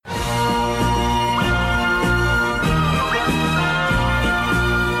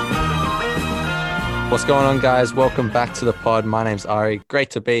What's going on, guys? Welcome back to the pod. My name's Ari.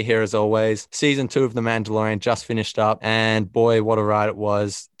 Great to be here as always. Season 2 of The Mandalorian just finished up, and boy, what a ride it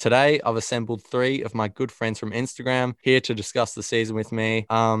was. Today, I've assembled 3 of my good friends from Instagram here to discuss the season with me.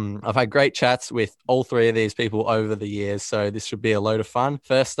 I've had great chats with all 3 of these people over the years, so this should be a load of fun.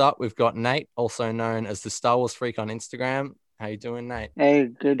 First up, we've got Nate, also known as the Star Wars Freak on Instagram. How you doing, Nate? Hey,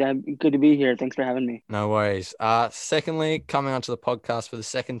 good to be here. Thanks for having me. No worries. Secondly, coming onto the podcast for the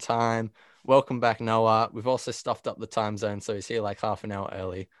second time, welcome back, Noah. We've also stuffed up the time zone, so he's here like half an hour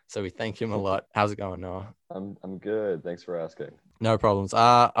early. So we thank him a lot. How's it going, Noah? I'm good. Thanks for asking. No problems.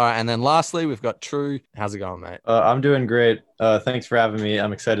 All right, and then lastly, we've got True. How's it going, mate? I'm doing great. Thanks for having me.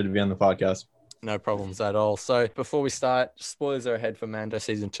 I'm excited to be on the podcast. No problems at all. So before we start, spoilers are ahead for Mando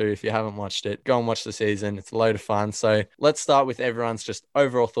season 2. If you haven't watched it, go and watch the season. It's a load of fun. So let's start with everyone's just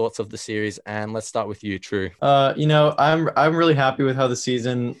overall thoughts of the series, and let's start with you, True. I'm really happy with how the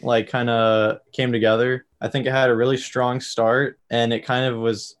season kind of came together. I think it had a really strong start, and it kind of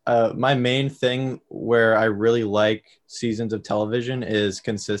was my main thing where I really like seasons of television is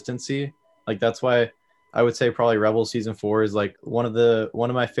consistency. Like that's why I would say probably Rebels season 4 is like one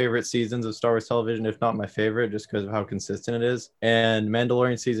of my favorite seasons of Star Wars television, if not my favorite, just because of how consistent it is. And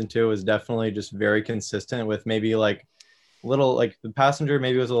Mandalorian season 2 is definitely just very consistent with maybe like little like the passenger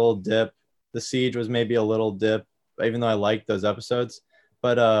maybe was a little dip, the siege was maybe a little dip, even though I liked those episodes.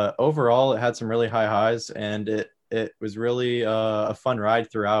 But overall, it had some really high highs, and it was really a fun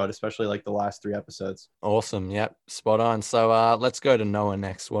ride throughout, especially like the last 3 episodes. Awesome. Yep. Spot on. So let's go to Noah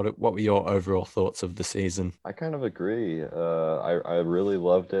next. What were your overall thoughts of the season? I kind of agree. I really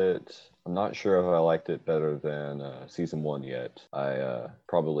loved it. I'm not sure if I liked it better than season 1 yet. I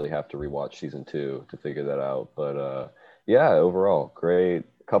probably have to rewatch season 2 to figure that out. But yeah, overall, great.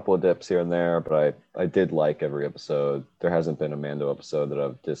 Couple of dips here and there, but I did like every episode. There hasn't been a Mando episode that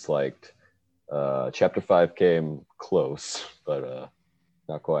I've disliked. Chapter 5 came close, but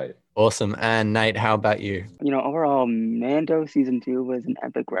not quite. Awesome. And Nate, how about you? Overall, Mando season 2 was an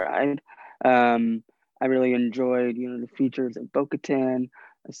epic ride. I really enjoyed, the features of Bo-Katan,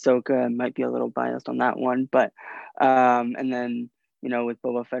 Ahsoka. I might be a little biased on that one, but and then with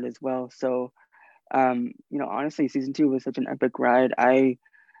Boba Fett as well. So honestly, season 2 was such an epic ride.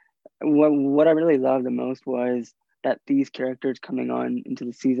 What I really loved the most was that these characters coming on into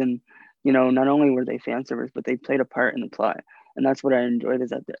the season, not only were they fan service, but they played a part in the plot. And that's what I enjoyed, is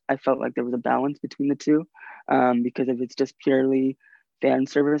that I felt like there was a balance between the two. Because if it's just purely fan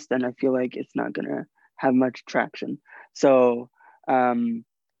service, then I feel like it's not gonna have much traction. So,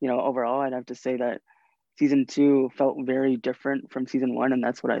 overall, I'd have to say that season 2 felt very different from season 1, and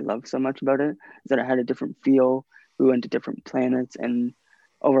that's what I love so much about it, is that it had a different feel. We went to different planets, and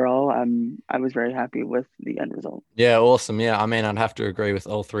overall, I was very happy with the end result. Yeah, awesome. Yeah, I mean, I'd have to agree with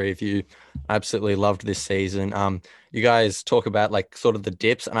all 3 of you. Absolutely loved this season. You guys talk about like sort of the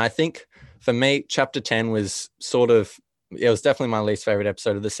dips, and I think for me, chapter 10 was it was definitely my least favorite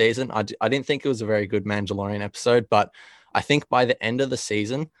episode of the season. I didn't think it was a very good Mandalorian episode, but I think by the end of the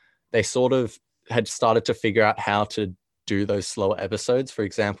season, they sort of had started to figure out how to do those slower episodes. For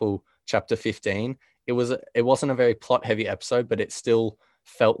example, chapter 15, it wasn't a very plot heavy episode, but it still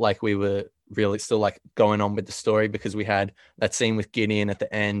felt like we were really still like going on with the story, because we had that scene with Gideon at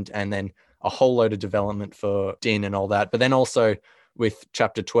the end, and then a whole load of development for Din and all that. But then also with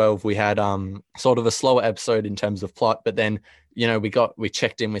chapter 12, we had sort of a slower episode in terms of plot, but then we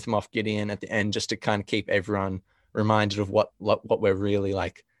checked in with Moff Gideon at the end just to kind of keep everyone reminded of what we're really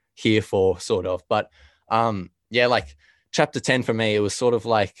like here for, sort of. But yeah, like chapter 10 for me, it was sort of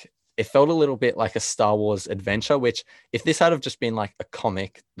like, it felt a little bit like a Star Wars adventure, which if this had have just been like a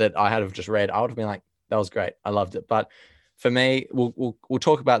comic that I had have just read, I would have been like, that was great, I loved it. But for me, we'll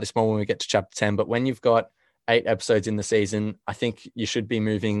talk about this more when we get to chapter 10, but when you've got 8 episodes in the season, I think you should be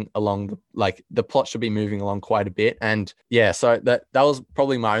moving along, the plot should be moving along quite a bit. And yeah, so that was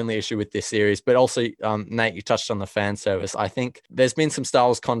probably my only issue with this series. But also, Nate, you touched on the fan service. I think there's been some Star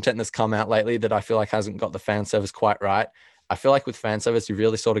Wars content that's come out lately that I feel like hasn't got the fan service quite right. I feel like with fan service, you've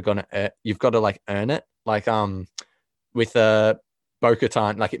really sort of you've got to like earn it. Like with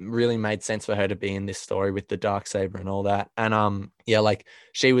Bo-Katan, like it really made sense for her to be in this story with the Darksaber and all that. And yeah, like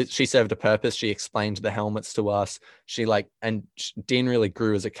she served a purpose. She explained the helmets to us. Din really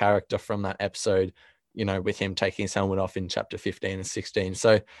grew as a character from that episode, with him taking his helmet off in chapter 15 and 16.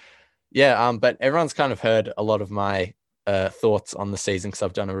 So yeah, but everyone's kind of heard a lot of my thoughts on the season, because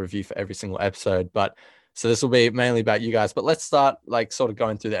I've done a review for every single episode. But so this will be mainly about you guys, but let's start like sort of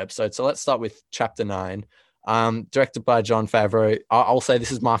going through the episode. So let's start with chapter 9, directed by Jon Favreau. I'll say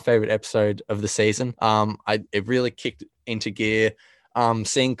this is my favorite episode of the season. It really kicked into gear.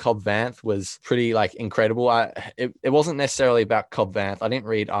 Seeing Cobb Vanth was pretty like incredible. It wasn't necessarily about Cobb Vanth. I didn't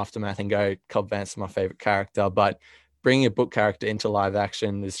read Aftermath and go, Cobb Vanth's my favorite character, but bringing a book character into live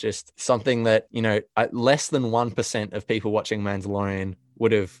action is just something that, less than 1% of people watching Mandalorian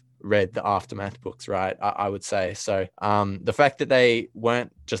would have read the Aftermath books, right? I would say. So the fact that they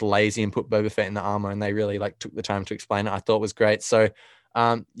weren't just lazy and put Boba Fett in the armor and they really like took the time to explain it, I thought was great. So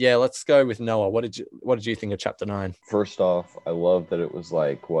let's go with Noah. What did you think of chapter 9? First off, I love that it was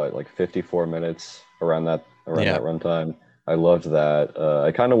like 54 minutes around that runtime. I loved that.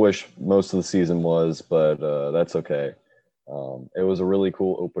 I kind of wish most of the season was, but that's okay. It was a really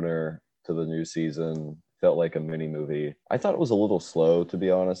cool opener to the new season. Felt like a mini movie. I thought it was a little slow, to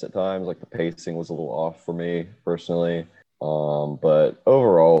be honest, at times. Like the pacing was a little off for me personally. But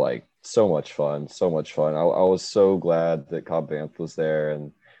overall, like so much fun. I was so glad that Cobb Vanth was there,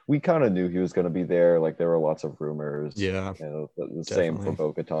 and we kind of knew he was going to be there. Like there were lots of rumors. Yeah, the same for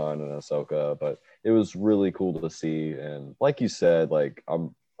Bo-Katan and Ahsoka, but it was really cool to see. And like you said, like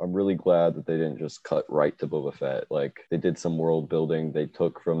I'm really glad that they didn't just cut right to Boba Fett. Like they did some world building. They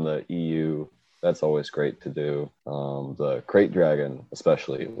took from the EU. That's always great to do. The Crate Dragon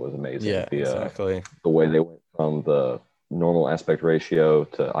especially was amazing. Yeah, exactly. The way they went from the normal aspect ratio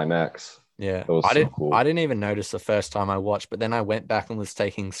to IMAX. Yeah, cool. I didn't even notice the first time I watched, but then I went back and was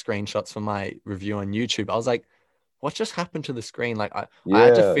taking screenshots for my review on YouTube. I was like, what just happened to the screen? Like I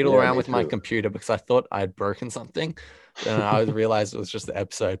had to fiddle around with my computer because I thought I had broken something. And I realized it was just the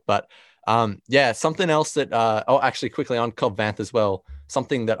episode. But something else that actually quickly on Cobb Vanth as well.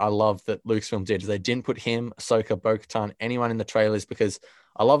 Something that I love that Lucasfilm did is they didn't put him, Ahsoka, Bo-Katan, anyone in the trailers, because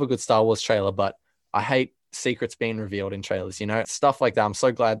I love a good Star Wars trailer, but I hate secrets being revealed in trailers, stuff like that. I'm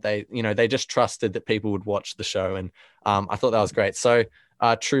so glad they just trusted that people would watch the show, and I thought that was great. So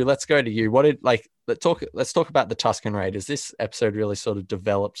True, let's go to you. Let's talk about the Tusken Raiders. This episode really sort of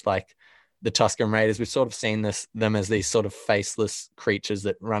developed like the Tusken Raiders. We've sort of seen them as these sort of faceless creatures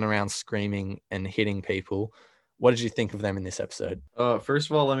that run around screaming and hitting people. What did you think of them in this episode? First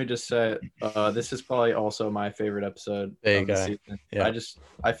of all, let me just say this is probably also my favorite episode of the season. Yeah.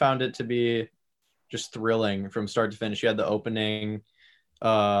 I found it to be just thrilling from start to finish. You had the opening,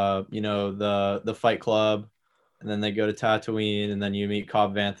 the Fight Club, and then they go to Tatooine, and then you meet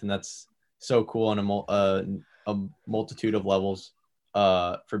Cobb Vanth, and that's so cool on a multitude of levels.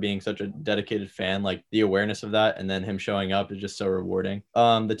 For being such a dedicated fan, like the awareness of that and then him showing up is just so rewarding.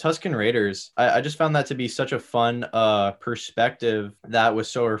 The Tusken Raiders, I just found that to be such a fun perspective that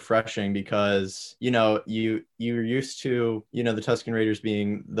was so refreshing because you're used to the Tusken Raiders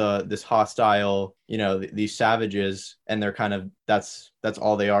being this hostile, these savages, and they're kind of that's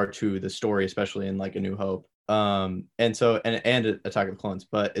all they are to the story, especially in like A New Hope. And Attack of the Clones,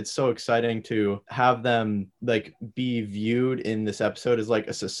 but it's so exciting to have them like be viewed in this episode as like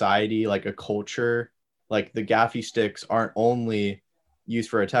a society, like a culture. Like the gaffy sticks aren't only used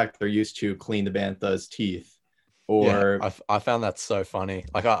for attack, they're used to clean the bantha's teeth. I found that so funny.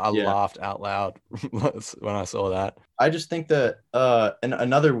 Like I laughed out loud when I saw that. I just think that and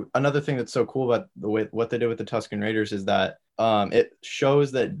another thing that's so cool about what they did with the Tusken Raiders is that it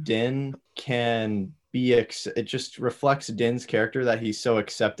shows that Din can it just reflects Din's character, that he's so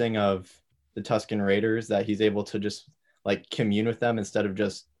accepting of the Tusken Raiders that he's able to just like commune with them instead of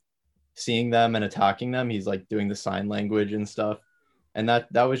just seeing them and attacking them. He's like doing the sign language and stuff, and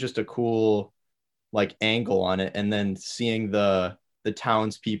that was just a cool like angle on it. And then seeing the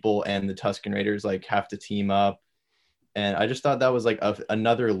townspeople and the Tusken Raiders like have to team up, and I just thought that was like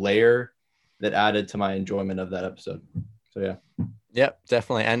another layer that added to my enjoyment of that episode. So yeah. Yep,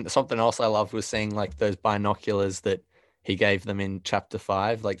 definitely. And something else I loved was seeing like those binoculars that he gave them in chapter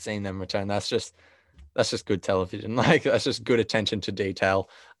 5, like seeing them return. That's just good television. Like that's just good attention to detail.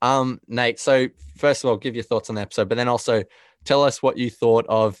 Nate, so first of all, give your thoughts on the episode, but then also tell us what you thought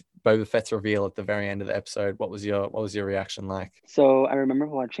of Boba Fett's reveal at the very end of the episode. What was your reaction like? So I remember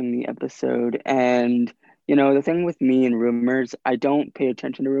watching the episode, and the thing with me and rumors, I don't pay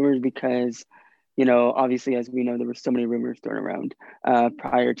attention to rumors because obviously, as we know, there were so many rumors thrown around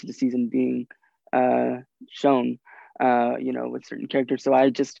prior to the season being shown, with certain characters. So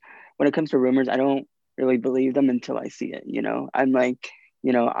when it comes to rumors, I don't really believe them until I see it. I'm like,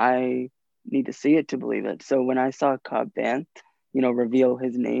 I need to see it to believe it. So when I saw Cobb Vanth, reveal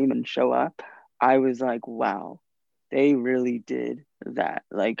his name and show up, I was like, wow, they really did that.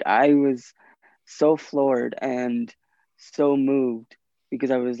 Like I was so floored and so moved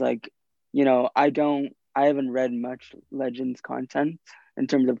because I was like, I haven't read much Legends content in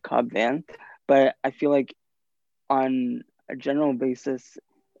terms of Cobb Vanth, but I feel like on a general basis,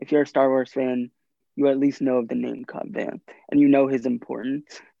 if you're a Star Wars fan, you at least know of the name Cobb Vanth, and you know his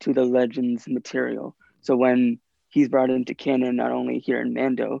importance to the Legends material. So when he's brought into canon, not only here in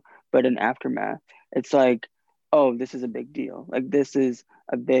Mando, but in Aftermath, it's like, oh, this is a big deal. Like, this is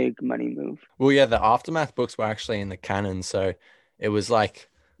a big money move. Well, yeah, the Aftermath books were actually in the canon, so it was like,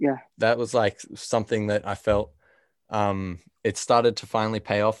 yeah, that was like something that I felt it started to finally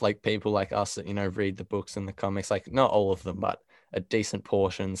pay off. Like people like us that, read the books and the comics, like not all of them, but a decent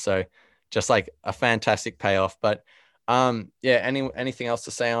portion. So just like a fantastic payoff. But yeah, anything else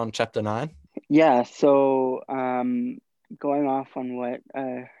to say on chapter 9? Yeah, so going off on what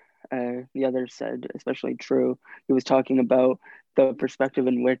the others said, especially True, he was talking about the perspective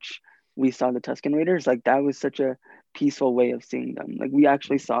in which we saw the Tusken Raiders. Like, that was such a peaceful way of seeing them. Like, we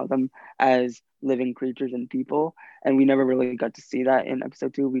actually saw them as living creatures and people, and we never really got to see that in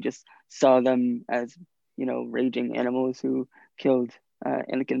episode 2. We just saw them as, raging animals who killed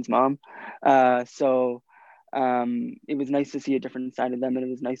Anakin's mom. So it was nice to see a different side of them, and it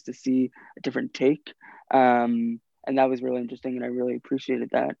was nice to see a different take. And that was really interesting, and I really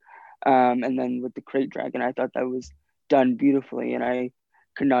appreciated that. And then with the Krayt Dragon, I thought that was done beautifully, and I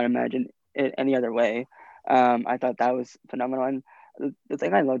could not imagine it any other way. I thought that was phenomenal. And the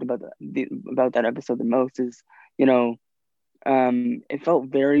thing I loved about about that episode the most is, it felt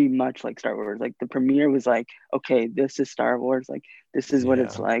very much like Star Wars. Like, the premiere was like, okay, this is Star Wars. Like, this is what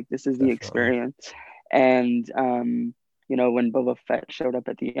it's like. This is the experience. And when Boba Fett showed up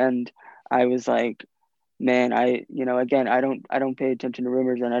at the end, I was like, man, again, I don't pay attention to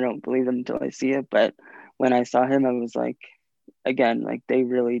rumors, and I don't believe them until I see it. But when I saw him, I was like, again, like, they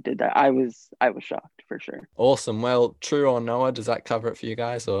really did that. I was shocked, for sure. Awesome. Well, True or Noah, does that cover it for you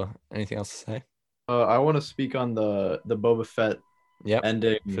guys, or anything else to say? I want to speak on the Boba Fett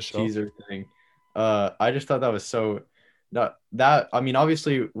ending for sure. teaser thing. I just thought that was so. I mean,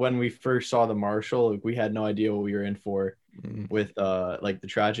 obviously, when we first saw the Marshal, we had no idea what we were in for with like the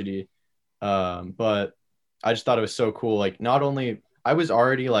tragedy. But I just thought it was so cool. Like, not only I was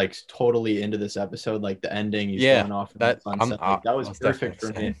already like totally into this episode, like the ending, he's going off in the sunset. That was perfect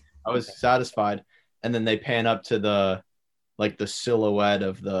for me. I was satisfied. And then they pan up to the silhouette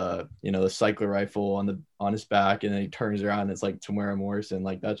of the the cycler rifle on his back, and then he turns around and it's like Temuera Morrison.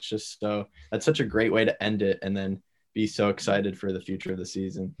 Like, that's such a great way to end it, and then be so excited for the future of the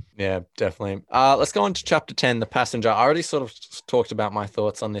season. Yeah, definitely. Let's go on to chapter 10, The Passenger. I already sort of talked about my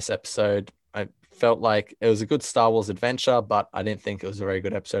thoughts on this episode. I felt like it was a good Star Wars adventure, but I didn't think it was a very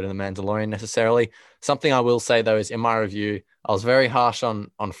good episode of The Mandalorian necessarily. Something I will say, though, is in my review, I was very harsh on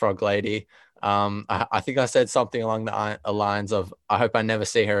Frog Lady. I think I said something along the lines of, I hope I never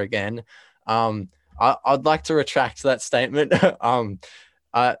see her again. I'd like to retract that statement.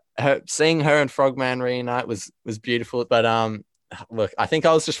 Seeing her and Frogman reunite was beautiful, but look, I think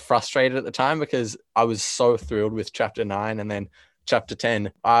I was just frustrated at the time because I was so thrilled with chapter 9, and then chapter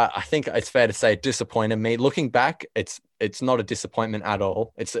 10, I think it's fair to say, disappointed me. Looking back, it's not a disappointment at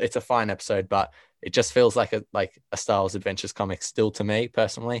all. It's a fine episode, but it just feels like a Star Wars Adventures comic still to me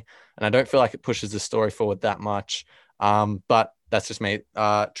personally, and I don't feel like it pushes the story forward that much. But that's just me.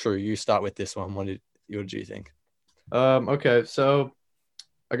 True, you start with this one. What did you think? Okay, so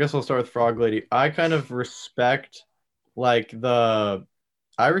I guess I'll start with Frog Lady. I kind of respect the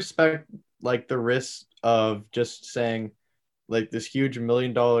risk of just saying, like, this huge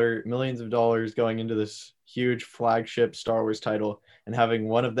millions of dollars going into this huge flagship Star Wars title, and having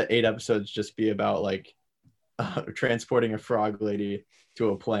one of the 8 episodes just be about like transporting a frog lady to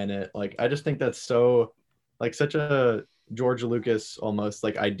a planet. Like, I just think that's so, like, such a George Lucas almost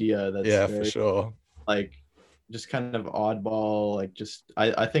like idea. That's for sure. Like, just kind of oddball. Like, just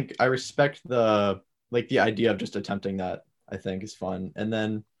I think I respect the idea of just attempting that. I think is fun. And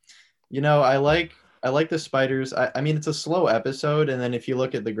then, I like the spiders. I mean, it's a slow episode, and then if you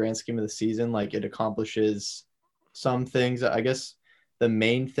look at the grand scheme of the season, like, it accomplishes some things. I guess the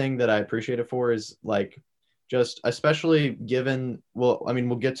main thing that I appreciate it for is, like, just especially given, well, I mean,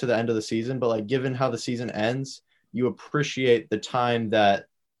 we'll get to the end of the season, but like, given how the season ends, you appreciate the time that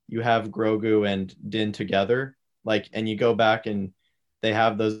you have Grogu and Din together, like, and you go back and they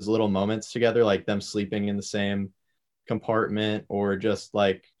have those little moments together, like them sleeping in the same compartment, or just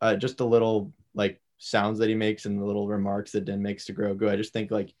like just the little like sounds that he makes and the little remarks that Din makes to Grogu. I just think,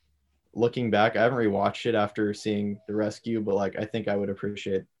 like, looking back, I haven't rewatched it after seeing The Rescue, but like, I think I would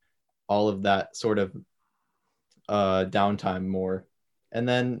appreciate all of that sort of downtime more. And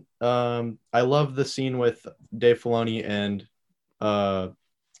then I love the scene with Dave Filoni and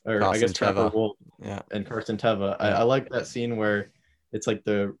Trevor Wolf and Carson Teva. I like that scene where it's like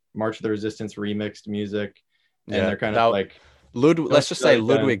the March of the Resistance remixed music, and they're kind of like, Let's just say Don't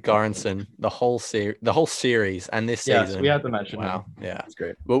say that Ludwig again. Göransson, the whole series, and this Yes, season. we have to mention Wow, him. yeah. It's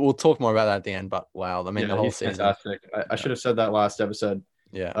great. We'll talk more about that at the end, but wow, I mean the Yeah, whole he's season. fantastic. I should have said that last episode.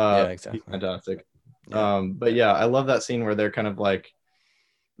 Yeah, He's exactly. fantastic. Yeah. But yeah, I love that scene where they're kind of like,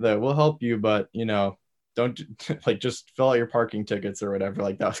 that will help you, but don't like just fill out your parking tickets or whatever.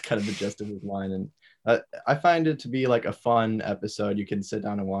 Like that was kind of the gist of his line, and I find it to be like a fun episode. You can sit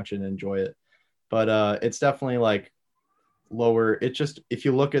down and watch it and enjoy it, but it's definitely like lower. It just, if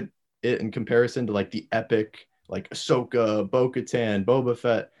you look at it in comparison to like the epic, like Ahsoka, Bo-Katan, Boba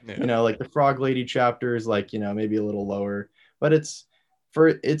Fett, Yeah. like the Frog Lady chapters, like maybe a little lower, but it's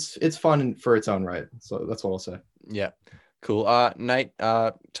fun for its own right. So that's what I'll say. Yeah. Cool. Nate,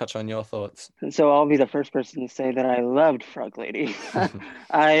 touch on your thoughts. So I'll be the first person to say that I loved Frog Lady.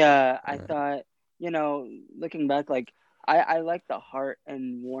 I thought, looking back, like I like the heart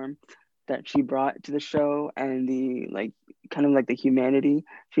and warmth that she brought to the show, and the like kind of like the humanity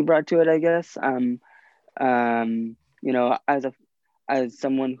she brought to it, I guess. As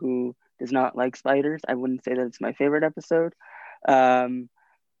someone who does not like spiders, I wouldn't say that it's my favorite episode. But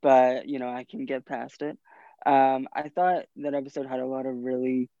I can get past it. I thought that episode had a lot of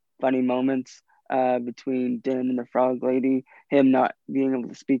really funny moments between Din and the Frog Lady, him not being able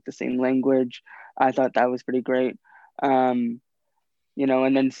to speak the same language. I thought that was pretty great. And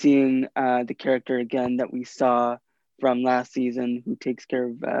then seeing the character again that we saw from last season, who takes care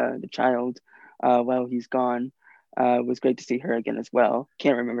of the child while he's gone, was great to see her again as well.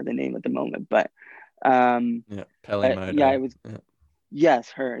 Can't remember the name at the moment, but Peli Motto. yeah, it was. Yeah. Yes,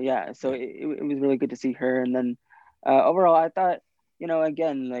 her. Yeah, so it was really good to see her, and then overall, I thought,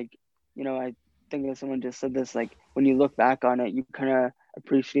 again, like, I think that someone just said this, like, when you look back on it, you kind of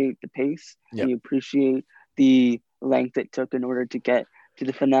appreciate the pace, and you appreciate the length it took in order to get to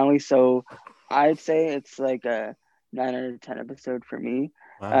the finale. So I'd say it's like a 9 out of 10 episode for me.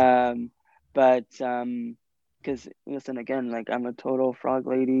 Wow. But because listen, again, like I'm a total Frog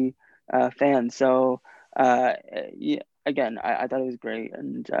Lady fan, so yeah, again, I thought it was great.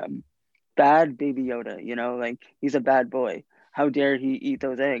 And bad Baby Yoda, like he's a bad boy. How dare he eat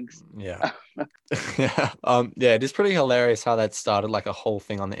those eggs? Yeah. Yeah. It is pretty hilarious how that started like a whole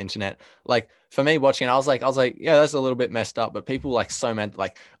thing on the internet. Like for me watching it, I was like, yeah, that's a little bit messed up. But people like so meant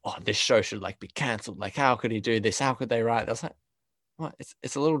like, oh, this show should like be cancelled. Like, how could he do this? How could they write? I was like, what?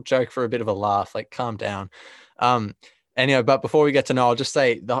 It's a little joke for a bit of a laugh. Like, calm down. Anyway, but before we get to know, I'll just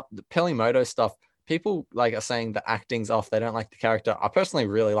say the Pelimoto stuff. People like are saying the acting's off. They don't like the character. I personally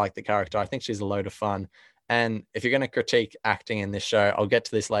really like the character. I think she's a load of fun. And if you're going to critique acting in this show, I'll get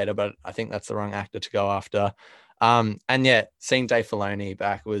to this later, but I think that's the wrong actor to go after. And yeah, seeing Dave Filoni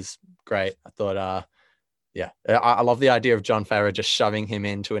back was great. I thought, I love the idea of Jon Favreau just shoving him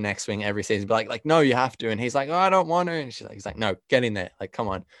into an X-Wing every season, be like, no, you have to. And he's like, oh, I don't want to. And he's like, no, get in there. Like, come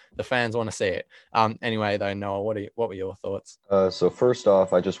on, the fans want to see it. Anyway, though, Noah, what were your thoughts? So first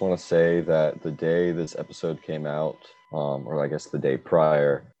off, I just want to say that the day this episode came out, or I guess the day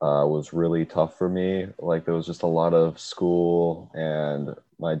prior, was really tough for me. Like there was just a lot of school, and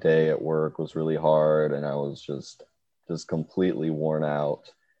my day at work was really hard, and I was just completely worn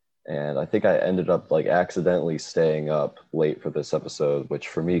out. And I think I ended up like accidentally staying up late for this episode, which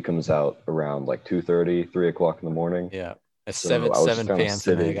for me comes out around like 2:30, 3 o'clock in the morning. Yeah, it's So 7 p.m.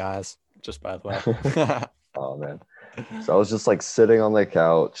 to me, guys. Just by the way. Oh man. So I was just like sitting on the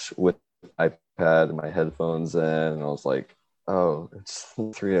couch with my iPad and my headphones in, and I was like, oh, it's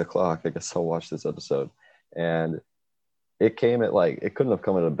 3 o'clock. I guess I'll watch this episode. And it came at like, it couldn't have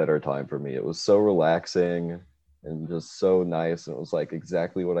come at a better time for me. It was so relaxing and just so nice. And it was like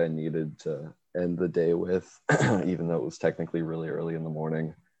exactly what I needed to end the day with, even though it was technically really early in the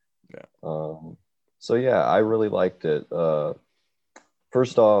morning. Yeah. So yeah, I really liked it.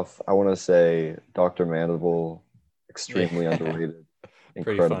 First off, I want to say Dr. Mandible, extremely underrated,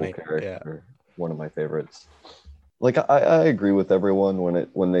 incredible character, one of my favorites. Like I agree with everyone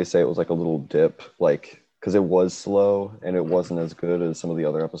when they say it was like a little dip, like because it was slow and it wasn't as good as some of the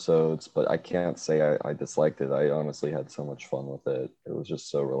other episodes, but I can't say I disliked it. I honestly had so much fun with it. It was just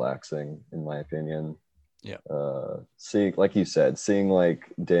so relaxing, in my opinion. Yeah. Seeing, like you said, seeing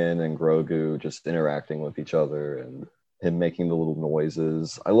like Din and Grogu just interacting with each other and him making the little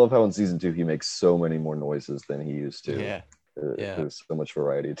noises. I love how in season 2 he makes so many more noises than he used to. Yeah. There's so much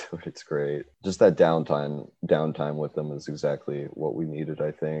variety to it. It's great. Just that downtime with them is exactly what we needed,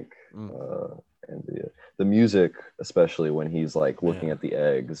 I think. And the music, especially when he's like looking at the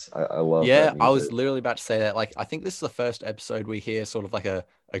eggs, I love. Yeah, I was literally about to say that. Like, I think this is the first episode we hear sort of like a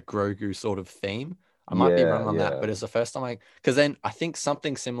Grogu sort of theme. I might be wrong on that, but it's the first time because then I think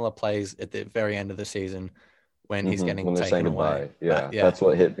something similar plays at the very end of the season when he's getting When they're saying taken away. goodbye. Yeah, Yeah. that's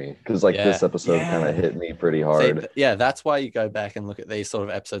what hit me. Because like this episode kind of hit me pretty See, hard. that's why you go back and look at these sort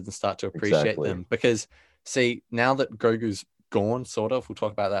of episodes and start to appreciate Exactly. them. Because see, now that Grogu's gone, sort of, we'll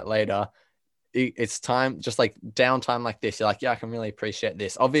talk about that later. It's time, just like downtime like this. You're like, yeah, I can really appreciate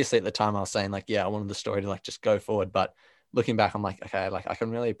this. Obviously, at the time, I was saying like, yeah, I wanted the story to like just go forward. But looking back, I'm like, okay, like I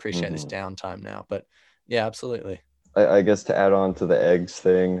can really appreciate this downtime now. But yeah, absolutely. I guess to add on to the eggs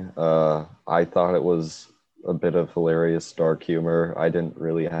thing, I thought it was a bit of hilarious dark humor. I didn't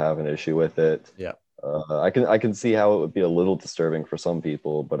really have an issue with it. Yeah. I can see how it would be a little disturbing for some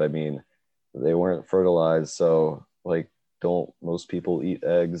people, but I mean, they weren't fertilized, so like, don't most people eat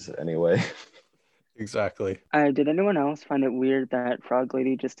eggs anyway? Exactly. Did anyone else find it weird that Frog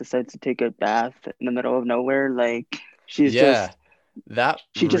Lady just decides to take a bath in the middle of nowhere? Like she's just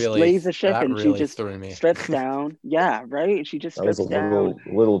lays the ship and she just threw me. strips down. Yeah, right. She just That was strips a down.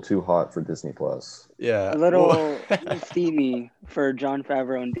 little too hot for Disney Plus. Yeah, A little steamy for Jon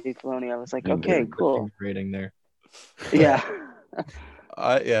Favreau and Dave Filoni. I was like, okay, cool. Rating there. Yeah.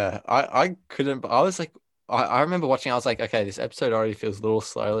 I couldn't. I was like, I remember watching. I was like, okay, this episode already feels a little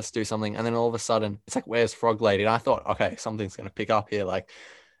slow. Let's do something. And then all of a sudden, it's like, where's Frog Lady? And I thought, okay, something's gonna pick up here. Like,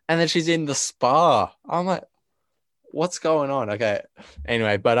 and then she's in the spa. I'm like, what's going on? Okay.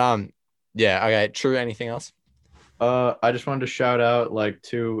 Anyway, but yeah. Okay. True. Anything else? I just wanted to shout out like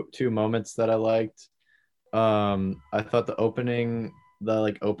two moments that I liked. I thought the opening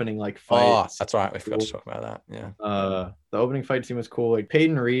fight. Oh, that's right. We forgot to talk about that. Yeah. The opening fight scene was cool. Like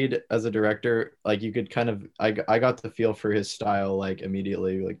Peyton Reed as a director, like you could kind of, I got the feel for his style like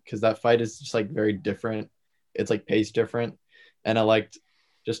immediately, like because that fight is just like very different. It's like paced different, and I liked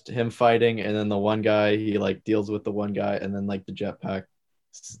just him fighting, and then the one guy he like deals with the one guy, and then like the jetpack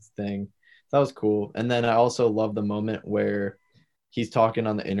thing. That was cool. And then I also love the moment where he's talking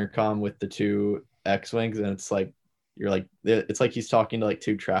on the intercom with the two X-wings, and it's like it's like he's talking to like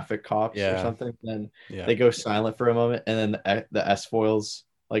two traffic cops or something. Then they go silent for a moment, and then the S-foils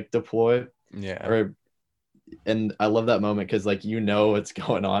like deploy. And I love that moment because like what's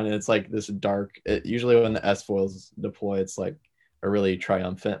going on, and it's like this dark. Usually when the S-foils deploy, it's like a really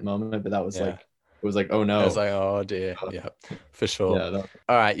triumphant moment, but that was like it was like, oh no. I was like, oh dear. Yeah, for sure.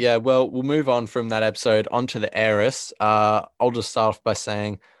 All right. Yeah. Well, we'll move on from that episode onto the Heiress. I'll just start off by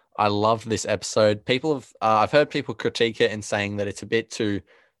saying I loved this episode. I've heard people critique it and saying that it's a bit too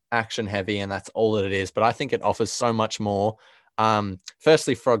action heavy, and that's all that it is. But I think it offers so much more.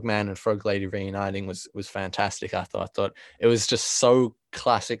 Firstly, Frogman and Frog Lady reuniting was fantastic. I thought it was just so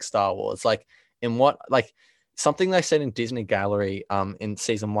classic Star Wars. Like something they said in Disney Gallery in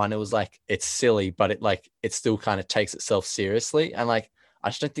season 1, it was like, it's silly, but it still kind of takes itself seriously. And like, I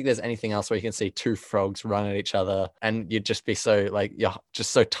just don't think there's anything else where you can see two frogs run at each other and you'd just be so like, you're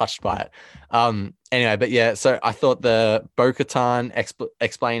just so touched by it. Anyway, but yeah, so I thought the Bo-Katan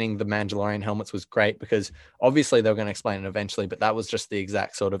explaining the Mandalorian helmets was great because obviously they were going to explain it eventually, but that was just the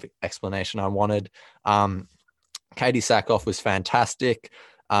exact sort of explanation I wanted. Katie Sackhoff was fantastic.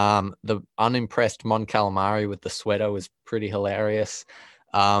 The unimpressed Mon Calamari with the sweater was pretty hilarious.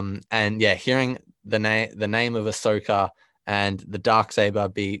 And yeah, hearing the name of Ahsoka and the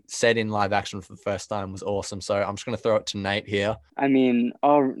Darksaber be said in live action for the first time was awesome. So I'm just going to throw it to Nate here. I mean,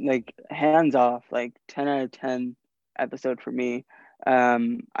 all like hands off, like 10 out of 10 episode for me.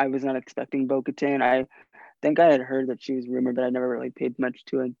 I was not expecting Bo-Katan. I think I had heard that she was rumored, but I never really paid much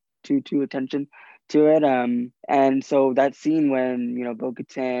to attention to it. And so that scene when,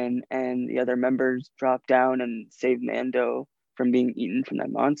 Bo-Katan and the other members drop down and save Mando from being eaten from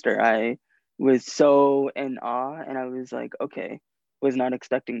that monster, I was so in awe, and I was like, okay, was not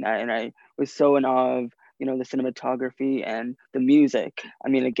expecting that. And I was so in awe of, the cinematography and the music. I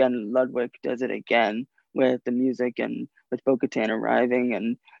mean, again, Ludwig does it again with the music and with Bo-Katan arriving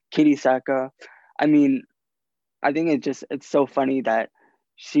and Katie Sackhoff. I mean, I think it's so funny that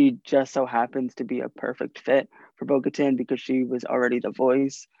she just so happens to be a perfect fit for Bo-Katan because she was already the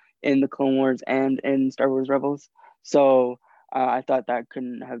voice in the Clone Wars and in Star Wars Rebels. So I thought that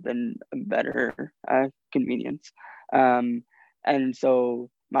couldn't have been a better convenience. And so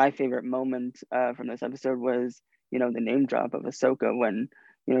my favorite moment from this episode was, the name drop of Ahsoka when,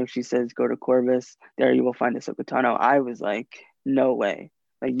 she says, go to Corvus, there you will find Ahsoka Tano. I was like, no way.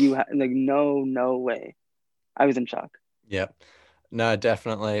 Like no way. I was in shock. Yeah. No,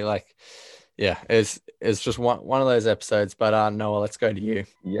 definitely. Like, yeah, it's just one of those episodes. But Noah, let's go to you.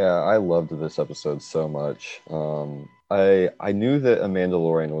 Yeah, I loved this episode so much. I knew that a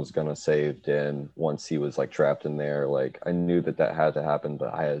Mandalorian was gonna save Din once he was like trapped in there. Like I knew that that had to happen,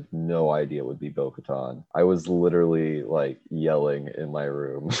 but I had no idea it would be Bo-Katan. I was literally like yelling in my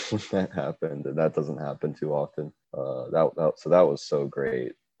room when that happened, and that doesn't happen too often. So that was so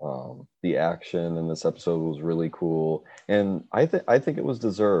great. The action in this episode was really cool, and I think it was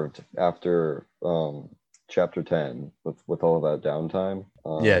deserved after chapter 10 with all of that downtime.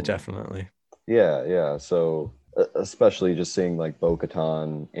 Yeah, definitely. Yeah. So especially just seeing like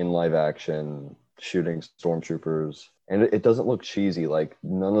Bo-Katan in live action shooting stormtroopers, and it doesn't look cheesy. Like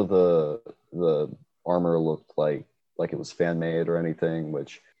none of the armor looked like it was fan made or anything.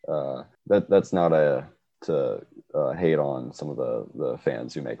 Which that's not a to hate on some of the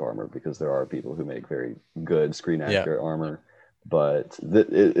fans who make armor, because there are people who make very good screen accurate armor. But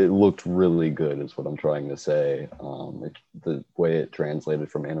it looked really good is what I'm trying to say. The way it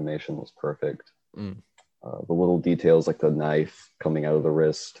translated from animation was perfect. The little details like the knife coming out of the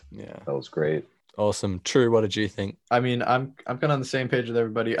wrist, that was great. Awesome. True, what did you think? I mean, I'm kind of on the same page with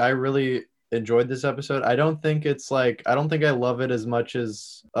everybody. I really enjoyed this episode. I don't think I love it as much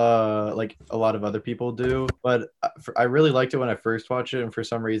as like a lot of other people do, but I really liked it when I first watched it, and for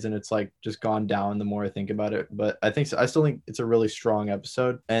some reason it's like just gone down the more I think about it. But I still think it's a really strong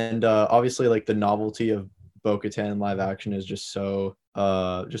episode, and obviously like the novelty of Bo-Katan live action is just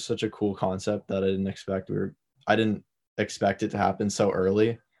such a cool concept that I didn't expect it to happen so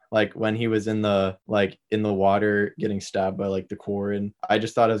early. Like when he was in the water getting stabbed by like the Quarren, I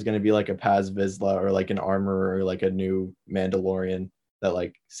just thought it was gonna be like a Paz Vizsla or like an armorer or like a new Mandalorian that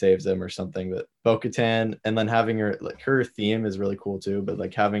like saves him or something. But Bo-Katan, and then having her theme is really cool too. But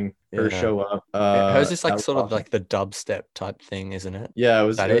like having her show up, hers is like sort of awesome. like the dubstep type thing, isn't it? Yeah, it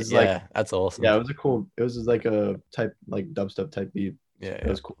was like, yeah, that's awesome. Yeah, it was like a type like dubstep type beat. Yeah, it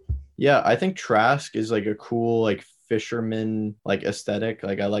was cool. Yeah, I think Trask is like a cool like fisherman like aesthetic.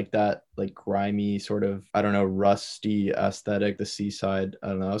 Like I like that like grimy sort of, I don't know, rusty aesthetic, the seaside. I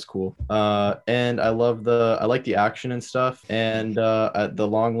don't know, that was cool. And I like the action and stuff, and the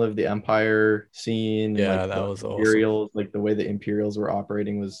long live the Empire scene. Yeah, and, like, that was Imperials, awesome. like the way the Imperials were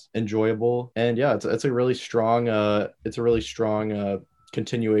operating was enjoyable. And yeah, it's a really strong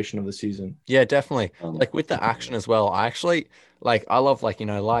continuation of the season. Yeah, definitely. Like with the action as well. I actually I love like,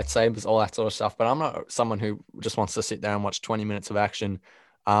 lightsabers, all that sort of stuff, but I'm not someone who just wants to sit there and watch 20 minutes of action.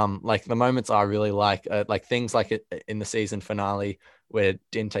 Like the moments I really like things like it in the season finale where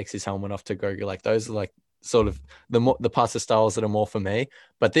Din takes his helmet off to Grogu, like those are like sort of the parts of Star Wars that are more for me.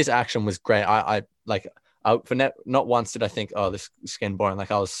 But this action was great. Not once did I think, oh, this is getting boring.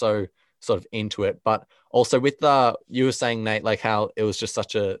 Like I was so sort of into it. But also with you were saying, Nate, like how it was just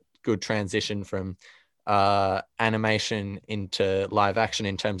such a good transition from animation into live action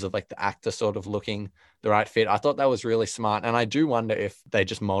in terms of like the actor sort of looking the right fit. I thought that was really smart, and I do wonder if they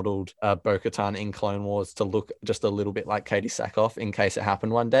just modeled Bo-Katan in Clone Wars to look just a little bit like Katie Sackhoff in case it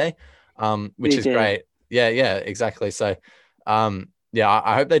happened one day, which is great. Yeah, exactly. So yeah,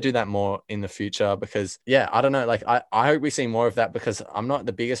 I hope they do that more in the future, because yeah, I don't know, like I hope we see more of that, because I'm not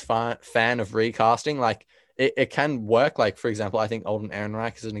the biggest fan of recasting. Like it can work. Like, for example, I think Alden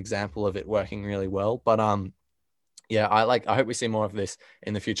Ehrenreich is an example of it working really well. But yeah, I hope we see more of this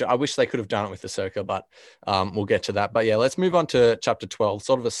in the future. I wish they could have done it with Ahsoka, but we'll get to that. But yeah, let's move on to chapter 12,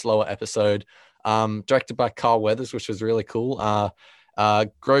 sort of a slower episode, directed by Carl Weathers, which was really cool.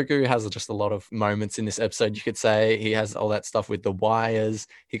 Grogu has just a lot of moments in this episode. You could say he has all that stuff with the wires.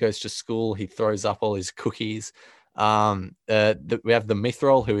 He goes to school. He throws up all his cookies. We have the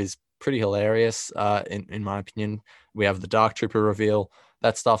Mithril, who is pretty hilarious, in my opinion. We have the Dark Trooper reveal.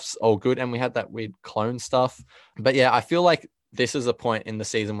 That stuff's all good. And we had that weird clone stuff. But yeah, I feel like this is a point in the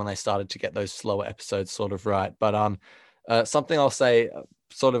season when they started to get those slower episodes sort of right. But something I'll say,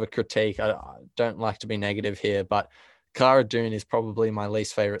 sort of a critique. I don't like to be negative here, but Cara Dune is probably my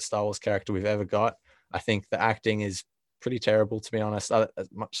least favorite Star Wars character we've ever got. I think the acting is pretty terrible, to be honest. That's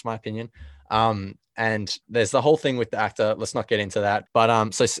much my opinion. And there's the whole thing with the actor. Let's not get into that.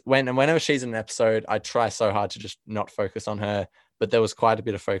 But so whenever she's in an episode, I try so hard to just not focus on her. But there was quite a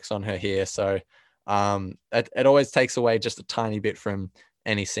bit of focus on her here, so it always takes away just a tiny bit from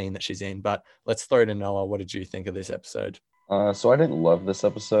any scene that she's in. But let's throw to Noah. What did you think of this episode? So I didn't love this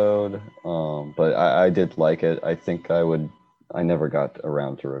episode, but I did like it. I think I never got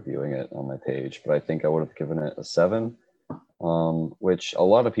around to reviewing it on my page, but I think I would have given it a 7, which a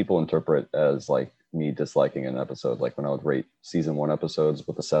lot of people interpret as like me disliking an episode. Like when I would rate season 1 episodes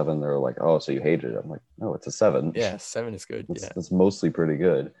with a 7, they're like, oh, so you hated it. I'm like, no, it's a 7. Yeah, 7 is good. It's mostly pretty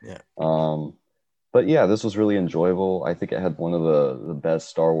good. Yeah. But yeah, this was really enjoyable. I think it had one of the best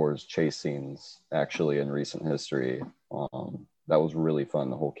Star Wars chase scenes actually in recent history. That was really fun,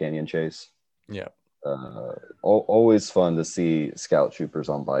 the whole canyon chase. Yeah. Always fun to see scout troopers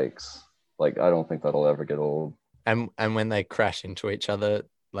on bikes. Like, I don't think that'll ever get old. And when they crash into each other,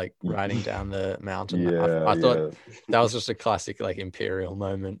 like riding down the mountain, Yeah, I thought yeah. that was just a classic like Imperial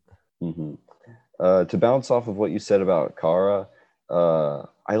moment. Hmm. To bounce off of what you said about Kara,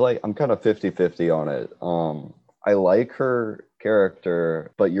 I'm kind of 50-50 on it. I like her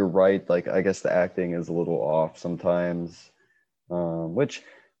character, but you're right, like I guess the acting is a little off sometimes. Which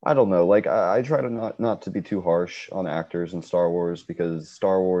I don't know. Like I try to not to be too harsh on actors in Star Wars, because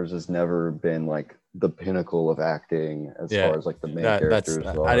Star Wars has never been like the pinnacle of acting as Yeah, far as like the main characters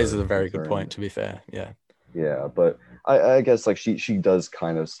that is are a very good point. concerned. To be fair, yeah. Yeah, but I guess like she does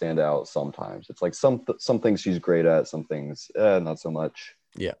kind of stand out sometimes. It's like some things she's great at, some things not so much.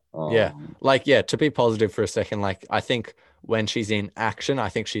 Yeah. Yeah. Like, yeah, to be positive for a second, like I think when she's in action, I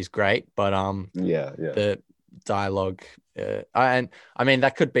think she's great, but Yeah, yeah. the dialogue and I mean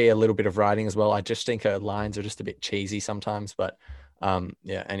that could be a little bit of writing as well. I just think her lines are just a bit cheesy sometimes, but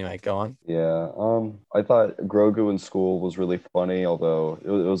yeah, anyway, go on. Yeah, I thought Grogu in school was really funny, although it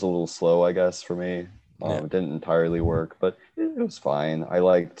was a little slow, I guess, for me. Yeah. It didn't entirely work, but it was fine. I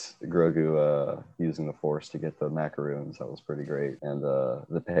liked Grogu using the Force to get the macaroons. That was pretty great. And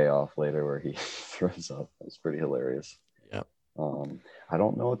the payoff later where he throws up was pretty hilarious. Yeah. I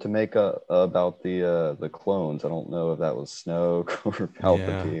don't know what to make about the clones. I don't know if that was Snoke or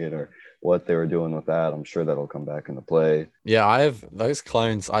Palpatine or what they were doing with that. I'm sure that'll come back into play. Yeah, I have those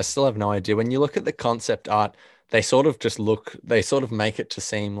clones. I still have no idea. When you look at the concept art, they sort of make it to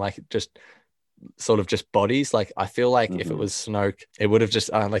seem like just sort of just bodies. Like I feel like if it was Snoke, it would have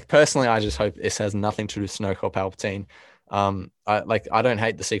just like personally, I just hope this has nothing to do with Snoke or Palpatine. I don't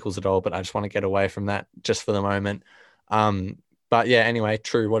hate the sequels at all, but I just want to get away from that just for the moment. But yeah, anyway,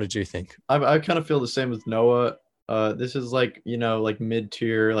 True, what did you think? I kind of feel the same with Noah. This is like, like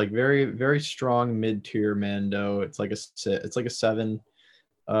mid-tier, like very, very strong mid-tier Mando. It's like a 7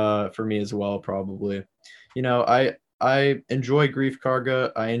 for me as well, probably. I enjoy Grief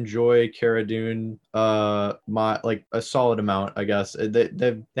Karga. I enjoy Cara Dune. My like a solid amount, I guess.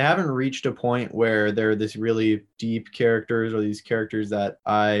 They haven't reached a point where they're this really deep characters, or these characters that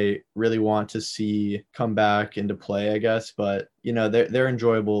I really want to see come back into play, I guess. But they're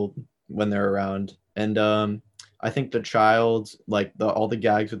enjoyable when they're around. And I think the child, like all the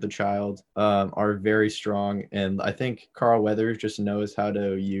gags with the child, are very strong, and I think Carl Weathers just knows how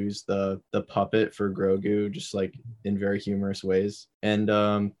to use the puppet for Grogu, just like in very humorous ways. And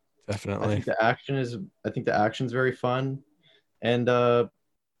Definitely, I think the action's very fun, and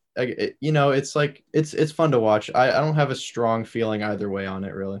it's like it's fun to watch. I don't have a strong feeling either way on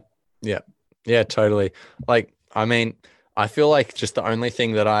it, really. Yeah, totally. Like, I mean, I feel like just the only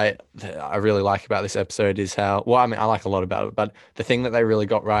thing that I really like about this episode is how, well, I mean, I like a lot about it, but the thing that they really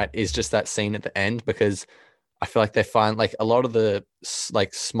got right is just that scene at the end, because I feel like they find like a lot of the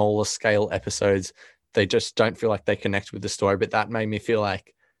like smaller scale episodes, they just don't feel like they connect with the story, but that made me feel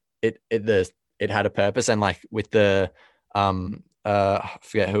like it had a purpose. And like with the I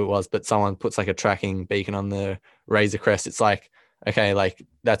forget who it was, but someone puts like a tracking beacon on the Razor Crest. It's like, okay, like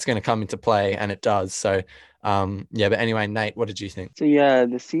that's going to come into play, and it does. So yeah, but anyway, Nate, what did you think? So yeah,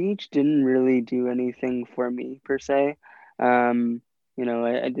 the siege didn't really do anything for me per se. I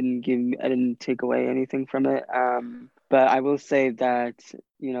didn't take away anything from it. But I will say that,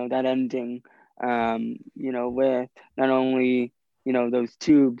 that ending, with not only, those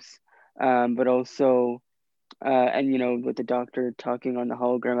tubes, but also, and, with the doctor talking on the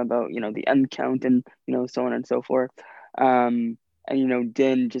hologram about, the M count and, so on and so forth. And,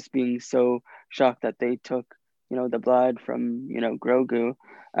 Din just being so shocked that they took, the blood from, Grogu.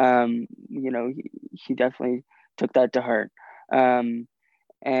 He definitely took that to heart. And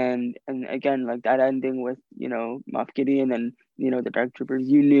again, like that ending with, Moff Gideon and, the Dark Troopers,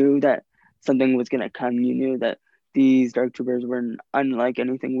 you knew that something was going to come. You knew that these Dark Troopers were unlike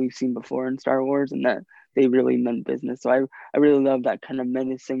anything we've seen before in Star Wars, and that they really meant business. So I really love that kind of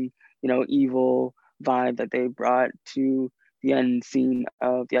menacing, evil vibe that they brought to the end scene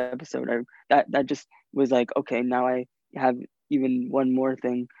of the episode. That just was like, okay, now I have even one more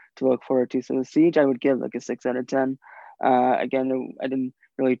thing to look forward to. So the siege, I would give like a 6 out of 10. Again, I didn't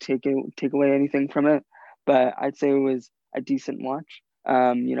really take away anything from it, but I'd say it was a decent watch.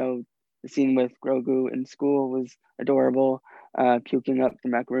 The scene with Grogu in school was adorable, puking up the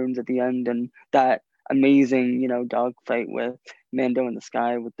macaroons at the end, and that amazing, dog fight with Mando in the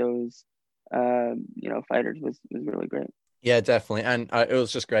sky with those, fighters was really great. Yeah, definitely. And it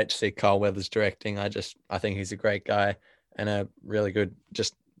was just great to see Carl Weathers directing. I think he's a great guy and a really good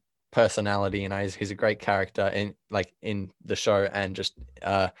just personality. You know, he's a great character in the show and just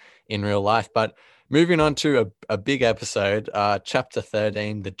in real life. But moving on to a big episode, chapter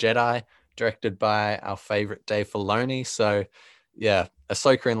 13, The Jedi, directed by our favorite Dave Filoni. So yeah,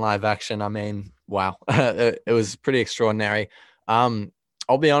 Ahsoka in live action. I mean, wow, it was pretty extraordinary.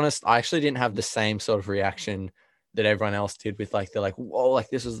 I'll be honest, I actually didn't have the same sort of reaction that everyone else did with like they're like, whoa, like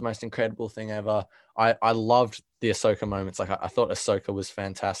this was the most incredible thing ever. I loved the Ahsoka moments. Like I thought Ahsoka was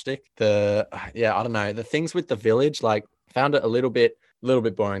fantastic. I don't know, the things with the village, like found it a little bit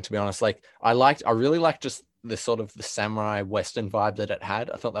boring to be honest. Like I really liked just the sort of the samurai Western vibe that it had.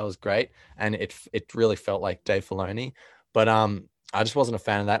 I thought that was great, and it really felt like Dave Filoni. But I just wasn't a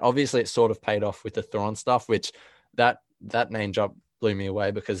fan of that. Obviously, it sort of paid off with the Thrawn stuff, which that name drop blew me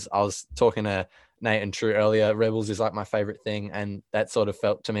away because I was talking to Nate and True earlier. Rebels is like my favorite thing, and that sort of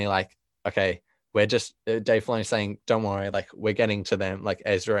felt to me like, okay, we're just Dave Filoni saying, don't worry, like we're getting to them, like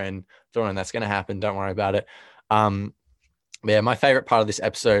Ezra and Thrawn, that's going to happen. Don't worry about it. Yeah, my favorite part of this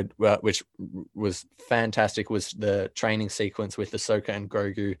episode, which was fantastic, was the training sequence with Ahsoka and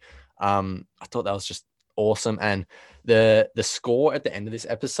Grogu. I thought that was just awesome, and the score at the end of this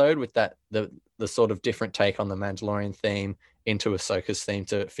episode with the sort of different take on the Mandalorian theme into Ahsoka's theme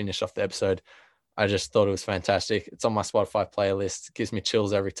to finish off the episode. I just thought it was fantastic. It's on my Spotify playlist. It gives me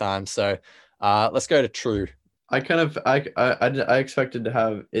chills every time. So let's go to True. I expected to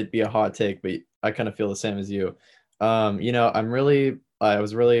have it be a hot take, but I kind of feel the same as you. I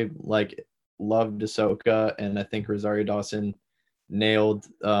was really like loved Ahsoka, and I think Rosario Dawson nailed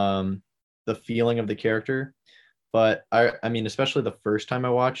the feeling of the character. But I mean, especially the first time I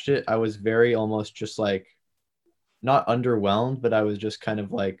watched it, I was very almost just like not underwhelmed, but I was just kind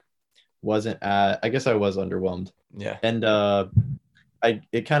of like I guess I was underwhelmed. Yeah. And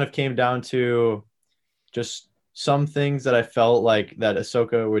it kind of came down to just some things that I felt like that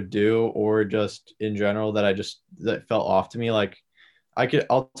Ahsoka would do, or just in general that felt off to me. Like I could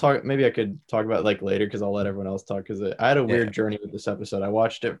talk about it like later because I'll let everyone else talk, because I had a weird journey with this episode. I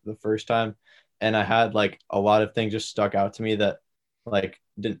watched it the first time and I had like a lot of things just stuck out to me that like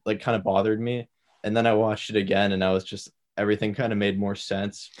didn't like kind of bothered me. And then I watched it again and I was just everything kind of made more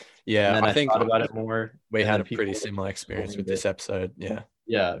sense. Yeah, and then I think thought about it more. We had a people pretty similar experience with this episode. Yeah.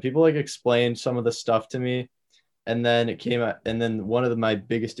 Yeah, people like explained some of the stuff to me, and then it came out, and then one of my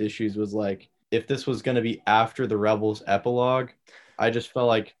biggest issues was like, if this was going to be after the Rebels epilogue, I just felt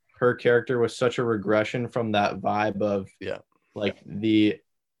like her character was such a regression from that vibe of like the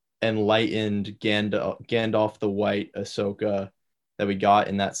enlightened Gandalf the White Ahsoka that we got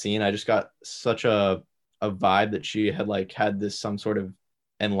in that scene. I just got such a vibe that she had like had this some sort of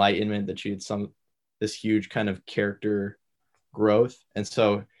enlightenment, that she had this huge kind of character growth. And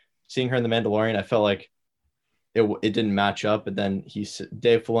so seeing her in The Mandalorian, I felt like it didn't match up. But then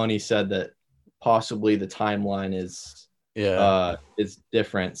Dave Filoni said that possibly the timeline is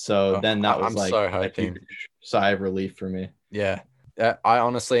different. So then that was like a huge sigh of relief for me. Yeah. I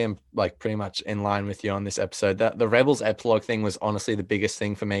honestly am like pretty much in line with you on this episode. That the Rebels epilogue thing was honestly the biggest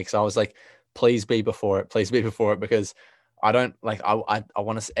thing for me, because I was like, please be before it, because I don't like I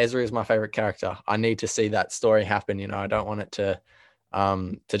want to. Ezra is my favorite character. I need to see that story happen. You know, I don't want it to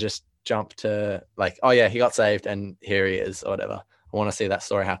just jump to like, oh yeah, he got saved and here he is or whatever. I want to see that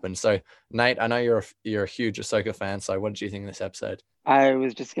story happen. So Nate, I know you're a huge Ahsoka fan. So what did you think of this episode? I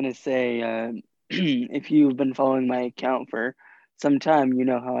was just gonna say, if you've been following my account for some time, you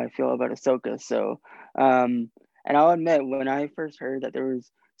know how I feel about Ahsoka. So, and I'll admit, when I first heard that there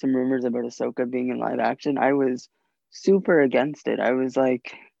was some rumors about Ahsoka being in live action, I was super against it. I was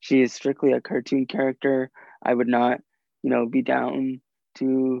like, she is strictly a cartoon character. I would not, be down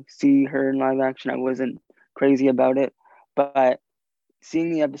to see her in live action. I wasn't crazy about it, but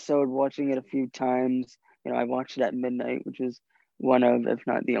seeing the episode, watching it a few times, I watched it at midnight, which is one of, if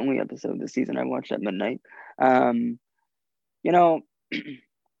not the only episode this season I watched at midnight. You know,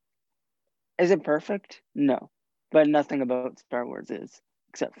 is it perfect? No, but nothing about Star Wars is,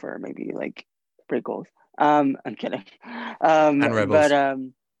 except for maybe like prequels. I'm kidding. And Rebels.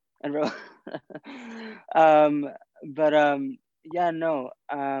 Yeah, no.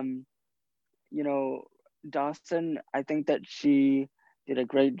 Dawson, I think that she did a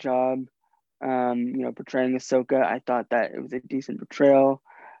great job, portraying Ahsoka. I thought that it was a decent portrayal.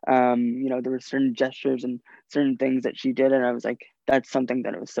 There were certain gestures and certain things that she did, and I was like, that's something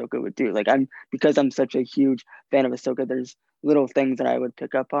that Ahsoka would do. Like, because I'm such a huge fan of Ahsoka, there's little things that I would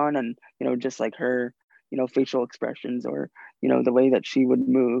pick up on, and just like her, facial expressions, or the way that she would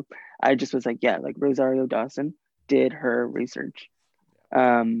move. I just was like, yeah, like Rosario Dawson, did her research.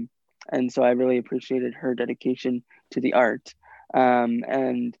 And so I really appreciated her dedication to the art.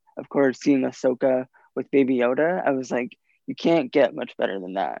 And of course, seeing Ahsoka with Baby Yoda, I was like, you can't get much better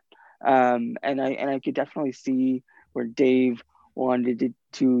than that. And I could definitely see where Dave wanted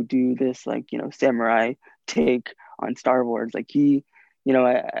to do this, like, samurai take on Star Wars. Like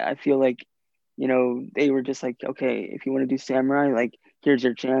I feel like, they were just like, okay, if you want to do samurai, like, here's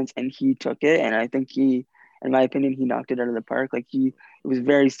your chance. And he took it. And I think in my opinion, he knocked it out of the park. Like, it was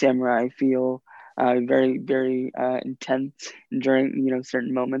very samurai feel, very, very intense during,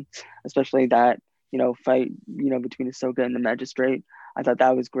 certain moments, especially that, fight, between Ahsoka and the magistrate. I thought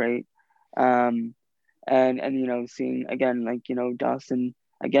that was great. And seeing again, like, Dawson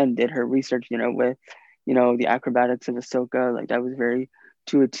again did her research, with, the acrobatics of Ahsoka, like, that was very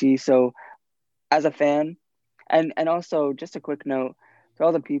to a T. So as a fan, and also just a quick note to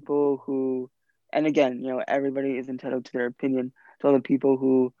all the people who, and again, everybody is entitled to their opinion, to all the people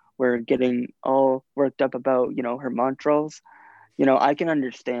who were getting all worked up about, her Montrals, I can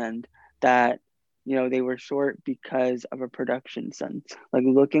understand that, they were short because of a production sense. Like,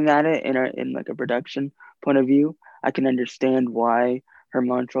 looking at it in like a production point of view, I can understand why her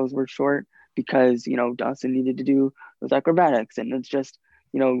Montrals were short, because, Dawson needed to do those acrobatics. And it's just,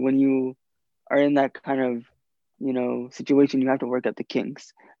 when you are in that kind of, situation, you have to work out the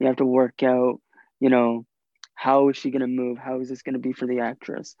kinks. You have to work out, how is she going to move? How is this going to be for the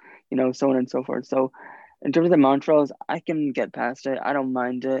actress? So on and so forth. So in terms of the Montrals, I can get past it. I don't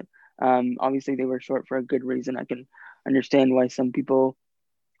mind it. Obviously, they were short for a good reason. I can understand why some people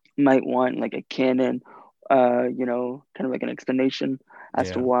might want like a canon, kind of like an explanation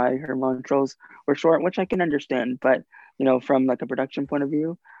as to why her Montrals were short, which I can understand. But, from like a production point of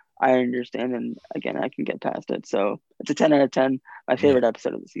view, I understand. And again, I can get past it. So it's a 10 out of 10. My favorite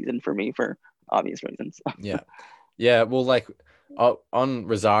episode of the season for me, for obvious reasons. Yeah. Well, like on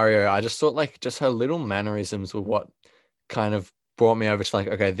Rosario, I just thought like just her little mannerisms were what kind of brought me over to like,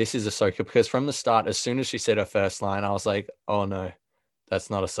 okay, this is Ahsoka. Because from the start, as soon as she said her first line, I was like, oh no,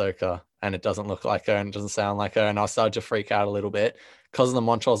 that's not Ahsoka. And it doesn't look like her and it doesn't sound like her. And I started to freak out a little bit because of the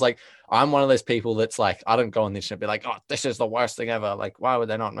Montrals. Like, I'm one of those people that's like, I don't go on this and be like, oh, this is the worst thing ever. Like, why would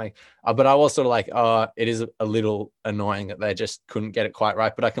they not make? But I was sort of like, it is a little annoying that they just couldn't get it quite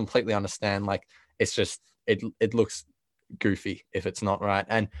right. But I completely understand. Like, it's just, it looks goofy if it's not right.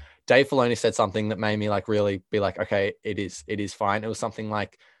 And Dave Filoni said something that made me like really be like, okay, it is fine. It was something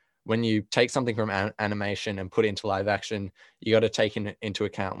like, when you take something from animation and put it into live action, you got to take into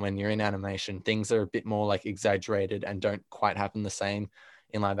account when you're in animation, things are a bit more like exaggerated and don't quite happen the same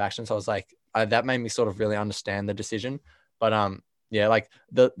in live action. So I was like, that made me sort of really understand the decision. But yeah, like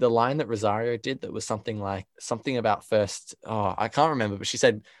the line that Rosario did, that was something about first. Oh, I can't remember, but she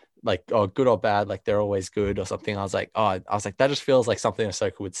said like, oh, good or bad, like they're always good or something. I was like, that just feels like something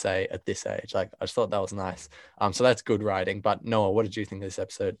Ahsoka would say at this age. Like, I just thought that was nice. So that's good writing. But Noah, what did you think of this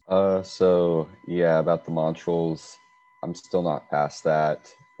episode? So yeah, about the Montrals, I'm still not past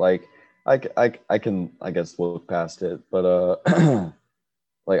that. Like, I can, I guess, look past it, but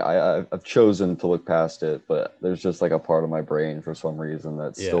like I've chosen to look past it, but there's just like a part of my brain for some reason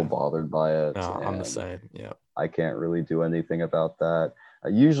that's still bothered by it. No, I'm the same. Yeah. I can't really do anything about that.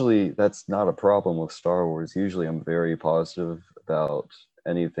 Usually that's not a problem with Star Wars. Usually I'm very positive about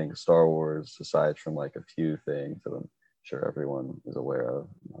anything Star Wars, aside from like a few things that I'm sure everyone is aware of.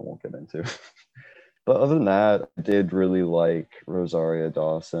 I won't get into. But other than that, I did really like Rosario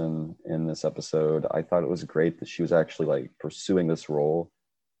Dawson in this episode. I thought it was great that she was actually like pursuing this role,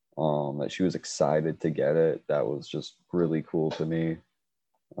 that she was excited to get it. That was just really cool to me.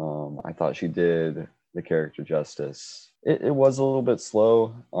 I thought she did the character justice. It was a little bit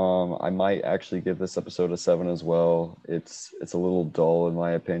slow. I might actually give this episode a 7 as well. It's a little dull in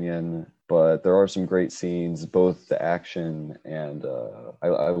my opinion, but there are some great scenes, both the action and I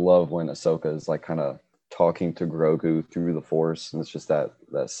love when Ahsoka is like kind of talking to Grogu through the Force, and it's just that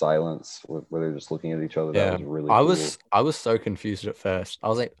silence where they're just looking at each other. Yeah, that was really cool. I was so confused at first. I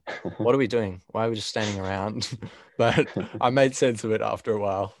was like, what are we doing? Why are we just standing around? But I made sense of it after a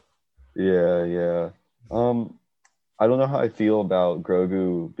while. Yeah. I don't know how I feel about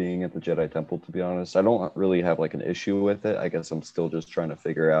Grogu being at the Jedi Temple, to be honest. I don't really have like an issue with it. I guess I'm still just trying to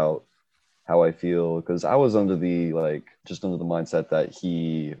figure out how I feel, because I was under the just under the mindset that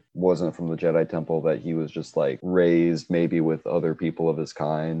he wasn't from the Jedi Temple, that he was just like raised maybe with other people of his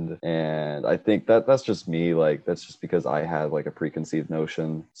kind. And I think that that's just me, like that's just because I had like a preconceived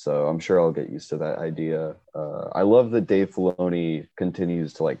notion. So I'm sure I'll get used to that idea. I love that Dave Filoni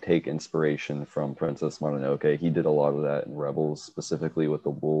continues to like take inspiration from Princess Mononoke. He did a lot of that in Rebels, specifically with the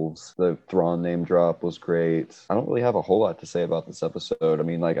wolves. The Thrawn name drop was great. I don't really have a whole lot to say about this episode. I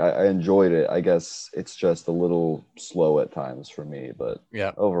mean, like I enjoyed it. I guess it's just a little slow at times for me, but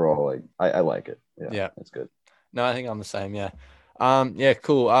Yeah. overall, like I like it. Yeah. It's good. No, I think I'm the same. Yeah. Yeah,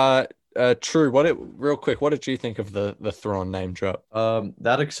 cool. True. Real quick, what did you think of the Thrawn name drop?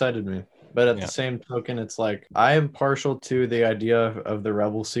 That excited me. But at Yeah. the same token, it's like I am partial to the idea of the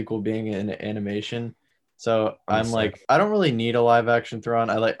Rebel sequel being in animation. So I'm like, I don't really need a live action Thrawn.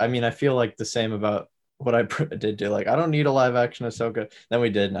 I mean, I feel like the same about what I did do. Like, I don't need a live action Ahsoka. Then we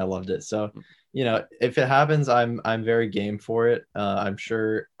did, and I loved it. So, you know, if it happens, I'm very game for it. I'm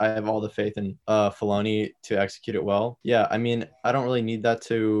sure I have all the faith in Filoni to execute it well. Yeah, I mean, I don't really need that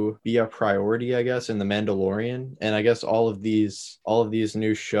to be a priority, I guess, in The Mandalorian. And I guess all of these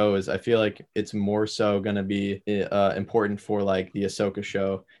new shows, I feel like it's more so going to be important for like the Ahsoka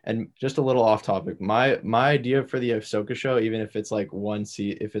show. And just a little off topic, my idea for the Ahsoka show, even if it's like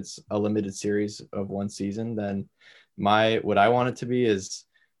if it's a limited series of one season, then what I want it to be is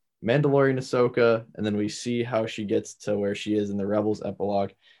Mandalorian Ahsoka, and then we see how she gets to where she is in the Rebels epilogue,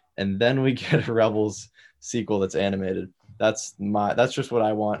 and then we get a Rebels sequel that's animated. That's just what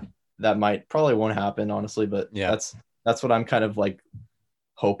I want. That probably won't happen, honestly, but yeah, that's what I'm kind of like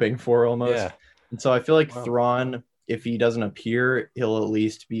hoping for almost. Yeah. And so I feel like Thrawn, if he doesn't appear, he'll at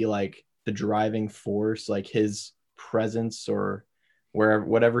least be like the driving force, like his presence or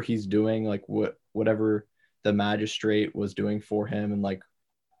whatever he's doing, like whatever the magistrate was doing for him, and like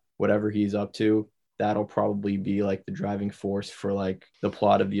whatever he's up to, that'll probably be like the driving force for like the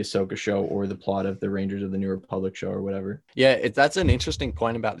plot of the Ahsoka show or the plot of the Rangers of the New Republic show or whatever. Yeah, that's an interesting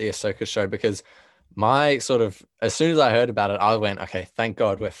point about the Ahsoka show, because my sort of, as soon as I heard about it, I went, okay, thank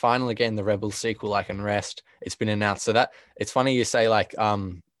God we're finally getting the Rebels sequel. I can rest. It's been announced. So that it's funny you say like,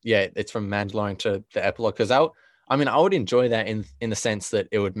 yeah, it's from Mandalorian to the epilogue, because I mean, I would enjoy that in the sense that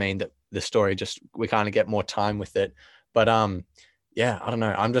it would mean that the story we kind of get more time with it. But yeah, I don't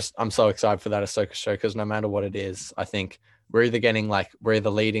know. I'm so excited for that Ahsoka show, because no matter what it is, I think we're either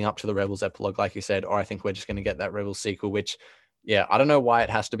leading up to the Rebels epilogue, like you said, or I think we're just going to get that Rebels sequel, which, yeah, I don't know why it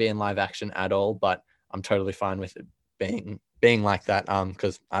has to be in live action at all, but I'm totally fine with it being like that,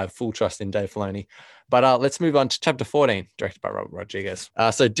 because I have full trust in Dave Filoni. But let's move on to chapter 14, directed by Robert Rodriguez.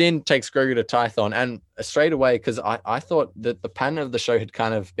 So Din takes Grogu to Tython, and straight away, because I thought that the pattern of the show had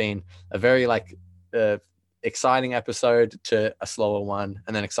kind of been a very like exciting episode to a slower one,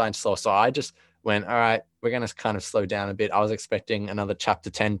 and then exciting to slower. So I just went, all right, we're going to kind of slow down a bit. I was expecting another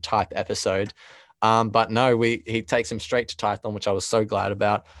chapter 10 type episode. But no, he takes him straight to Tython, which I was so glad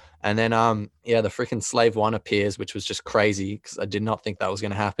about. And then, yeah, the freaking Slave One appears, which was just crazy, because I did not think that was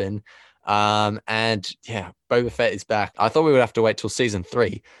going to happen. And yeah, Boba Fett is back. I thought we would have to wait till season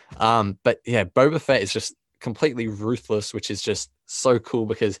 3. But yeah, Boba Fett is just completely ruthless, which is just so cool,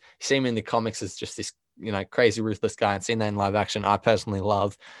 because you see him in the comics as just this, you know, crazy ruthless guy, and seeing that in live action, I personally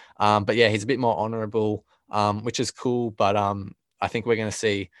love. But yeah, he's a bit more honorable, which is cool. But I think we're going to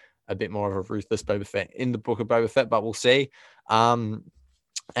see a bit more of a ruthless Boba Fett in the book of Boba Fett, but we'll see.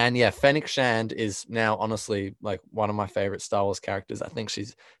 And yeah, Fennec Shand is now honestly like one of my favorite Star Wars characters. I think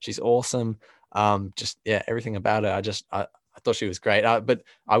she's awesome. Just yeah, everything about her. I thought she was great. But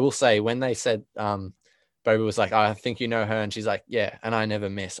I will say, when they said Boba was like, I think you know her, and she's like, yeah, and I never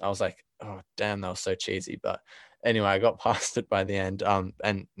miss. I was like, oh damn, that was so cheesy. But anyway, I got past it by the end.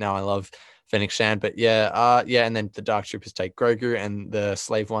 And now I love Fennec Shand. But yeah, and then the Dark Troopers take Grogu, and the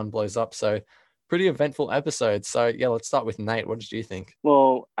Slave One blows up. So pretty eventful episode. So yeah, let's start with Nate. What did you think?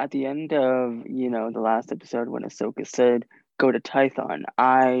 Well, at the end of, the last episode when Ahsoka said, go to Tython,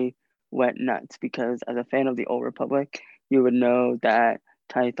 I went nuts, because as a fan of the Old Republic, you would know that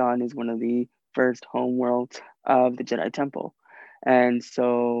Tython is one of the first home worlds of the Jedi Temple. And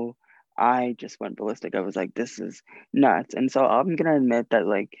so I just went ballistic. I was like, this is nuts. And so I'm going to admit that,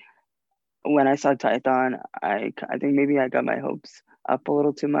 like, when I saw Tython, I think maybe I got my hopes up a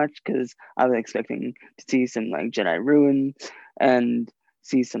little too much, because I was expecting to see some like Jedi ruins and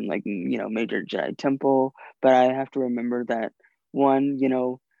see some like major Jedi temple. But I have to remember that one,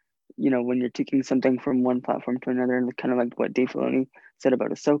 when you're taking something from one platform to another, and kind of like what Dave Filoni said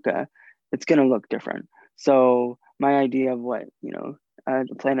about Ahsoka, it's gonna look different. So my idea of what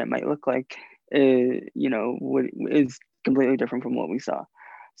the planet might look like is completely different from what we saw.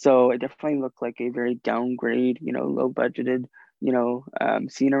 So it definitely looked like a very downgrade, low budgeted,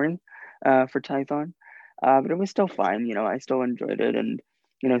 scenery for Tython. But it was still fine. I still enjoyed it. And,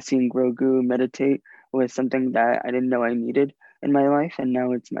 seeing Grogu meditate was something that I didn't know I needed in my life. And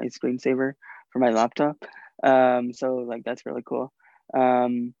now it's my screensaver for my laptop. So like, that's really cool.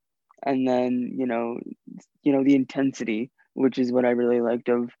 And then, the intensity, which is what I really liked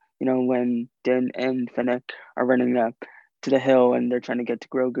of, when Din and Fennec are running up to the hill and they're trying to get to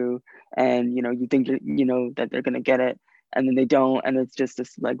Grogu, and you think that they're gonna get it, and then they don't, and it's just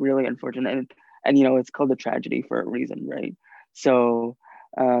this like really unfortunate, and it's called a tragedy for a reason, right? So,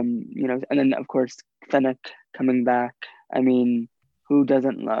 and then of course Fennec coming back. I mean, who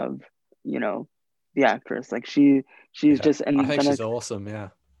doesn't love the actress? Like she's Yeah, just, I and think Fennec. she's awesome. Yeah.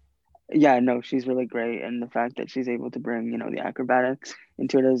 Yeah, no, she's really great, and the fact that she's able to bring the acrobatics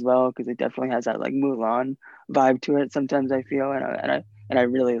into it as well, because it definitely has that like Mulan vibe to it. Sometimes I feel, and I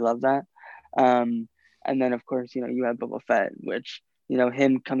really love that. Um, and then of course you have Boba Fett, which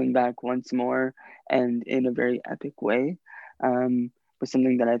him coming back once more and in a very epic way, was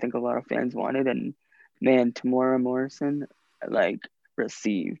something that I think a lot of fans wanted, and man, Tamora Morrison like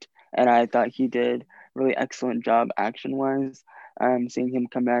received, and I thought he did really excellent job action wise. Seeing him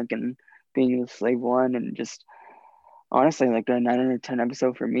come back and being the slave one, and just honestly like a 9 out of 10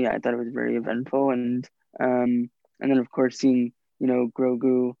 episode for me. I thought it was very eventful, and then of course seeing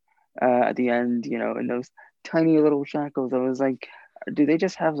Grogu at the end, in those tiny little shackles. I was like, do they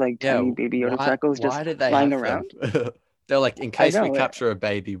just have like Yeah. tiny baby Yoda Why? shackles just Why did they lying have them? around? They're like, in I case we know it. capture a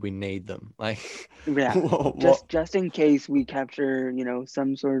baby, we need them. Like, Yeah, what? just in case we capture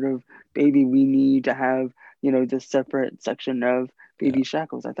some sort of baby, we need to have this separate section of Yeah. baby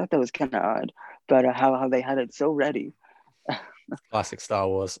shackles. I thought that was kind of odd, but how they had it so ready. Classic Star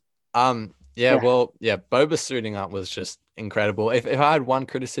Wars. Yeah, Yeah. well, yeah, Boba suiting up was just incredible. If I had one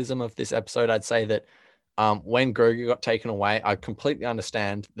criticism of this episode, I'd say that when Grogu got taken away, I completely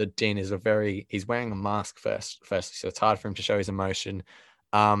understand that Din is he's wearing a mask firstly, so it's hard for him to show his emotion.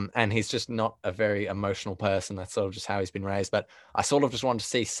 And he's just not a very emotional person. That's sort of just how he's been raised. But I sort of just wanted to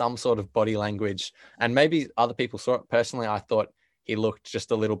see some sort of body language, and maybe other people saw it. Personally, I thought he looked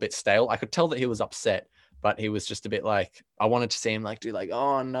just a little bit stale. I could tell that he was upset, but he was just a bit like, I wanted to see him like do like,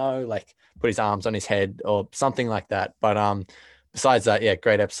 oh no, like put his arms on his head or something like that. But besides that, yeah,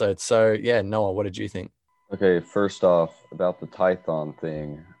 great episode. So yeah, Noah, what did you think? Okay, first off, about the Tython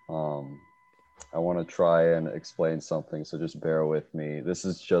thing, I want to try and explain something, so just bear with me. This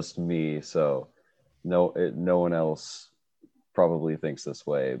is just me, so no one else probably thinks this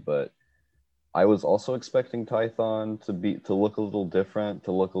way, but I was also expecting Tython to look a little different,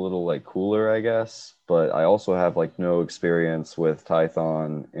 to look a little like cooler, I guess. But I also have like no experience with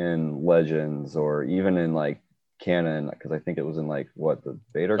Tython in Legends or even in like canon, because I think it was in like what, the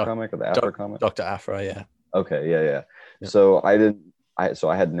Vader comic or the Aphra comic? Dr. Aphra, yeah. Okay, yeah. Yeah. So I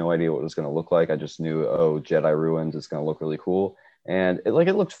had no idea what it was going to look like. I just knew, oh, Jedi Ruins is going to look really cool. And it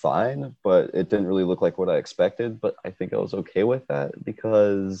looked fine, but it didn't really look like what I expected. But I think I was okay with that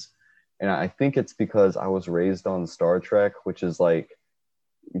and I think it's because I was raised on Star Trek, which is like,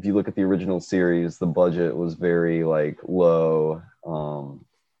 if you look at the original series, the budget was very like low.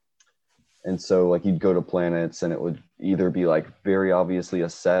 And so like you'd go to planets and it would either be like very obviously a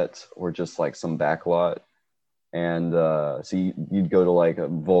set or just like some backlot. And so you'd go to like a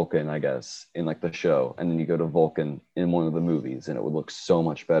Vulcan, I guess, in like the show, and then you go to Vulcan in one of the movies, and it would look so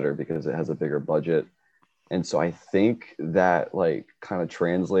much better because it has a bigger budget. And so I think that like kind of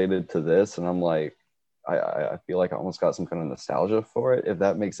translated to this, and I'm like, I feel like I almost got some kind of nostalgia for it, if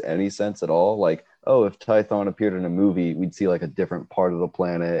that makes any sense at all. Like, oh, if Tython appeared in a movie, we'd see like a different part of the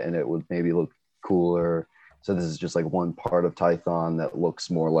planet, and it would maybe look cooler. So this is just like one part of Tython that looks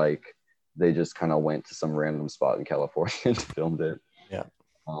more like they just kind of went to some random spot in California and filmed it. Yeah.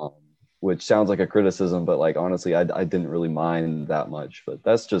 Which sounds like a criticism, but like honestly, I didn't really mind that much. But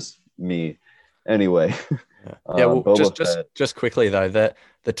that's just me. Anyway. Yeah. Well, just quickly though, the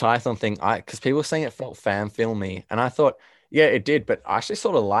Tython thing, because people were saying it felt fan filmy, and I thought, yeah, it did, but I actually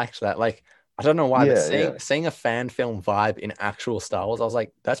sort of liked that. Like, I don't know why, but seeing a fan film vibe in actual Star Wars, I was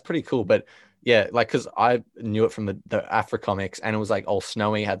like, that's pretty cool. But yeah, like, because I knew it from the Aphra comics, and it was like all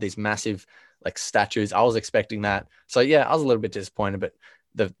snowy, had these massive like statues. I was expecting that. So yeah, I was a little bit disappointed,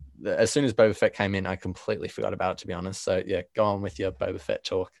 but as soon as Boba Fett came in, I completely forgot about it, to be honest. So yeah, go on with your Boba Fett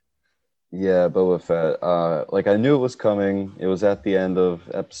talk. Yeah, Boba Fett. Like I knew it was coming. It was at the end of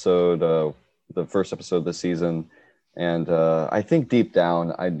the first episode of the season, and I think deep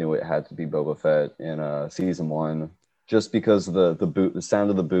down I knew it had to be Boba Fett in season 1, just because the sound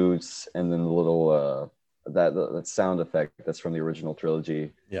of the boots, and then the that sound effect that's from the original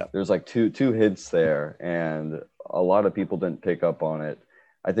trilogy. Yeah. There's like two hints there, and a lot of people didn't pick up on it.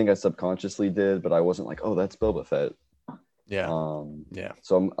 I think I subconsciously did, but I wasn't like, oh, that's Boba Fett. Yeah. Yeah.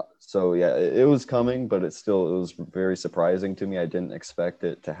 So yeah, it was coming, but it was very surprising to me. I didn't expect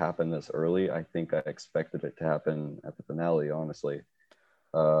it to happen this early. I think I expected it to happen at the finale, honestly.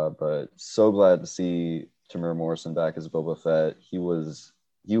 But so glad to see Tamir Morrison back as Boba Fett. He was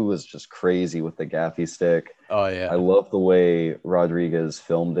just crazy with the gaffy stick. Oh yeah. I love the way Rodriguez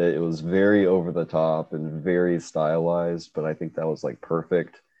filmed it. It was very over the top and very stylized, but I think that was like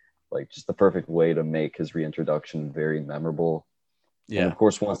perfect. Like just the perfect way to make his reintroduction very memorable. Yeah. And of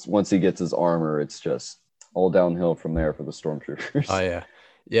course, once he gets his armor, it's just all downhill from there for the stormtroopers. Oh yeah.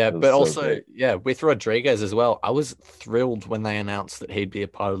 Yeah, but so also, great. Yeah, with Rodriguez as well, I was thrilled when they announced that he'd be a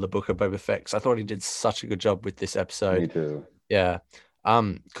part of the Book of Boba Fett, 'cause I thought he did such a good job with this episode. Me too. Yeah.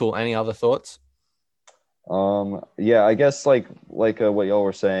 Cool. Any other thoughts? Yeah, I guess like what y'all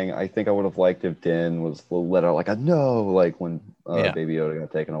were saying, I think I would have liked if Din was let out like a no, like when Baby Yoda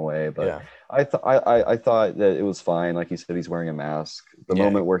got taken away. But yeah. I thought that it was fine. Like you said, he's wearing a mask. The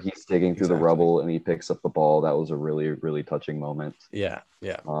moment where he's digging through the rubble and he picks up the ball, that was a really, really touching moment. Yeah,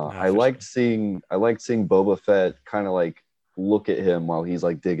 yeah. I liked seeing Boba Fett kind of like look at him while he's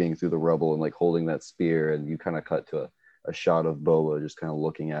like digging through the rubble and like holding that spear, and you kind of cut to a shot of Boba just kind of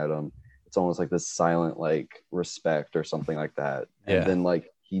looking at him. It's almost like this silent like respect or something like that. And then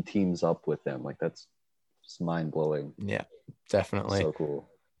like he teams up with him. Like that's just mind blowing. Yeah, definitely. So cool.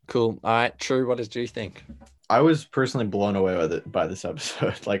 Cool. All right, True. What did you think? I was personally blown away with it by this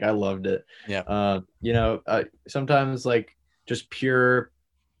episode. Like I loved it. Yeah. Sometimes like just pure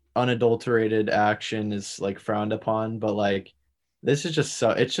unadulterated action is like frowned upon, but like this is just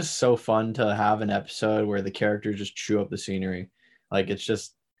it's just so fun to have an episode where the characters just chew up the scenery. Like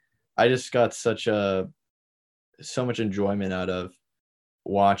I just got so much enjoyment out of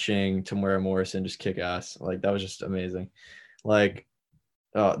watching Tamara Morrison just kick ass. Like that was just amazing. Like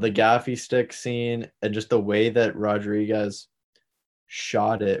the gaffy stick scene and just the way that Rodriguez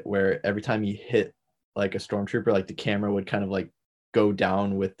shot it, where every time he hit like a stormtrooper, like the camera would kind of like go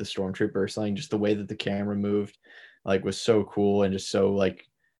down with the stormtrooper or something. Just the way that the camera moved like was so cool and just so like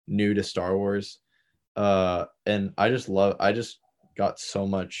new to Star Wars. And I just got so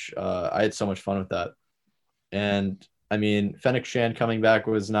much I had so much fun with that. And I mean, Fennec Shand coming back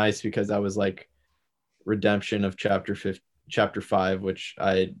was nice because that was like redemption of chapter 5, which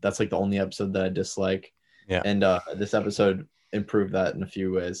that's like the only episode that I dislike. Yeah. And this episode improved that in a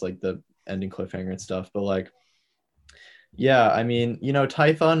few ways, like the ending cliffhanger and stuff. But like, yeah, I mean,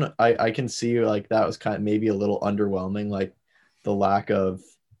 Tython, I can see like that was kind of maybe a little underwhelming, like the lack of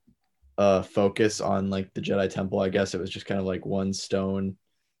focus on like the Jedi Temple. I guess it was just kind of like one stone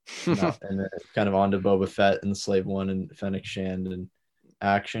and then kind of onto Boba Fett and the Slave One and Fennec Shand and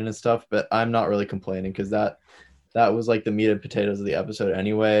action and stuff. But I'm not really complaining because that was like the meat and potatoes of the episode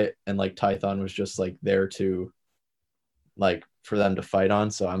anyway, and like Tython was just like there to like for them to fight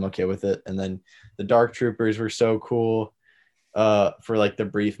on, so I'm okay with it. And then the Dark Troopers were so cool for like the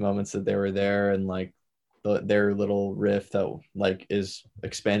brief moments that they were there, and like their little riff that like is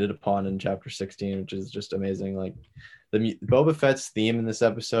expanded upon in chapter 16, which is just amazing. Like the Boba Fett's theme in this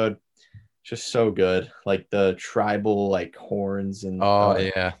episode, just so good. Like the tribal like horns and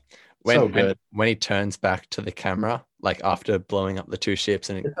yeah. So good. When he turns back to the camera, like after blowing up the two ships,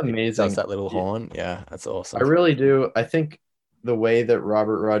 and it's amazing. It does that little horn. Yeah, that's awesome. I really do. I think the way that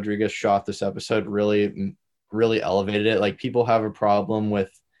Robert Rodriguez shot this episode really, really elevated it. Like people have a problem with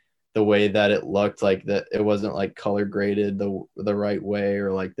the way that it looked, like that it wasn't like color graded the right way,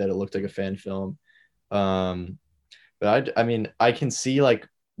 or like that it looked like a fan film. But I mean, I can see like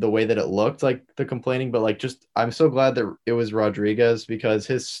the way that it looked, like the complaining, but like just I'm so glad that it was Rodriguez, because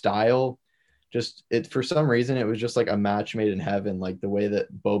his style for some reason it was just like a match made in heaven. Like the way that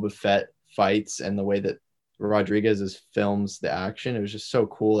Boba Fett fights and the way that Rodriguez films the action, it was just so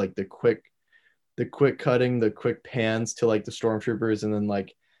cool. Like the quick cutting, the quick pans to like the stormtroopers, and then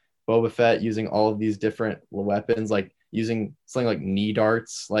like Boba Fett using all of these different weapons, like using something like knee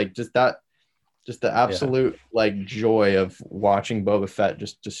darts, like just the absolute like joy of watching Boba Fett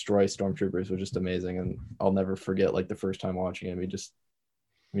just destroy stormtroopers was just amazing. And I'll never forget like the first time watching it, me just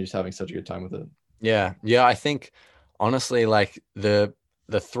having such a good time with it. Yeah. I think honestly, like the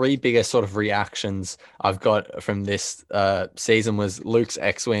three biggest sort of reactions I've got from this season was Luke's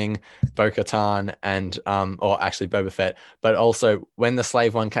X-Wing, Bo-Katan, and or actually Boba Fett, but also when the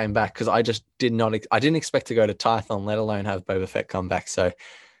Slave One came back, because I just didn't expect to go to Tython, let alone have Boba Fett come back. So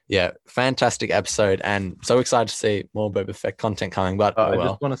yeah, fantastic episode, and so excited to see more Boba Fett content coming. But I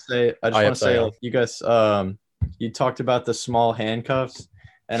just want to say, like, you guys, you talked about the small handcuffs,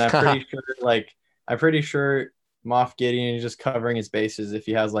 and I'm pretty sure Moff Gideon is just covering his bases if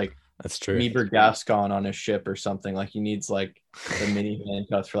he has like that's true. Meeber Gascon on his ship or something. Like he needs like the mini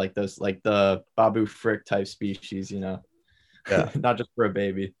handcuffs for like those, like the Babu Frick type species, you know. Yeah. Not just for a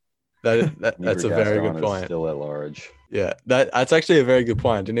baby. That's a very good point. Still at large. Yeah, that's actually a very good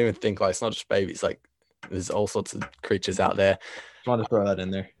point. I didn't even think like it's not just babies. Like there's all sorts of creatures out there. Just wanted to throw that in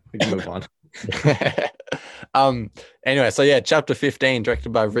there. We can move on. Anyway, so yeah, chapter 15,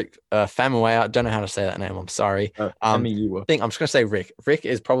 directed by Rick Famuyiwa. I don't know how to say that name. I'm sorry. I'm just gonna say Rick. Rick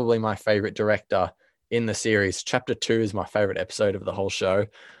is probably my favorite director in the series. Chapter 2 is my favorite episode of the whole show.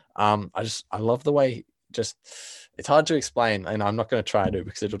 I love the way it's hard to explain, and I'm not going to try to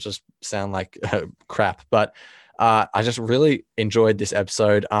because it'll just sound like crap. But I just really enjoyed this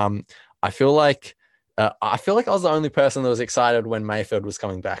episode. I feel like I was the only person that was excited when Mayfeld was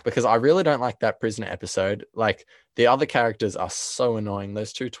coming back, because I really don't like that prisoner episode. Like the other characters are so annoying.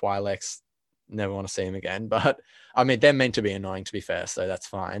 Those two Twi'leks, never want to see him again. But I mean, they're meant to be annoying, to be fair, so that's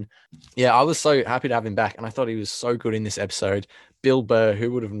fine. Yeah, I was so happy to have him back, and I thought he was so good in this episode. Bill Burr,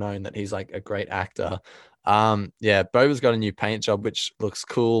 who would have known that he's like a great actor. Yeah, Boba's got a new paint job, which looks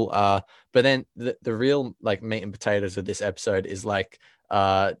cool. But then the real like meat and potatoes of this episode is like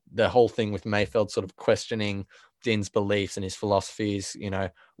the whole thing with Mayfeld sort of questioning Din's beliefs and his philosophies. You know,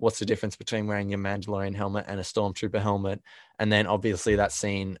 what's the difference between wearing your Mandalorian helmet and a Stormtrooper helmet? And then obviously that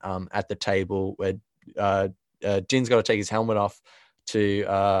scene at the table where Din's got to take his helmet off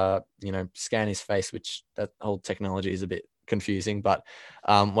to scan his face, which that whole technology is a bit confusing, but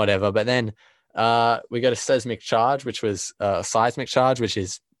whatever. But then we got a seismic charge, which was a seismic charge, which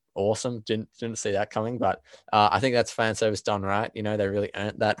is awesome. Didn't see that coming, but I think that's fan service done right. You know, they really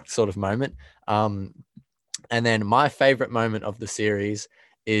earned that sort of moment. And then my favorite moment of the series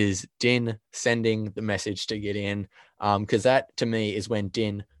is Din sending the message to Gideon, because that to me is when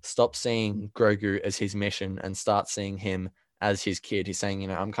Din stops seeing Grogu as his mission and starts seeing him as his kid. He's saying, you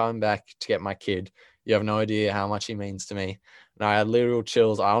know, I'm coming back to get my kid. You have no idea how much he means to me. And I had literal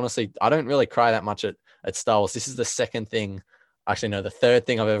chills. I don't really cry that much at Star Wars. This is the third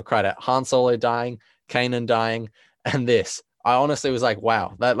thing I've ever cried at. Han Solo dying, Kanan dying, and this. I honestly was like,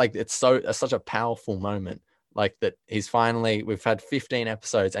 wow, that like it's such a powerful moment. Like that we've had 15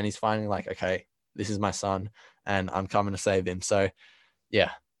 episodes and he's finally like, okay, this is my son and I'm coming to save him. So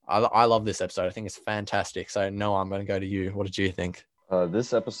yeah, I love this episode. I think it's fantastic. So Noah, I'm going to go to you. What did you think?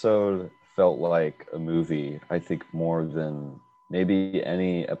 This episode felt like a movie, I think, more than maybe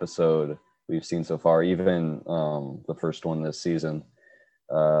any episode we've seen so far, even the first one this season,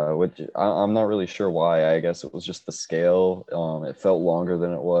 which I'm not really sure why. I guess it was just the scale. It felt longer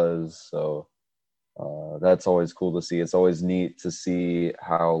than it was. So that's always cool to see. It's always neat to see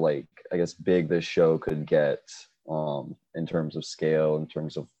how, like, I guess, big this show could get in terms of scale, in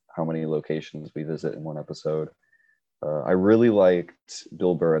terms of how many locations we visit in one episode. I really liked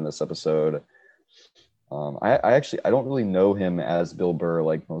Bill Burr in this episode. I don't really know him as Bill Burr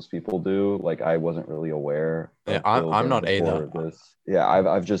like most people do. Like, I wasn't really aware. Yeah, I'm not either. Yeah,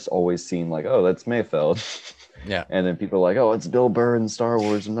 I've just always seen like, oh, that's Mayfeld. Yeah. And then people are like, oh, it's Bill Burr in Star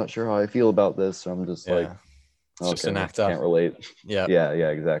Wars. I'm not sure how I feel about this. So I'm just like, it's just an actor. Can't relate. Yeah,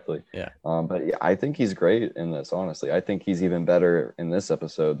 exactly. Yeah. But yeah, I think he's great in this. Honestly, I think he's even better in this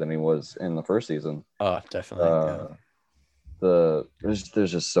episode than he was in the first season. Oh, definitely. There's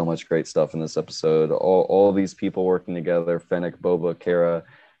just so much great stuff in this episode. All these people working together: Fennec, Boba, Kara,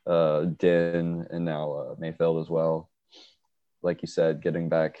 Din, and now Mayfeld as well. Like you said, getting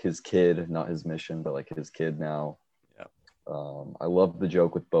back his kid, not his mission, but like his kid now. Yeah. I love the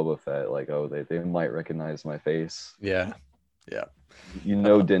joke with Boba Fett, like, oh, they might recognize my face. Yeah. You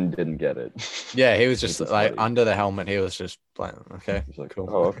know, Din didn't get it. Yeah, he was just like under the helmet. He was just playing. Okay, he's like, cool.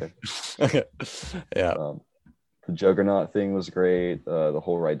 Oh, okay. Okay. Yeah. The Juggernaut thing was great. The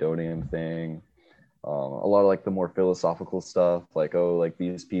whole Rhydonium thing. A lot of like the more philosophical stuff, like, oh, like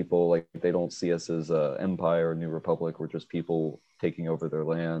these people, like they don't see us as Empire or New Republic. We're just people taking over their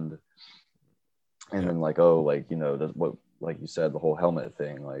land. And then like, oh, like, you know, what, like you said, the whole helmet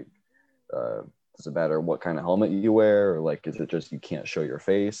thing, like, does it matter what kind of helmet you wear, or like, is it just you can't show your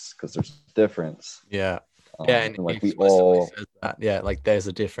face because there's a difference? Yeah. And like we all says that. Yeah, like there's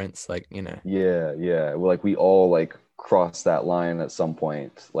a difference, like, you know. Yeah. Well, like we all like cross that line at some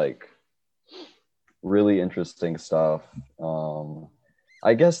point. Like, really interesting stuff.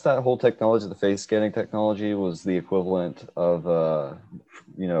 I guess that whole technology, the face scanning technology, was the equivalent of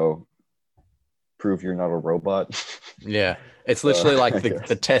prove you're not a robot. Yeah. It's literally like I the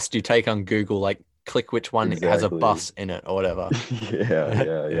guess. test you take on Google, like click which one has a Exactly. bus in it or whatever.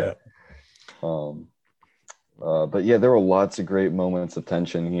 Yeah. Um, but yeah, there were lots of great moments of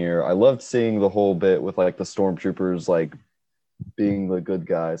tension here. I loved seeing the whole bit with like the stormtroopers like being the good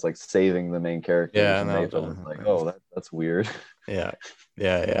guys, like saving the main characters, Yeah, and no, Mayfield was like, "Oh, that's weird." yeah,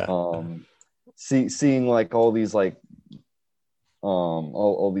 yeah. Seeing like all these like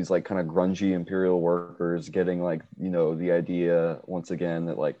all these like kind of grungy imperial workers getting like, you know, the idea once again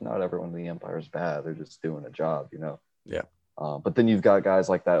that like not everyone in the empire is bad, they're just doing a job, you know. Yeah. But then you've got guys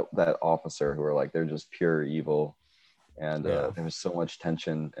like that officer who are like they're just pure evil, and there was so much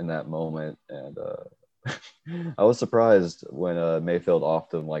tension in that moment, and I was surprised when Mayfield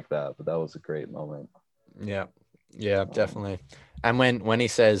offed him like that, but that was a great moment. Yeah, definitely. And when he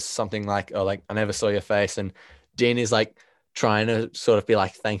says something like, "Oh, like I never saw your face," and Dean is like trying to sort of be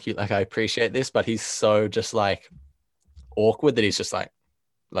like, "Thank you, like I appreciate this," but he's so just like awkward that he's just like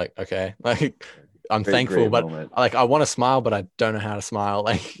okay, like I'm thankful, but moment. like I want to smile, but I don't know how to smile,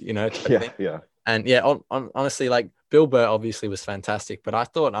 like, you know. Yeah. And yeah, honestly, like Bill Burr obviously was fantastic, but I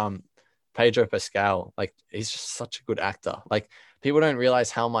thought Pedro Pascal, like he's just such a good actor. Like people don't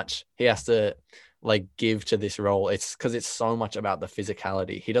realize how much he has to like give to this role. It's because it's so much about the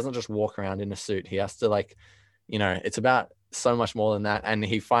physicality. He doesn't just walk around in a suit. He has to like, you know, it's about so much more than that. And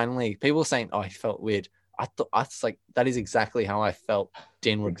he finally, people were saying, oh, he felt weird. I was like, that is exactly how I felt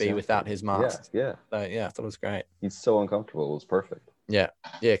Din would be without his mask. Yeah. So yeah, I thought it was great. He's so uncomfortable. It was perfect. Yeah.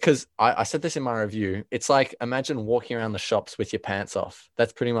 Because I said this in my review. It's like imagine walking around the shops with your pants off.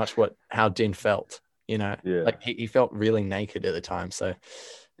 That's pretty much how Din felt. You know, like he felt really naked at the time. So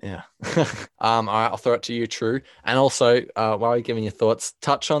yeah. All right, I'll throw it to you, True. And also, while you're giving your thoughts,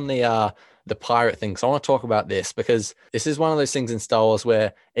 touch on the pirate thing. So I want to talk about this because this is one of those things in Star Wars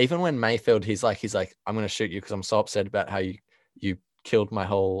where even when Mayfield, he's like, I'm going to shoot you because I'm so upset about how you killed my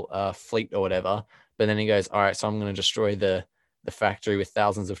whole fleet or whatever. But then he goes, all right, so I'm going to destroy the factory with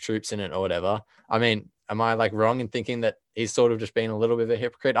thousands of troops in it or whatever. I mean, am I like wrong in thinking that he's sort of just being a little bit of a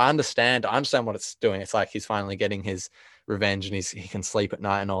hypocrite? I understand what it's doing. It's like he's finally getting his revenge and he can sleep at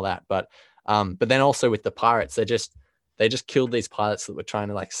night and all that. But then also with the pirates, they just killed these pilots that were trying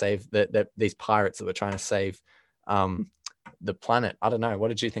to like save these pirates that were trying to save the planet. I don't know. What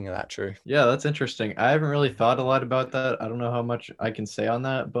did you think of that, True? Yeah, that's interesting. I haven't really thought a lot about that. I don't know how much I can say on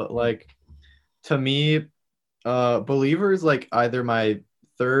that, but like to me, Believer is like either my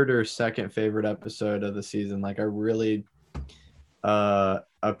third or second favorite episode of the season. Like I really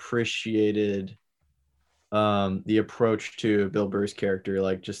appreciated the approach to Bill Burr's character,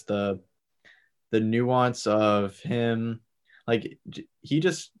 like just the nuance of him. Like it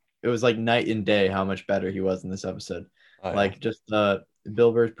was like night and day how much better he was in this episode. Like just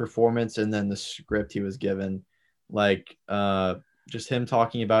Bill Burr's performance and then the script he was given, like just him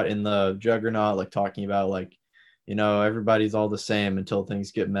talking about in the Juggernaut, like talking about like, you know, everybody's all the same until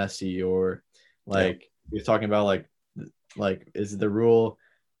things get messy, or like he was talking about like is the rule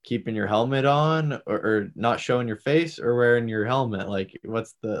keeping your helmet on or not showing your face or wearing your helmet? Like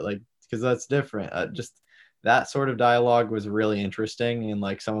what's the like, because that's different. Just that sort of dialogue was really interesting and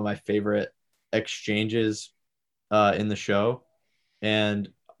like some of my favorite exchanges in the show. And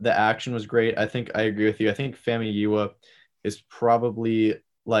the action was great. I think I agree with you. I think Femi Yiwa is probably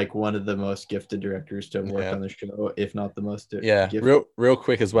like one of the most gifted directors to have worked on the show, if not the most gifted. Real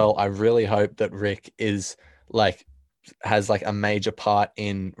quick as well, I really hope that Rick is like has like a major part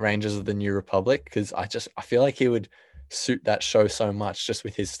in Rangers of the New Republic, because I feel like he would suit that show so much just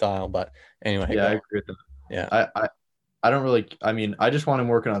with his style. But anyway, I agree with that. Yeah, I don't really. I mean, I just want him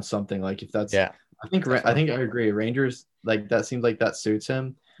working on something. Like if that's I think I agree. Rangers, like that seems like that suits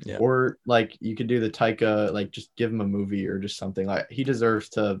him. Yeah. Or like you could do the Taika, like just give him a movie or just something. Like he deserves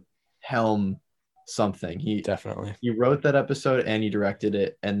to helm something. He wrote that episode and he directed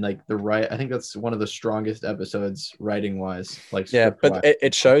it, and like I think that's one of the strongest episodes writing wise. Like but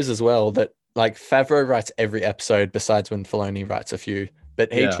it shows as well that like Favreau writes every episode besides when Filoni writes a few.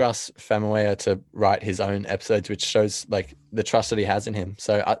 But he trusts Famuyiwa to write his own episodes, which shows like the trust that he has in him.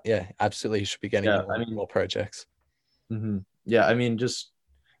 So absolutely, he should be getting more projects. Mm-hmm. Yeah, I mean,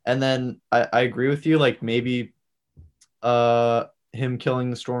 and then I agree with you. Like maybe, him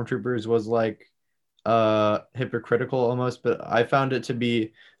killing the stormtroopers was like, hypocritical almost. But I found it to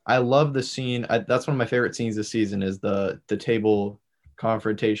be. I love the scene. That's one of my favorite scenes this season. Is the table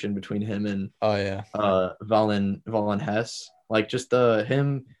confrontation between him and Valen Hess. Like just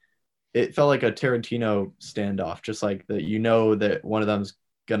him, it felt like a Tarantino standoff, just like that, you know, that one of them's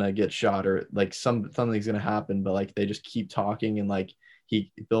gonna get shot or like something's gonna happen, but like they just keep talking and like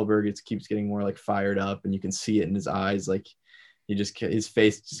Bill Burr keeps getting more like fired up and you can see it in his eyes. Like his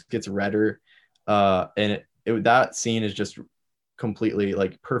face just gets redder. And that scene is just completely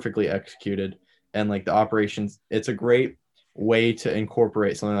like perfectly executed. And like the operations, it's a great way to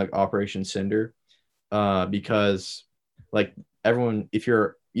incorporate something like Operation Cinder, because like everyone,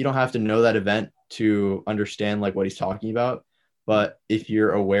 you don't have to know that event to understand like what he's talking about. But if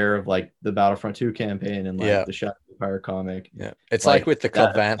you're aware of like the Battlefront 2 campaign and like the Shadow Empire comic, it's like with the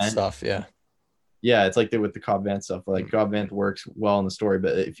Cobb Vanth stuff, it's like with the Cobb Vanth stuff. Like Cobb Vanth works well in the story,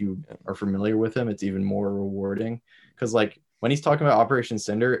 but if you are familiar with him, it's even more rewarding because like when he's talking about Operation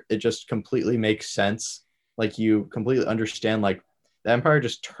Cinder, it just completely makes sense. Like you completely understand like the Empire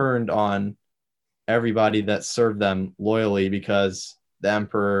just turned on everybody that served them loyally because the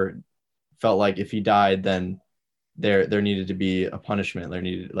Emperor felt like if he died, then there needed to be a punishment. There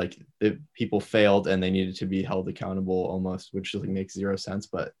needed like if people failed and they needed to be held accountable almost, which like makes zero sense,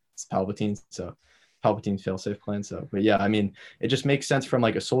 but it's Palpatine, so Palpatine's failsafe plan. So, but yeah, I mean, it just makes sense from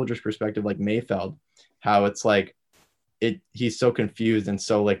like a soldier's perspective, like Mayfeld, how it's like he's so confused and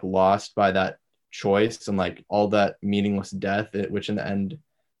so like lost by that choice and like all that meaningless death, which in the end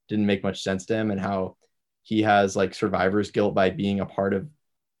didn't make much sense to him, and how he has like survivor's guilt by being a part of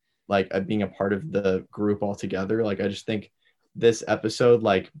the group altogether. Like I just think this episode,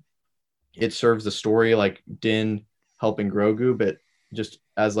 like it serves the story, like Din helping Grogu, but just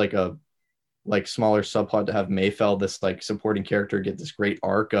as like a like smaller subplot to have Mayfeld, this like supporting character, get this great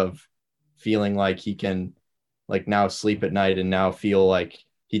arc of feeling like he can like now sleep at night and now feel like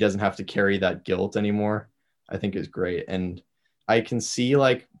he doesn't have to carry that guilt anymore, I think is great. And I can see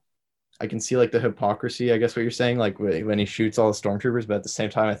like the hypocrisy, I guess what you're saying, like when he shoots all the stormtroopers, but at the same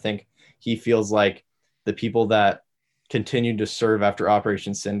time, I think he feels like the people that continued to serve after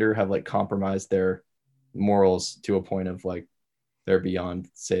Operation Cinder have like compromised their morals to a point of like they're beyond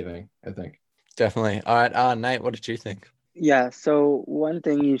saving, I think. Definitely. All right, Nate, what did you think? Yeah, so one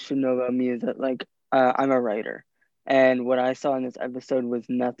thing you should know about me is that like I'm a writer, and what I saw in this episode was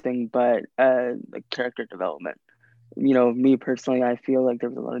nothing but like character development. You know, me personally, I feel like there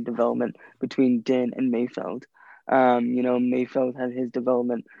was a lot of development between Din and Mayfeld. You know, Mayfeld had his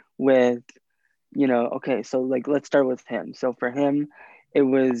development with, you know, okay, so like let's start with him. So for him, it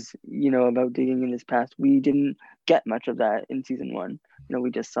was, you know, about digging in his past. We didn't get much of that in season one. You know,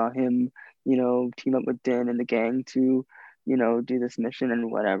 we just saw him, you know, team up with Din and the gang to, you know, do this mission and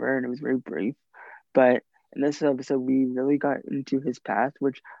whatever, and it was very brief. But in this episode, we really got into his past,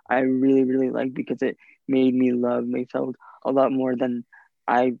 which I really, really liked because it made me love Mayfeld a lot more than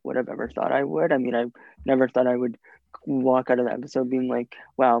I would have ever thought I would. I mean, I never thought I would walk out of the episode being like,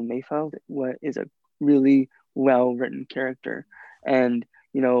 wow, Mayfeld, what is a really well written character. And,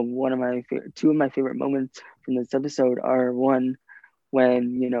 you know, two of my favorite moments from this episode are one,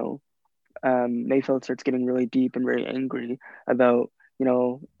 when, you know, Mayfeld starts getting really deep and very angry about, you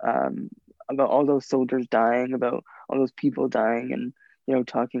know, about all those soldiers dying, about all those people dying, and, you know,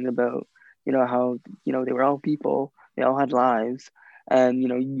 talking about, you know, how, you know, they were all people, they all had lives, and, you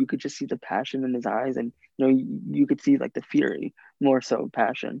know, you could just see the passion in his eyes, and, you know, you could see like the fury, more so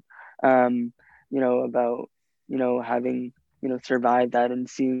passion, you know, about, you know, having, you know, survived that and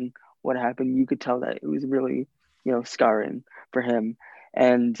seeing what happened. You could tell that it was really, you know, scarring for him.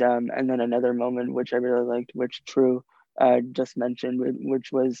 And then another moment which I really liked, which True just mentioned,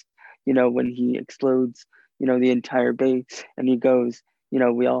 which was, you know, when he explodes, you know, the entire base, and he goes, you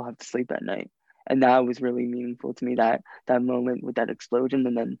know, we all have to sleep at night. And that was really meaningful to me, that moment with that explosion,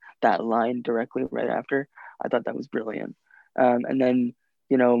 and then that line directly right after. I thought that was brilliant. And then,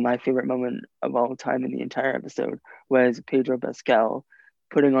 you know, my favorite moment of all time in the entire episode was Pedro Pascal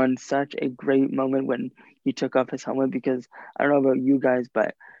putting on such a great moment when he took off his helmet, because I don't know about you guys,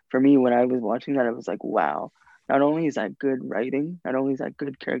 but for me, when I was watching that, I was like, wow, not only is that good writing, not only is that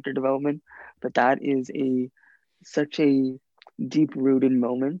good character development, but that is such a deep rooted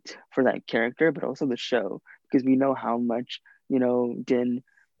moment for that character, but also the show, because we know how much, you know, Din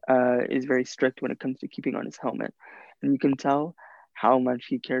is very strict when it comes to keeping on his helmet. And you can tell how much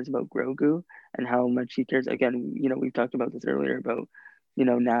he cares about Grogu, and how much he cares, again, you know, we've talked about this earlier about, you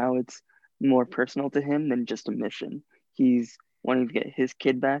know, now it's more personal to him than just a mission. He's wanting to get his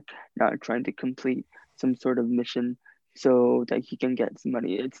kid back, not trying to complete some sort of mission so that he can get some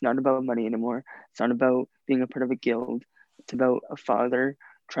money. It's not about money anymore. It's not about being a part of a guild. It's about a father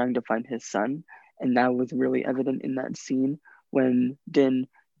trying to find his son. And that was really evident in that scene when Din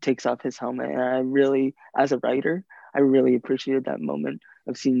takes off his helmet. And I really, as a writer, I really appreciated that moment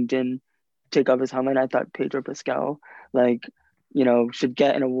of seeing Din take off his helmet. I thought Pedro Pascal, like, you know, should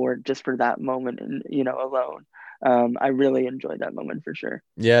get an award just for that moment, and, you know, alone. I really enjoyed that moment for sure.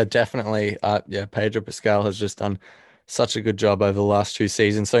 Yeah, definitely. Yeah, Pedro Pascal has just done such a good job over the last 2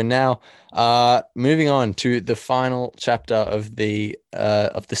 seasons. So now, moving on to the final chapter of the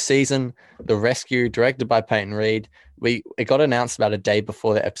season, The Rescue, directed by Peyton Reed. It got announced about a day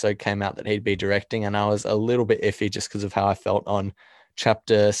before the episode came out that he'd be directing, and I was a little bit iffy just because of how I felt on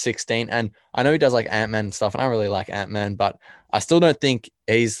chapter 16. And I know he does like Ant-Man and stuff, and I really like Ant-Man, but I still don't think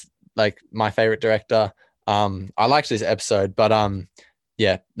he's like my favorite director. I liked this episode, but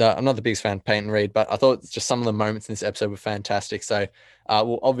yeah, I'm not the biggest fan of Peyton Reed, but I thought just some of the moments in this episode were fantastic. So,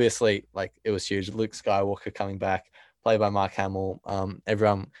 well, obviously, like it was huge. Luke Skywalker coming back, played by Mark Hamill.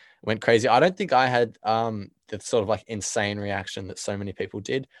 Everyone went crazy. I don't think I had the sort of like insane reaction that so many people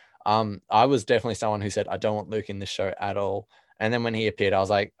did. I was definitely someone who said, I don't want Luke in this show at all. And then when he appeared, I was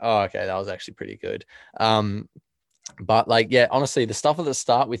like, oh, okay, that was actually pretty good. But like, yeah, honestly, the stuff at the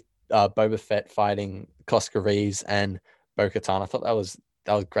start with Boba Fett fighting Koska Reeves and Bo-Katan, I thought that was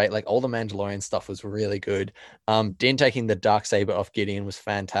great. Like all the Mandalorian stuff was really good. Din taking the Darksaber off Gideon was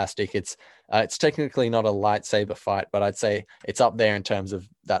fantastic. It's technically not a lightsaber fight, but I'd say it's up there in terms of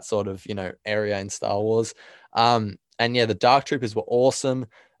that sort of, area in Star Wars. And yeah, the Dark Troopers were awesome.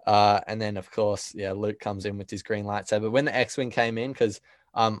 And then of course, yeah, Luke comes in with his green lightsaber. When the X-Wing came in, because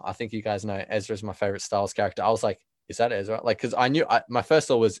I think you guys know Ezra's my favorite Star Wars character. I was like, is that Ezra? Like, because I knew my first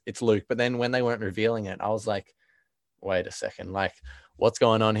thought was it's Luke, but then when they weren't revealing it, I was like, wait a second, like what's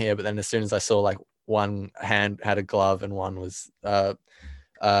going on here? But then as soon as I saw like one hand had a glove and one was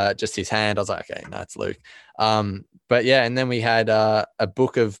just his hand, I was like, okay, no, it's Luke. But yeah, and then we had a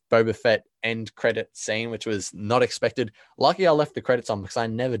Book of Boba Fett end credit scene, which was not expected. Lucky I left the credits on because I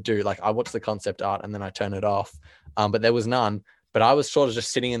never do. Like I watch the concept art and then I turn it off. But there was none. But I was sort of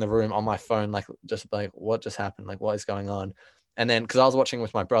just sitting in the room on my phone, like just like what just happened? Like what is going on? And then because I was watching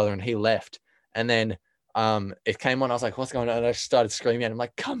with my brother and he left, and then it came on. I was like, what's going on? And I started screaming at him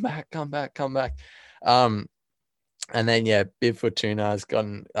like, come back. And then yeah, Bib Fortuna has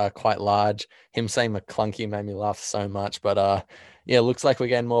gotten quite large. Him saying McClunky made me laugh so much. But yeah, looks like we're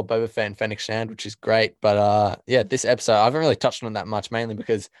getting more Boba Fett and Fennec Shand, which is great. But yeah, this episode I haven't really touched on it that much, mainly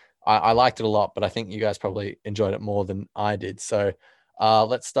because I liked it a lot, but I think you guys probably enjoyed it more than I did. So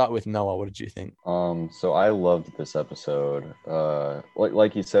let's start with Noah. What did you think? So I loved this episode.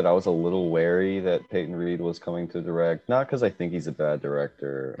 Like you said, I was a little wary that Peyton Reed was coming to direct, not because I think he's a bad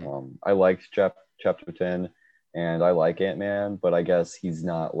director. I liked chapter 10 and I like Ant-Man, but I guess he's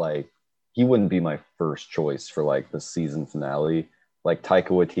not like, he wouldn't be my first choice for like the season finale. Like Taika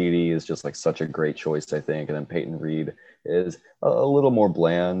Waititi is just like such a great choice, I think. And then Peyton Reed is a little more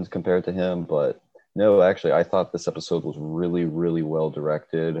bland compared to him, but no, actually, I thought this episode was really, really well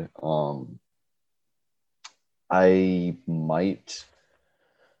directed. I might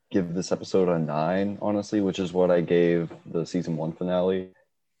give this episode a 9, honestly, which is what I gave the season 1 finale.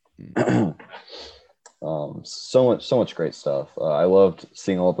 So much great stuff. I loved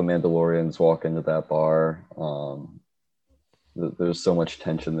seeing all the Mandalorians walk into that bar. There's so much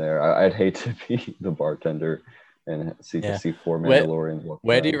tension there. I'd hate to be the bartender and see 4 Mandalorians walk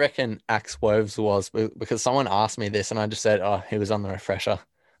Where do you reckon Axe Woves was? Because someone asked me this and I just said, oh, he was on the refresher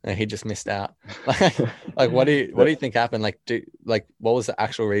and he just missed out. Like what do you think happened? Like what was the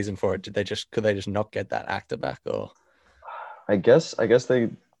actual reason for it? Could they just not get that actor back? Or I guess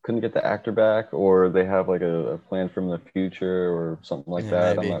they couldn't get the actor back, or they have like a plan from the future or something like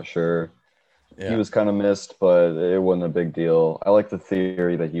that. Maybe. I'm not sure. Yeah. He was kind of missed, but it wasn't a big deal. I like the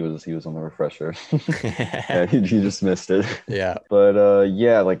theory that he was on the refresher. Yeah, he just missed it. Yeah. But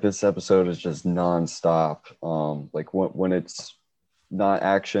yeah, like this episode is just nonstop. Like when it's not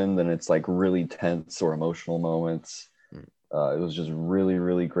action, then it's like really tense or emotional moments. It was just really,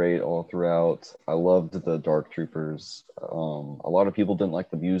 really great all throughout. I loved the Dark Troopers. A lot of people didn't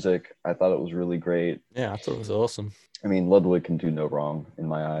like the music. I thought it was really great. Yeah, I thought it was awesome. I mean, Ludwig can do no wrong in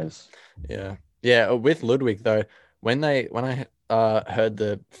my eyes. Yeah. With Ludwig though, when I heard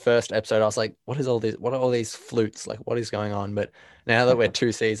the first episode, I was like, what is all this? What are all these flutes? Like, what is going on? But now that we're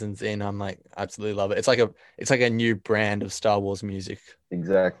 2 seasons in, I'm like, absolutely love it. It's like a new brand of Star Wars music.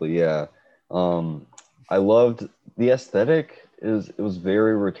 Exactly. Yeah. I loved the aesthetic. It was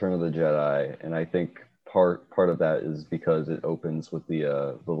very Return of the Jedi, and I think part of that is because it opens with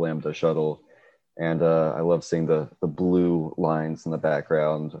the Lambda shuttle, and I love seeing the blue lines in the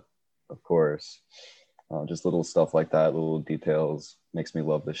background, of course. Just little stuff like that, little details makes me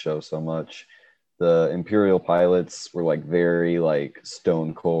love the show so much. The Imperial pilots were like very like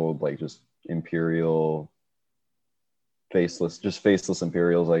stone cold, like just Imperial faceless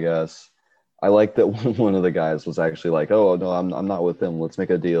Imperials, I guess. I like that one of the guys was actually like, oh no, I'm not with him, let's make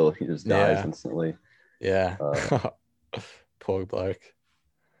a deal. He just dies instantly. Yeah. Poor bloke.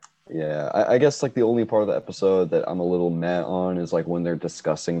 Yeah, I guess like the only part of the episode that I'm a little meh on is like when they're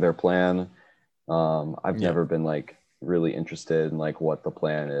discussing their plan. I've Yeah. never been like really interested in like what the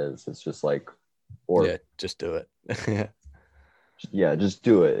plan is. It's just like, or Yeah, just do it. Yeah. yeah, just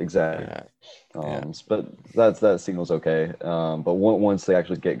do it exactly. Yeah. But that scene was okay. But once they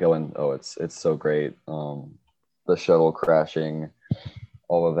actually get going, oh, it's so great. The shuttle crashing,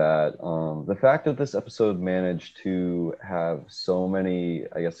 all of that. The fact that this episode managed to have so many,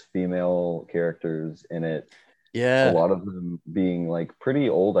 I guess, female characters in it, a Yeah. lot of them being like pretty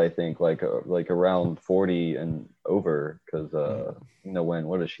old, I think, like around 40 and over, because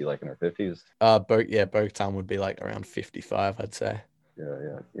what is she, like in her 50s? Bo-Katan would be like around 55, I'd say.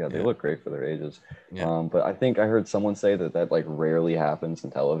 Yeah, they Yeah. look great for their ages. Yeah. But I think I heard someone say that like rarely happens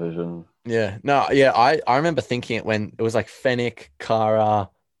in television. Yeah. No, yeah, I remember thinking it when it was like Fennec, Kara,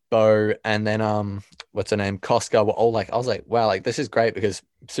 Bo, and then what's her name? Koska were all like, I was like, wow, like this is great because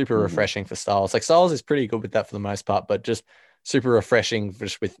super Mhm. refreshing for Styles. Like Styles is pretty good with that for the most part, but just super refreshing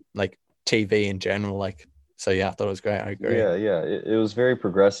just with like TV in general. Like, so yeah, I thought it was great. I agree. Yeah. It was very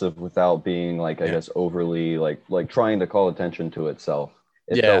progressive without being like, I Yeah. guess, overly like trying to call attention to itself.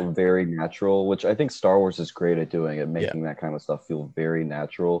 It Yeah. felt very natural, which I think Star Wars is great at doing, at making that kind of stuff feel very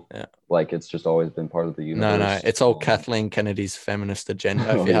natural. Yeah. Like it's just always been part of the universe. No, it's all Kathleen Kennedy's feminist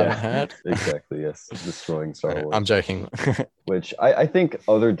agenda, if you haven't heard. Exactly, yes. Destroying Star Wars. I'm joking. Which I think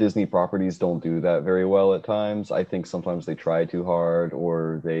other Disney properties don't do that very well at times. I think sometimes they try too hard,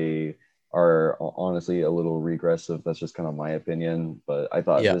 or they are honestly a little regressive. That's just kind of my opinion. But I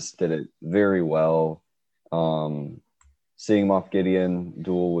thought Yeah. this did it very well. Seeing Moff Gideon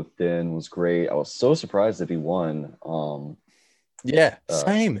duel with Din was great. I was so surprised that he won. Yeah,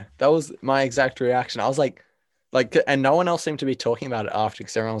 same. That was my exact reaction. I was like, and no one else seemed to be talking about it after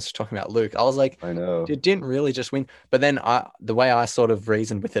because everyone was talking about Luke. I was like, I know. Dude, didn't really just win. But then the way I sort of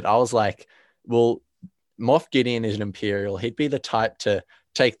reasoned with it, I was like, well, Moff Gideon is an Imperial. He'd be the type to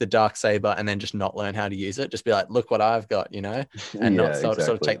take the Darksaber and then just not learn how to use it. Just be like, look what I've got, and not sort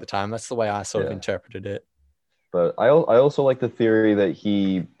of take the time. That's the way I sort of interpreted it. But I also like the theory that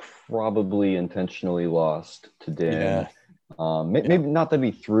he probably intentionally lost to Din. Maybe not that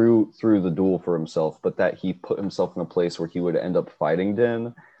he threw the duel for himself, but that he put himself in a place where he would end up fighting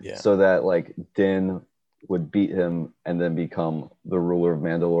Din, so that like Din would beat him and then become the ruler of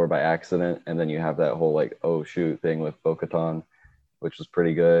Mandalore by accident, and then you have that whole like oh shoot thing with Bo-Katan, which was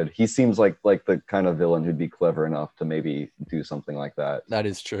pretty good. He seems like the kind of villain who'd be clever enough to maybe do something like that. That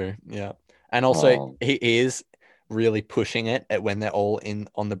is true, yeah. And also he is really pushing it at when they're all in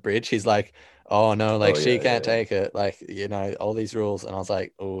on the bridge. He's like, oh no, like she can't take it, like all these rules. And I was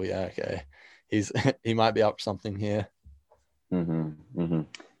like, oh yeah, okay, he might be up to something here.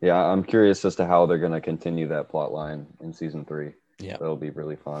 Yeah, I'm curious as to how they're going to continue that plot line in season 3. Yeah, that'll be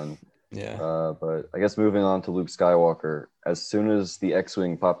really fun. Yeah. But I guess moving on to Luke Skywalker, as soon as the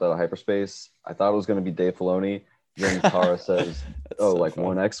X-Wing popped out of hyperspace, I thought it was going to be Dave Filoni. Then Tara says, oh, so like fun.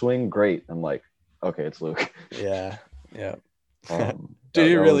 One X-Wing? Great. I'm like, okay, it's Luke. Yeah. Do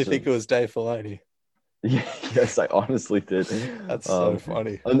you really think it was Dave Filoni? Yes, I honestly did. That's so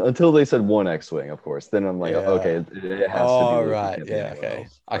funny. Until they said one X-Wing, of course. Then I'm like, okay, it has to be. Oh, right. Yeah. Okay.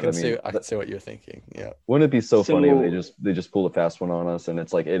 I can see what you're thinking. Yeah. Wouldn't it be so funny if they just pull a fast one on us and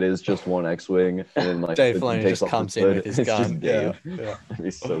it's like it is just one X-Wing and then like Dave Filoni just comes in with his gun. Yeah. It'd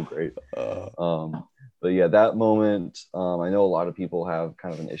be so great. But yeah, that moment, I know a lot of people have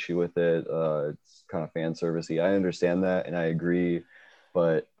kind of an issue with it. It's kind of fan servicey. I understand that and I agree.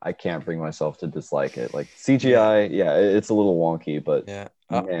 But I can't bring myself to dislike it. Like CGI, it's a little wonky, but man,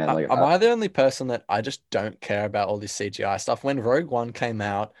 am I the only person that I just don't care about all this CGI stuff? When Rogue One came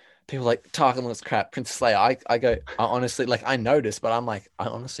out, people were like, Tarkin looks crap, Princess Leia. I honestly, like, I noticed, but I'm like, I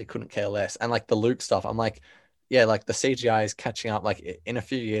honestly couldn't care less. And like the Luke stuff, I'm like, yeah, like the CGI is catching up. Like in a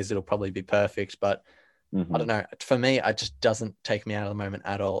few years, it'll probably be perfect, but I don't know. For me, it just doesn't take me out of the moment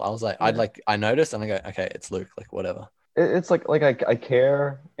at all. I was like, I noticed and I go, okay, it's Luke, like whatever. It's like I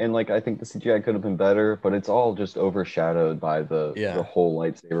care and like I think the CGI could have been better, but it's all just overshadowed by the whole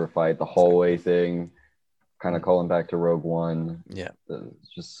lightsaber fight, the hallway thing, kind of calling back to Rogue One. Yeah, it's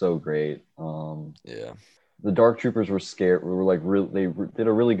just so great. The Dark Troopers were scared. We were like they did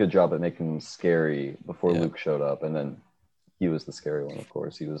a really good job at making them scary before Luke showed up, and then he was the scary one. Of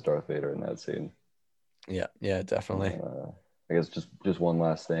course, he was Darth Vader in that scene. Yeah, definitely. I guess just one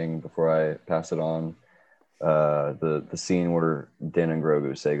last thing before I pass it on. The scene where Din and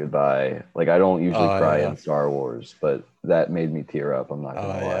Grogu say goodbye. Like I don't usually cry in Star Wars, but that made me tear up. I'm not gonna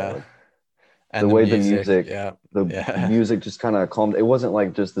lie. Like, and the way the music just kind of calmed. It wasn't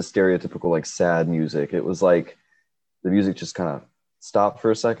like just the stereotypical like sad music. It was like the music just kind of stopped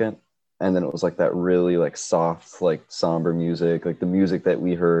for a second, and then it was like that really like soft, like somber music, like the music that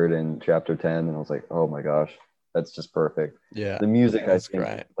we heard in chapter 10, and I was like, oh my gosh, that's just perfect. Yeah, The music, I that's think,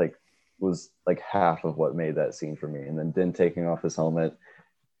 great. like was like half of what made that scene for me. And then Din taking off his helmet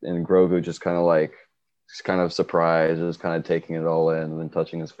and Grogu just kind of surprised, just kind of taking it all in and then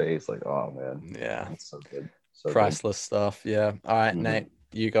touching his face, like, oh man, Yeah, that's so good. So priceless stuff. Yeah. All right, Mhm. Nate,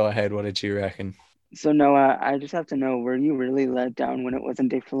 you go ahead. What did you reckon? So Noah, I just have to know, were you really let down when it wasn't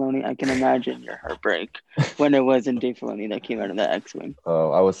Dave Filoni? I can imagine your heartbreak when it wasn't Dave Filoni that came out of the X-wing.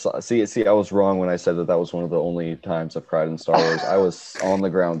 Oh, I was I was wrong when I said that was one of the only times I've cried in Star Wars. I was on the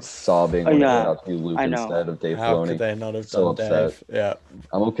ground sobbing Oh when it yeah, went out to Luke I know. instead of Dave How Filoni. could they not have So done upset. Dave? Yeah,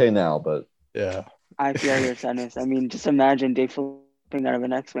 I'm okay now, but yeah. I feel your sadness. I mean, just imagine Dave Filoni out of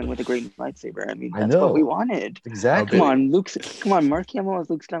an X-wing with a green lightsaber. I mean, I that's what we know. wanted. Exactly. Come on, Mark Hamill as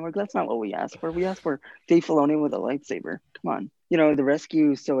Luke Skywalker. That's not what we asked for. We asked for Dave Filoni with a lightsaber. Come on. You know, the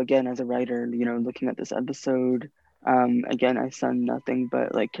rescue. So again, as a writer, you know, looking at this episode, again, I saw nothing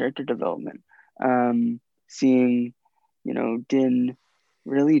but like character development. Seeing, you know, Din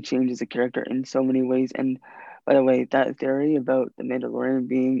really changes a character in so many ways. And by the way, that theory about the Mandalorian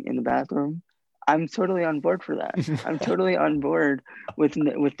being in the bathroom, I'm totally on board for that. I'm totally on board with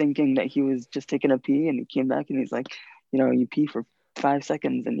thinking that he was just taking a pee and he came back and he's like, you know, you pee for 5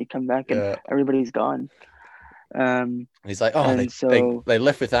 seconds and you come back and Yeah. everybody's gone. He's like, oh, And they so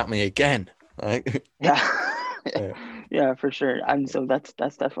left without me again. Like, yeah, yeah. yeah, for sure. So that's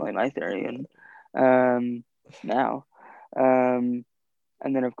definitely my theory. And now, and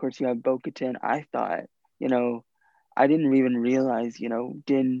then of course you have Bo-Katan. I thought, you know, I didn't even realize, you know,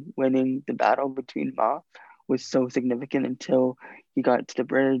 Din winning the battle between Moff was so significant until he got to the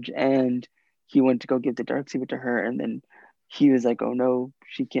bridge and he went to go give the dark saber to her, and then he was like, "Oh no,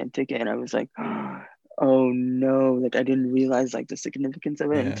 she can't take it," and I was like, "Oh no!" Like I didn't realize like the significance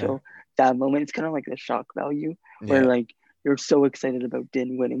of it Yeah. until that moment. It's kind of like the shock value where Yeah. like you're so excited about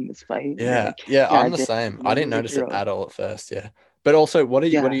Din winning this fight. You're Yeah, like, yeah, I'm the Din, same. you know, I didn't he's a notice it hero. at all at first. Yeah, but also, what do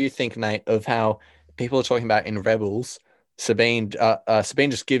Yeah. you think, Nate, of how people are talking about in Rebels, Sabine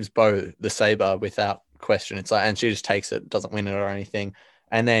just gives Bo the saber without question. It's like, and she just takes it, doesn't win it or anything.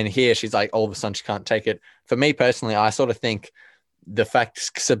 And then here she's like, all of a sudden she can't take it. For me personally, I sort of think the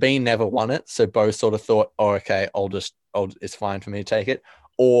fact Sabine never won it, so Bo sort of thought, oh, okay, it's fine for me to take it.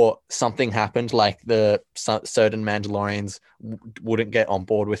 Or something happened, like certain Mandalorians wouldn't get on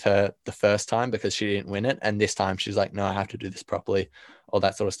board with her the first time because she didn't win it, and this time she's like, no, I have to do this properly, all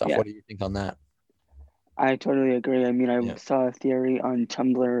that sort of stuff. Yeah. What do you think on that? I totally agree. I mean, I Yeah. saw a theory on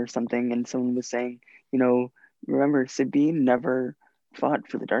Tumblr or something, and someone was saying, you know, remember Sabine never fought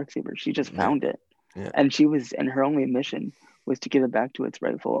for the Darksaber. She just found it. Yeah. And her only mission was to give it back to its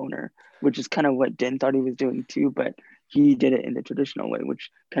rightful owner, which is kind of what Din thought he was doing too, but he did it in the traditional way, which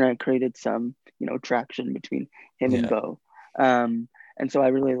kind of created some, you know, traction between him and Yeah. Bo. And so I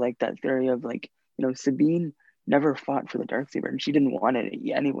really like that theory of like, you know, Sabine never fought for the Darksaber and she didn't want it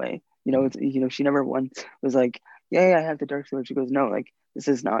anyway. You know, she never once was like, yeah, I have the Darksaber. She goes, no, like, this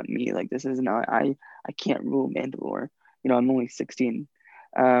is not me. Like, this is not, I can't rule Mandalore. You know, I'm only 16.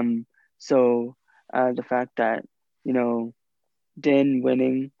 So the fact that, you know, Din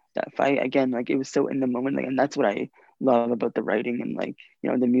winning that fight again, like it was so in the moment, like, and that's what I love about the writing and like, you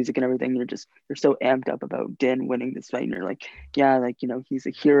know, the music and everything. You're so amped up about Din winning this fight, and you're like, yeah, like, you know, he's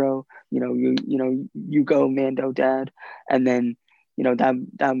a hero. You know, you go Mando, Dad, and then, you know,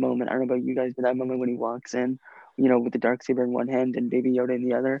 that moment. I don't know about you guys, but that moment when he walks in, you know, with the dark saber in one hand and Baby Yoda in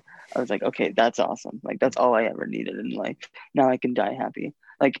the other, I was like, okay, that's awesome. Like that's all I ever needed in life. Now I can die happy.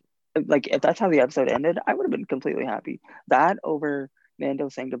 Like if that's how the episode ended, I would have been completely happy. That over Mando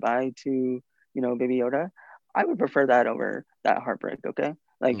saying goodbye to, you know, Baby Yoda, I would prefer that over that heartbreak. Okay,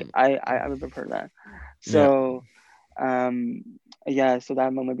 like I would prefer that. So, yeah. So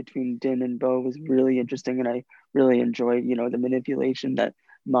that moment between Din and Bo was really interesting, and I really enjoyed, you know, the manipulation that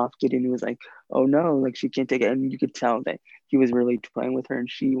Moff Gideon was like, oh no, like she can't take it, and you could tell that he was really playing with her,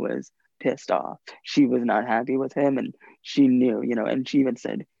 and she was pissed off. She was not happy with him, and she knew, you know, and she even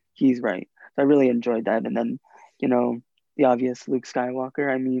said he's right. So I really enjoyed that. And then, you know, the obvious Luke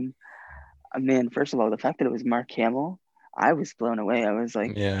Skywalker. I mean, man, first of all, the fact that it was Mark Hamill, I was blown away. I was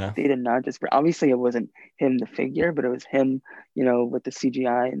like, Yeah. they did not just, obviously it wasn't him, the figure, but it was him, you know, with the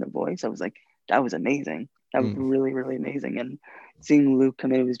CGI and the voice. I was like, that was amazing. That was really, really amazing. And seeing Luke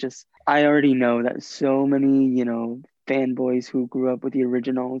come in, it was just, I already know that so many, you know, fanboys who grew up with the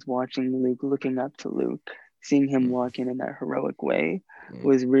originals watching Luke, looking up to Luke, seeing him walk in that heroic way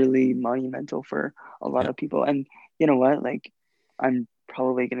was really monumental for a lot of people. And you know what? Like, I'm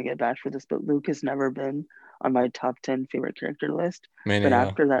probably gonna get bashed for this, but Luke has never been on my top 10 favorite character list. Me But neither.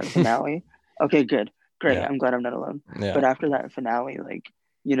 after that finale, okay, good, great. Yeah. I'm glad I'm not alone. Yeah. But after that finale, like,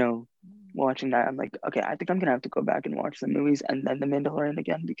 you know, watching that, I'm like, okay, I think I'm gonna have to go back and watch the movies and then The Mandalorian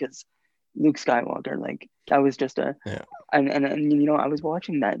again, because Luke Skywalker, like, that was just a Yeah. and you know, I was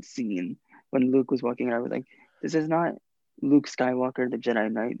watching that scene when Luke was walking, and I was like, this is not Luke Skywalker, the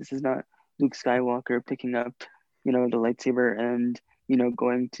Jedi Knight. This is not Luke Skywalker picking up, you know, the lightsaber and, you know,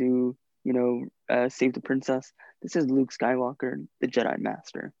 going to, you know, save the princess. This is Luke Skywalker, the Jedi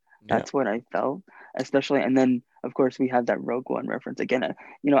Master. Yeah. That's what I felt, especially. And then, of course, we had that Rogue One reference again.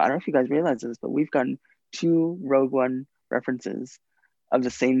 You know, I don't know if you guys realize this, but we've gotten 2 Rogue One references of the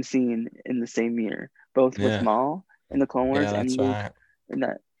same scene in the same year, both with Yeah. Maul in the Clone Wars Yeah, and that's Luke right. in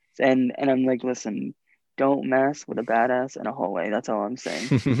that. And I'm like, listen, don't mess with a badass in a hallway. That's all I'm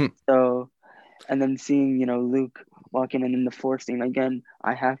saying. So, and then seeing, you know, Luke walking in the Force theme again,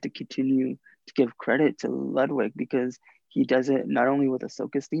 I have to continue to give credit to Ludwig, because he does it not only with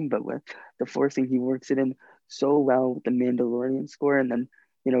Ahsoka's theme, but with the Force theme. He works it in so well with the Mandalorian score. And then,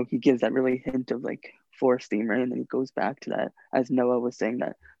 you know, he gives that really hint of like Force theme, right? And then he goes back to that, as Noah was saying,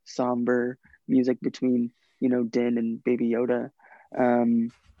 that somber music between, you know, Din and Baby Yoda.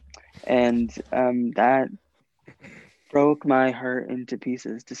 That broke my heart into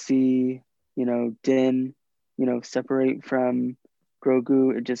pieces to see, you know, Din, you know, separate from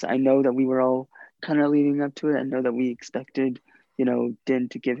Grogu. It just, I know that we were all kind of leading up to it. I know that we expected, you know, Din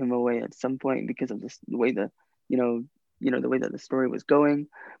to give him away at some point because of this, the way the, the way that the story was going.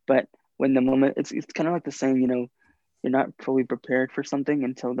 But when the moment, it's kind of like the saying, you know, you're not fully prepared for something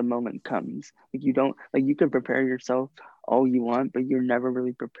until the moment comes. Like, you don't, like, you can prepare yourself all you want, but you're never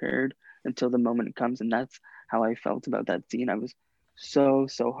really prepared until the moment comes. And that's how I felt about that scene. I was so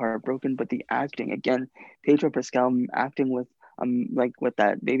heartbroken. But the acting, again, Pedro Pascal acting with like with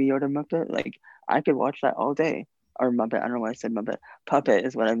that Baby Yoda Muppet, like, I could watch that all day. Or Muppet, I don't know why I said Muppet. Puppet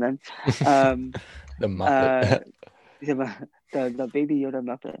is what I meant. The Muppet. The Baby Yoda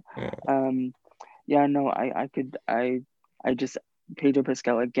Muppet. Yeah. Yeah, no, I just, Pedro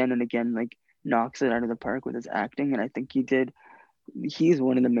Pascal again and again, like, knocks it out of the park with his acting. And I think he's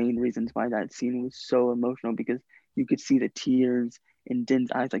one of the main reasons why that scene was so emotional, because you could see the tears in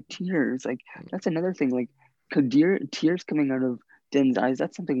Din's eyes, like, tears, like, that's another thing, like, tears coming out of Din's eyes.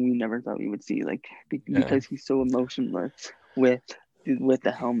 That's something we never thought we would see, like, because he's so emotionless with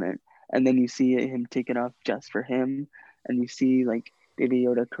the helmet. And then you see him take it off just for him, and you see, like, Baby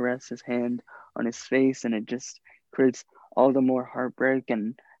Yoda caress his hand on his face, and it just creates all the more heartbreak.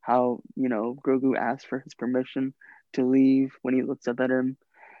 And how, you know, Grogu asks for his permission to leave when he looks up at him.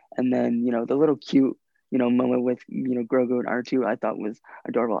 And then, you know, the little cute, you know, moment with, you know, Grogu and R2, I thought was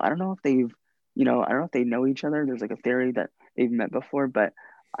adorable. I don't know if they know each other. There's like a theory that they've met before, but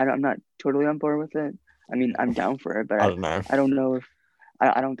I'm not totally on board with it. I mean, I'm down for it, but I don't know. I don't know if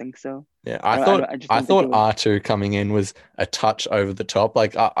I don't think so. Yeah, I thought R2 coming in was a touch over the top.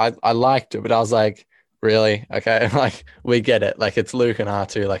 Like, I liked it, but I was like, really? Okay, like, we get it. Like, it's Luke and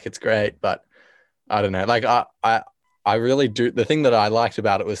R2, like, it's great, but I don't know. Like, I really do. The thing that I liked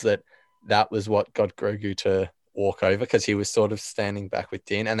about it was that was what got Grogu to walk over, because he was sort of standing back with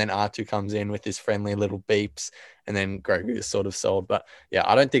Din, and then R2 comes in with his friendly little beeps, and then Grogu is sort of sold. But yeah,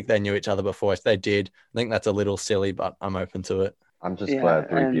 I don't think they knew each other before. If they did, I think that's a little silly, but I'm open to it. I'm just glad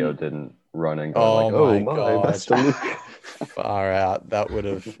 3PO didn't run and go like, oh my God. Master Luke. Far out. That would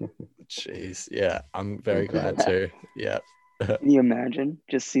have, jeez. Yeah, I'm very glad too. Yeah. Can you imagine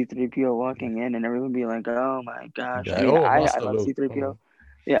just C-3PO walking in and everyone be like, oh my gosh. Yeah. I mean, I Master love Luke. C-3PO.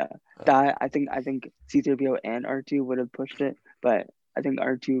 Yeah. I think C-3PO and R2 would have pushed it, but I think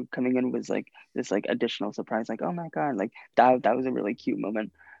R2 coming in was like this like additional surprise, like, oh my God, like that was a really cute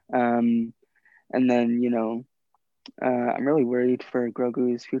moment. And then, you know, I'm really worried for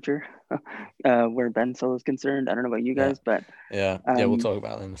Grogu's future, where Ben Solo is concerned. I don't know about you guys, but yeah, we'll talk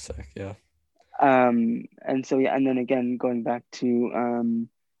about that in a sec. Yeah. And so, yeah, and then again, going back to you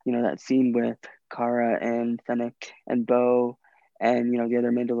know, that scene with Cara and Fennec and Bo and, you know, the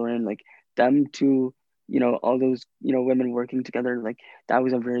other Mandalorian, like, them two, you know, all those, you know, women working together, like, that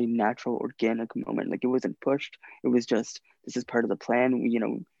was a very natural, organic moment. Like, it wasn't pushed. It was just, this is part of the plan.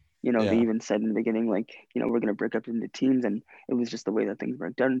 They even said in the beginning, like, you know, we're gonna break up into teams, and it was just the way that things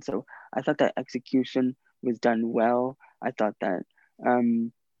worked out. And so I thought that execution was done well. I thought that,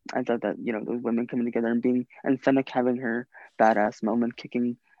 you know, those women coming together and Fennec having her badass moment,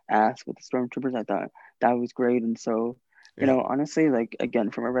 kicking ass with the stormtroopers, I thought that was great. And so, you know, honestly, like,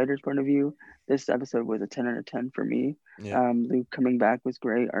 again, from a writer's point of view, this episode was a 10 out of 10 for me. Yeah. Luke coming back was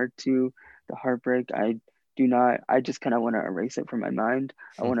great. R2, the heartbreak, I I just kind of want to erase it from my mind.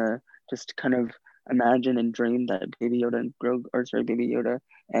 I want to just kind of imagine and dream that Baby Yoda and Baby Yoda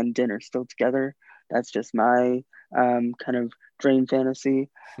and Din are still together. That's just my kind of dream fantasy.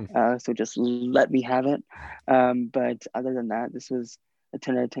 So just let me have it. But other than that, this was a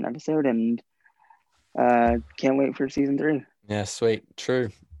 10 out of 10 episode, and can't wait for season 3. Yeah, sweet. True.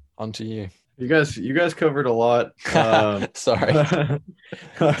 On to you. You guys covered a lot. Sorry.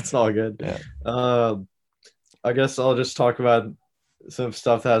 It's all good. Yeah. I guess I'll just talk about some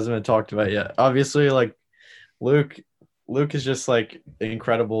stuff that hasn't been talked about yet. Obviously, like Luke is just like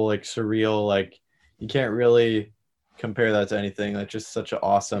incredible, like surreal. Like you can't really compare that to anything. Like just such an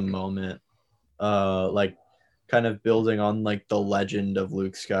awesome moment. Like kind of building on like the legend of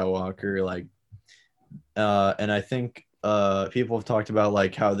Luke Skywalker. Like, and I think people have talked about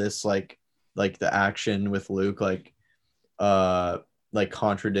like how this like the action with Luke like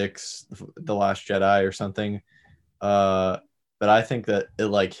contradicts The Last Jedi or something. But I think that it,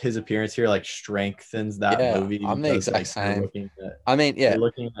 like his appearance here like strengthens that movie. I'm the exact same. You're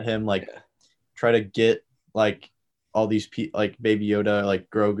looking at him like try to get like all these like Baby Yoda, like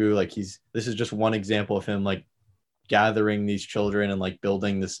Grogu, like this is just one example of him like gathering these children and like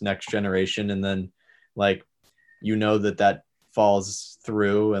building this next generation, and then like that falls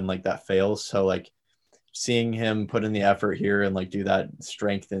through and like that fails. So like seeing him put in the effort here and like do that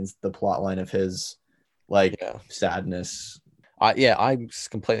strengthens the plot line of his like sadness. I'm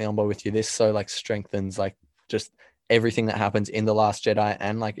completely on board with you. This so like strengthens like just everything that happens in The Last Jedi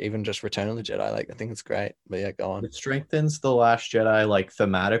and like even just Return of the Jedi. Like I think it's great. But yeah, go on. It strengthens The Last Jedi like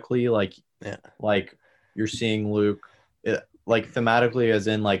thematically, like you're seeing Luke like thematically as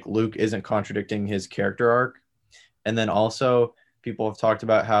in like Luke isn't contradicting his character arc. And then also people have talked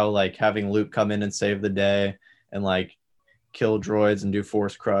about how like having Luke come in and save the day and like kill droids and do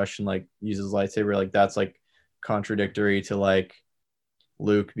Force Crush and like use his lightsaber, like that's like contradictory to like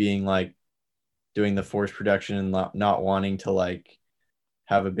Luke being like doing the Force protection and not wanting to like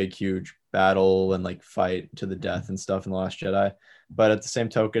have a big huge battle and like fight to the death and stuff in The Last Jedi. But at the same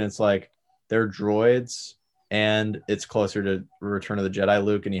token, it's like they're droids and it's closer to Return of the Jedi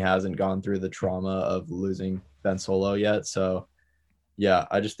Luke, and he hasn't gone through the trauma of losing Ben Solo yet. So yeah,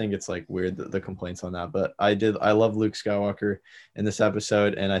 I just think it's like weird the complaints on that. But I love Luke Skywalker in this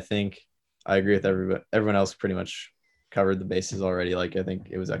episode, and I think I agree with everyone else pretty much covered the bases already. Like I think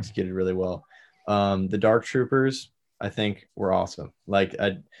it was executed really well. The Dark Troopers, I think, were awesome. Like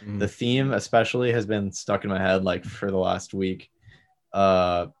the theme especially has been stuck in my head like for the last week.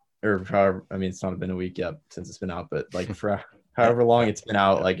 Or however, I mean, it's not been a week yet since it's been out, but like for however long it's been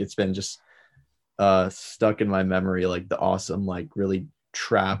out, like it's been just stuck in my memory, like the awesome, like really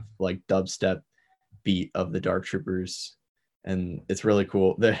trap, like dubstep beat of the Dark Troopers. And it's really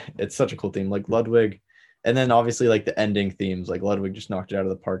cool. It's such a cool theme, like Ludwig. And then obviously like the ending themes, like Ludwig just knocked it out of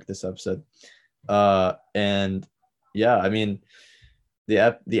the park this episode. And yeah, I mean,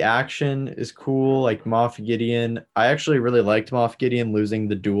 the action is cool. Like Moff Gideon, I actually really liked Moff Gideon losing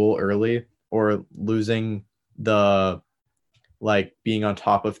the duel early, or losing the like being on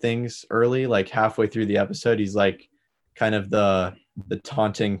top of things early. Like halfway through the episode, he's like kind of the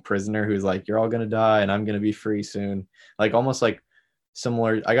taunting prisoner who's like, you're all gonna die and I'm gonna be free soon. Like almost like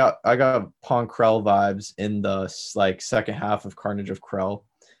similar. I got Pong Krell vibes in the like second half of Carnage of Krell,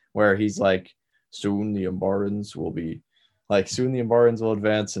 where he's like, soon the Umbarans will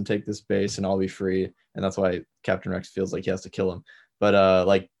advance and take this base and I'll be free. And that's why Captain Rex feels like he has to kill him. But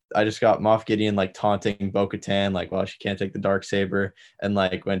like I just got Moff Gideon like taunting Bo-Katan, like, well, she can't take the Darksaber. And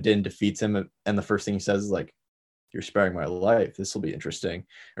like when Din defeats him, and the first thing he says is like, you're sparing my life, this will be interesting,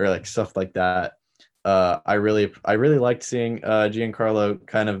 or like stuff like that. I really liked seeing Giancarlo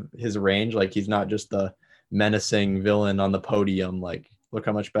kind of his range. Like he's not just the menacing villain on the podium, like, look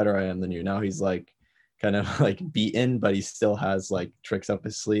how much better I am than you. Now he's like kind of like beaten, but he still has like tricks up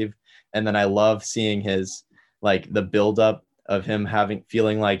his sleeve. And then I love seeing his like the buildup of him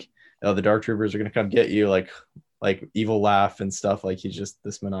feeling like, oh, the Dark Troopers are gonna come get you, like evil laugh and stuff. Like he's just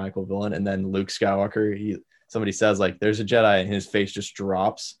this maniacal villain. And then Luke Skywalker, somebody says like, there's a Jedi, and his face just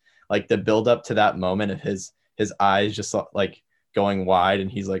drops. Like the build up to that moment of his eyes just like going wide,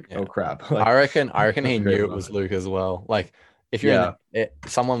 and he's like, oh crap. Like, I reckon he knew it was Luke as well. Like if you're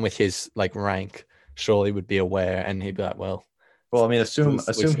someone with his like rank surely would be aware, and he'd be like, well, I mean, assume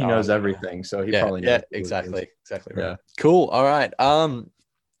he knows everything, so he probably knows. Yeah, exactly right. Yeah, cool. All right,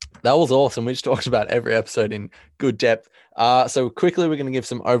 that was awesome. We just talked about every episode in good depth. So quickly, we're going to give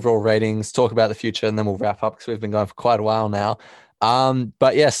some overall ratings, talk about the future, and then we'll wrap up because we've been going for quite a while now.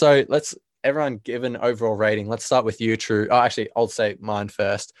 But yeah, so let's everyone give an overall rating. Let's start with you, True. Oh, actually, I'll say mine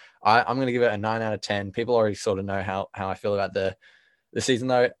first. I'm going to give it a 9 out of 10. People already sort of know how I feel about the season,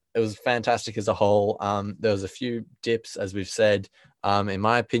 though. It was fantastic as a whole. There was a few dips, as we've said, in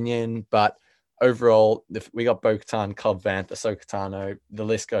my opinion, but overall, we got Bo-Katan, Cobb Vanth, Ahsoka Tano. The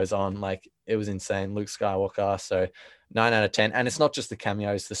list goes on. Like, it was insane. Luke Skywalker. So 9 out of 10. And it's not just the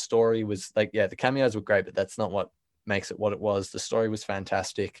cameos. The story was like, yeah, the cameos were great, but that's not what makes it what it was. The story was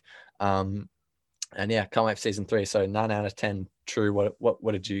fantastic. And yeah, can't wait for season 3. So 9 out of 10. True.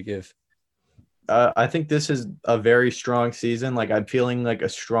 What did you give? I think this is a very strong season. Like, I'm feeling like a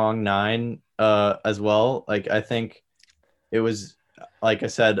strong 9 as well. Like, I think it was, like I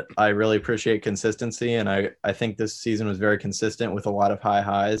said, I really appreciate consistency, and I think this season was very consistent with a lot of high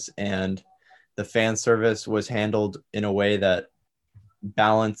highs, and the fan service was handled in a way that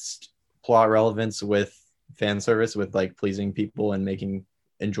balanced plot relevance with fan service, with like pleasing people and making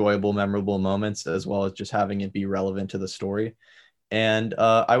enjoyable, memorable moments, as well as just having it be relevant to the story. And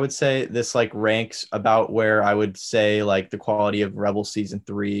I would say this like ranks about where I would say like the quality of Rebel season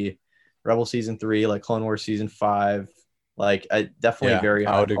 3, like Clone Wars season 5, like definitely very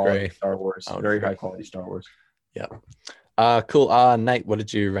I high would quality agree. Star Wars, very high quality Star Wars. Yeah. Cool. Nate, what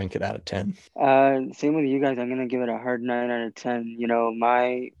did you rank it out of 10? Same with you guys. I'm gonna give it a hard 9 out of 10.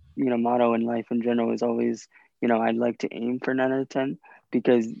 My motto in life in general is always, I'd like to aim for 9 out of 10,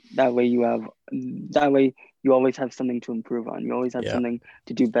 because that way you always have something to improve on. You always have something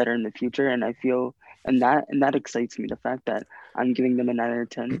to do better in the future. And I feel, and that excites me. The fact that I'm giving them a 9 out of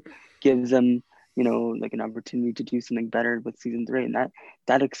 10 gives them, like an opportunity to do something better with season 3. And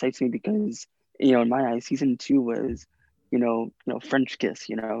that excites me because, in my eyes, season 2 was, French kiss,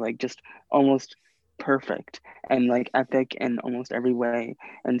 like just almost perfect and like epic in almost every way.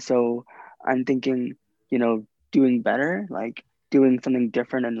 And so I'm thinking, doing better, like doing something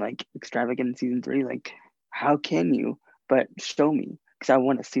different and like extravagant in season 3. Like, how can you? But show me, because I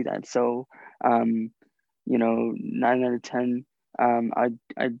want to see that. So, 9 out of 10. I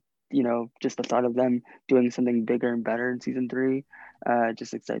just the thought of them doing something bigger and better in season 3,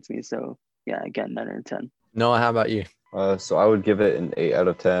 just excites me. So yeah, again, 9 out of 10. Noah, how about you? So I would give it an 8 out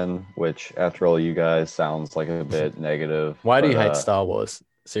of 10, which after all you guys sounds like a bit negative. Why do you hate Star Wars?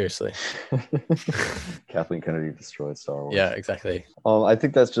 Seriously. Kathleen Kennedy destroyed Star Wars. Yeah, exactly. I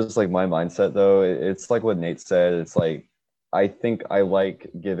think that's just like my mindset though. It's like what Nate said. It's like, I think I like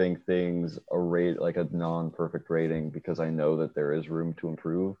giving things a rate, like a non-perfect rating, because I know that there is room to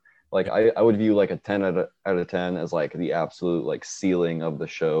improve. Like I would view like a 10 out of 10 as like the absolute like ceiling of the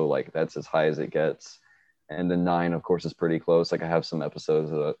show. Like that's as high as it gets. And the 9, of course, is pretty close. Like I have some episodes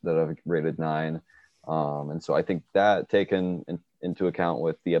that I've rated 9. And so I think that taken into account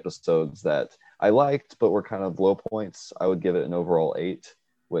with the episodes that I liked, but were kind of low points, I would give it an overall 8,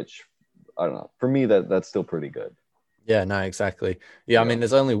 which I don't know. For me, that's still pretty good. Yeah, no, exactly. Yeah, I mean,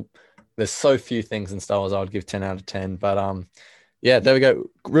 there's so few things in Star Wars I would give 10 out of 10, but yeah, there we go.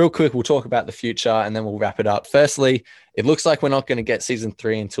 Real quick, we'll talk about the future and then we'll wrap it up. Firstly, it looks like we're not going to get season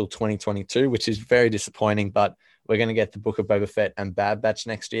 3 until 2022, which is very disappointing, but we're going to get the Book of Boba Fett and Bad Batch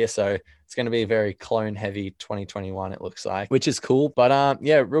next year. So it's going to be a very clone heavy 2021, it looks like, which is cool. But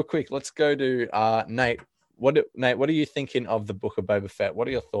yeah, real quick, let's go to Nate. Nate, what are you thinking of the Book of Boba Fett? What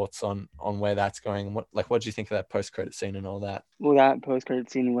are your thoughts on where that's going? What do you think of that post-credit scene and all that? Well, that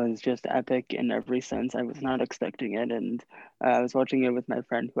post-credit scene was just epic in every sense. I was not expecting it, and I was watching it with my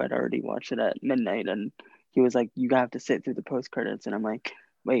friend who had already watched it at midnight, and he was like, "You have to sit through the post-credits," and I'm like,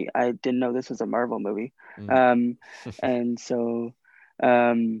 "Wait, I didn't know this was a Marvel movie." And so,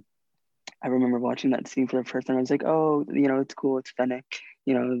 I remember watching that scene for the first time. I was like, "Oh, it's cool. It's Fennec,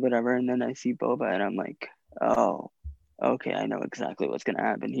 whatever." And then I see Boba, and I'm like, oh, okay, I know exactly what's gonna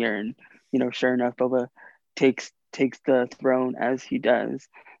happen here. And sure enough, Boba takes the throne as he does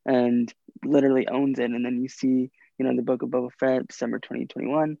and literally owns it. And then you see, the Book of Boba Fett, December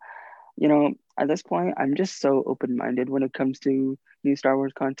 2021. At this point, I'm just so open-minded when it comes to new Star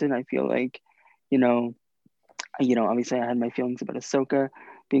Wars content. I feel like, obviously I had my feelings about Ahsoka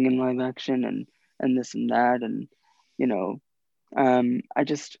being in live action and this and that, and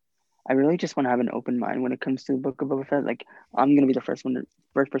I really just want to have an open mind when it comes to the Book of Boba Fett. Like, I'm gonna be the first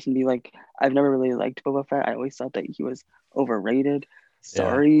person to be like, I've never really liked Boba Fett. I always thought that he was overrated.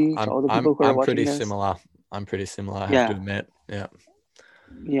 Sorry to all the people who are watching this. I'm pretty similar. I have to admit. Yeah.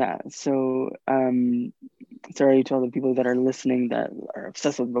 Yeah. So, sorry to all the people that are listening that are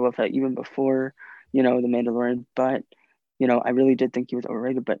obsessed with Boba Fett even before, the Mandalorian. But, I really did think he was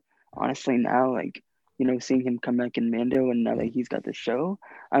overrated. But honestly, now, like, seeing him come back in Mando and now that he's got the show,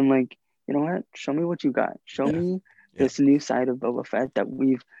 I'm like, you know what? Show me what you got. Show me this new side of Boba Fett that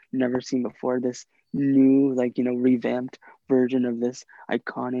we've never seen before. This new, like, revamped version of this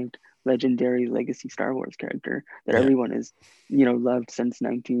iconic, legendary legacy Star Wars character that everyone has, loved since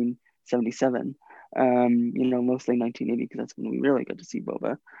 1977. Mostly 1980 because that's when we really got to see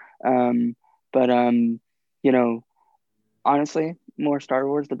Boba. But honestly, more Star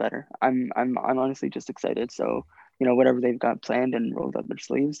Wars the better. I'm honestly just excited. So whatever they've got planned and rolled up their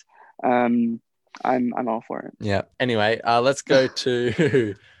sleeves, I'm all for it. Yeah. Anyway, let's go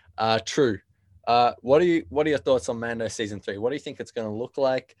to True. What are your thoughts on Mando season 3? What do you think it's going to look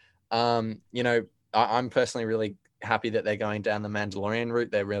like? I'm personally really happy that they're going down the Mandalorian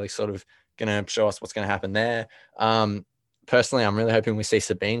route. They're really sort of going to show us what's going to happen there. Personally, I'm really hoping we see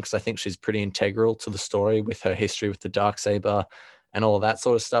Sabine because I think she's pretty integral to the story with her history with the Darksaber and all of that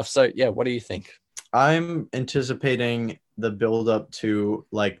sort of stuff. So yeah, what do you think? I'm anticipating the build up to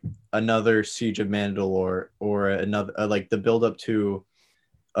like another Siege of Mandalore or another like the build up to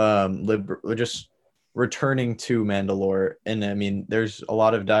just returning to Mandalore. And I mean, there's a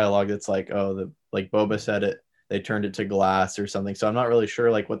lot of dialogue that's like, like Boba said it, they turned it to glass or something. So I'm not really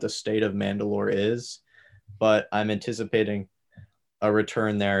sure like what the state of Mandalore is, but I'm anticipating a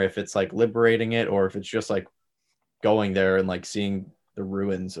return there if it's like liberating it or if it's just like going there and like seeing the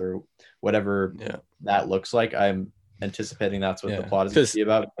ruins or whatever that looks like. I'm anticipating that's what the plot is going to be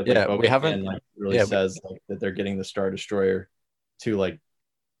about. But like, we haven't really says like that they're getting the Star Destroyer to like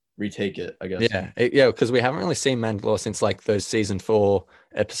retake it, I guess. Because we haven't really seen Mandalore since like those season 4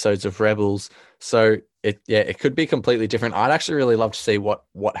 episodes of Rebels. So it could be completely different. I'd actually really love to see what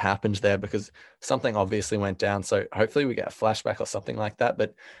happened there because something obviously went down. So hopefully we get a flashback or something like that.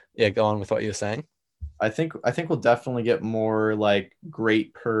 But yeah, go on with what you were saying. I think we'll definitely get more like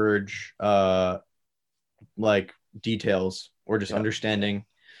Great Purge like details or just understanding.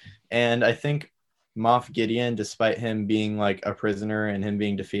 And I think Moff Gideon, despite him being like a prisoner and him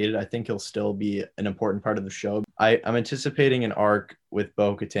being defeated, I think he'll still be an important part of the show. I'm anticipating an arc with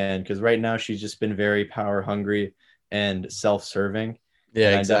Bo-Katan because right now she's just been very power hungry and self-serving. Yeah,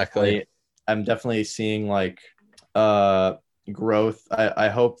 and exactly. I'm definitely seeing like growth. I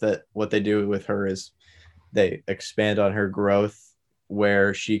hope that what they do with her is they expand on her growth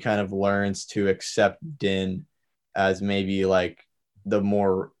where she kind of learns to accept Din as maybe like the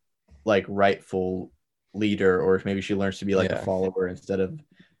more like rightful leader, or maybe she learns to be like a follower instead of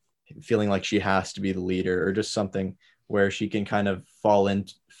feeling like she has to be the leader, or just something where she can kind of fall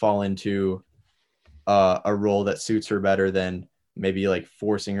into a role that suits her better than maybe like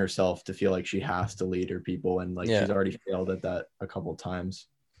forcing herself to feel like she has to lead her people, and like she's already failed at that a couple of times.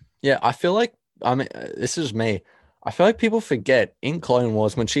 I feel like, I mean, this is me, I feel like people forget in Clone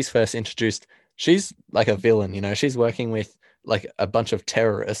Wars when she's first introduced, she's like a villain, she's working with like a bunch of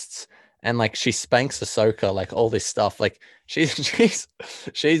terrorists and like she spanks Ahsoka, like all this stuff, like she's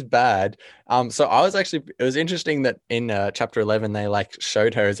bad. So it was interesting that in chapter 11 they like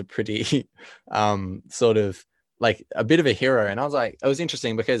showed her as a pretty sort of like a bit of a hero, and I was like, it was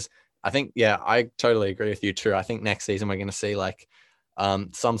interesting because I think I totally agree with you too. I think next season we're going to see like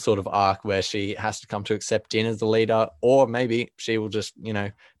some sort of arc where she has to come to accept Din as the leader, or maybe she will just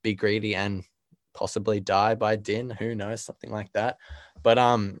be greedy and possibly die by Din, who knows, something like that. But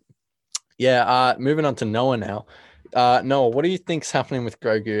moving on to Noah now. Noah, what do you think's happening with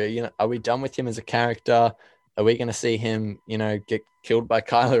Grogu? Are we done with him as a character? Are we going to see him get killed by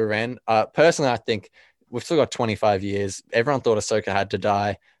Kylo Ren? Personally, I think we've still got 25 years. Everyone thought Ahsoka had to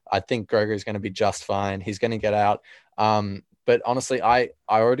die. I think Grogu is going to be just fine. He's going to get out. But honestly, I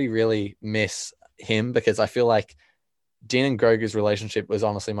already really miss him because I feel like Din and Grogu's relationship was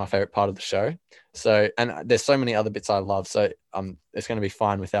honestly my favorite part of the show. So, and there's so many other bits I love. So it's going to be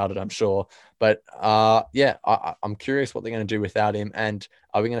fine without it, I'm sure. But I'm curious what they're going to do without him. And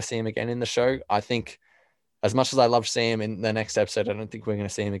are we going to see him again in the show? I think as much as I love to see him in the next episode, I don't think we're going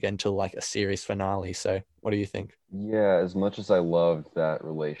to see him again until like a series finale. So what do you think? Yeah, as much as I loved that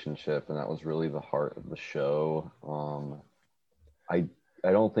relationship and that was really the heart of the show,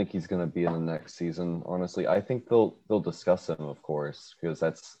 I don't think he's going to be in the next season. Honestly, I think they'll discuss him, of course, because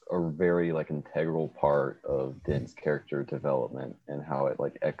that's a very like integral part of Din's character development and how it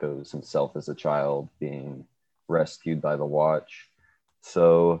like echoes himself as a child being rescued by the Watch.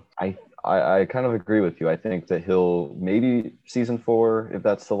 So I kind of agree with you. I think that he'll maybe season 4, if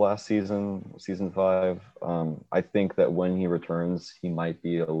that's the last season, season 5. I think that when he returns, he might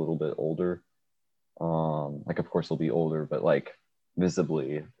be a little bit older. Like of course he'll be older, but like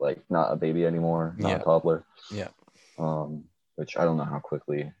visibly like not a baby anymore, not a toddler. which I don't know how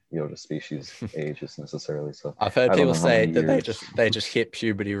quickly Yoda species ages necessarily. So I've heard I don't people know how say many that years. they just hit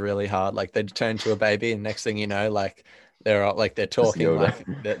puberty really hard. Like they turn to a baby, and next thing you know, like they're talking,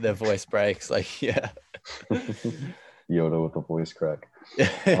 Yoda. like their voice breaks. Like yeah, Yoda with a voice crack.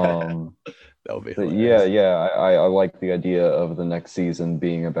 that would be But hilarious. I like the idea of the next season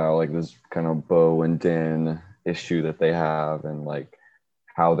being about like this kind of Bo and Din issue that they have, and like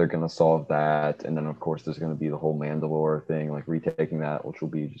how they're going to solve that. And then of course there's going to be the whole Mandalore thing, like retaking that, which will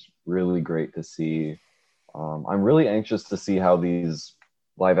be just really great to see. I'm really anxious to see how these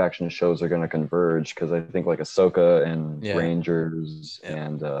live action shows are going to converge, because I think like Ahsoka and Yeah. Rangers Yeah.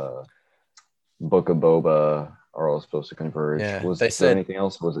 and Book of Boba are all supposed to converge. Yeah, Was they there said anything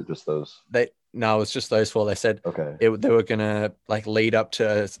else? Or was it just those? No, it's just those four. They said Okay. they were gonna like lead up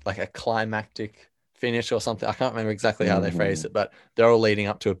to like a climactic finish or something. I can't remember exactly how they phrased it, but they're all leading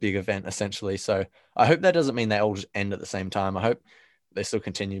up to a big event essentially. So I hope that doesn't mean they all just end at the same time. I hope they still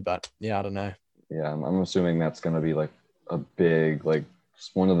continue, but yeah, I don't know. Yeah, I'm assuming that's going to be like a big, like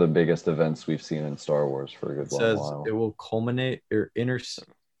one of the biggest events we've seen in Star Wars for a good It long says while. it will culminate or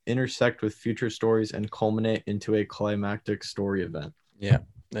intersect with future stories and culminate into a climactic story event. Yeah,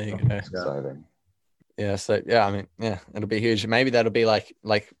 there you go. Exciting. Yeah, so yeah, I mean, yeah, it'll be huge. Maybe that'll be like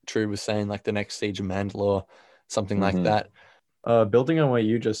True was saying, like the next Siege of Mandalore, something like that. Building on what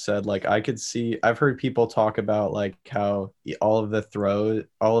you just said, like I've heard people talk about like how all of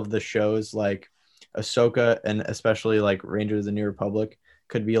the shows like Ahsoka and especially like Rangers of the New Republic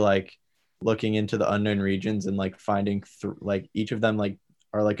could be like looking into the unknown regions and like finding like each of them like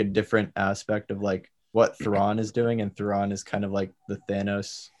are like a different aspect of like what Thrawn is doing, and Thrawn is kind of like the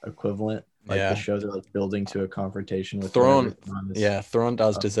Thanos equivalent. Like Yeah. the shows are like building to a confrontation with Thrawn. Thrawn is. Yeah, Thrawn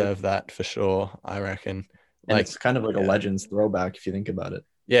does up to. deserve that for sure, I reckon. And Like it's kind of like a Legends throwback if you think about it.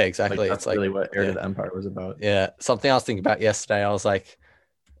 yeah, Like exactly. that's It's like really what Heir yeah. to the Empire was about. Yeah, something I was thinking about yesterday. I was like,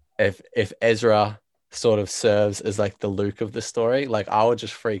 if Ezra sort of serves as like the Luke of the story, like I would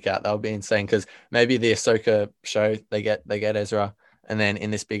just freak out. That would be insane, because maybe the Ahsoka show they get Ezra, and then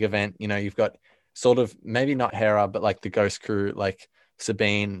in this big event, you know, you've got sort of maybe not Hera, but like the Ghost Crew, like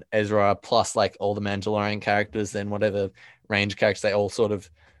Sabine, Ezra, plus like all the Mandalorian characters, then whatever range characters, they all sort of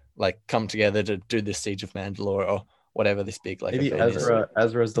like come together to do this Siege of Mandalore or whatever this big like Maybe event is.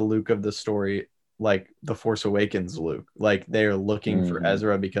 Ezra's the Luke of the story, like the Force Awakens Luke. Like they're looking for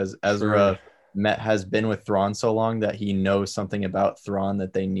Ezra because Ezra has been with Thrawn so long that he knows something about Thrawn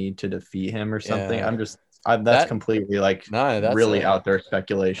that they need to defeat him or something. Yeah. That's completely like that's really out there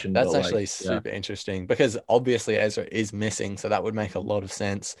speculation. That's but actually like, super interesting, because obviously Ezra is missing, so that would make a lot of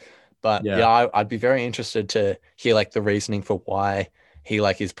sense. But Yeah. I'd be very interested to hear like the reasoning for why he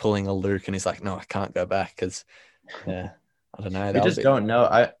like is pulling a Luke and he's like, no, I can't go back, because I don't know. I just don't know.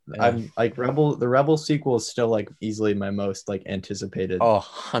 I'm like the Rebel sequel is still like easily my most like anticipated. Oh,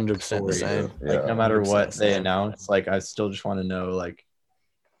 100% the same. Like no matter 100% what the they same. announce, like I still just want to know like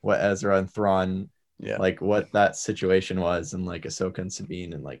what Ezra and Thrawn, like what that situation was, and like Ahsoka and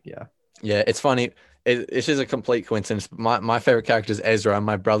Sabine, and like yeah, it's funny. It's just a complete coincidence. My favorite character is Ezra, and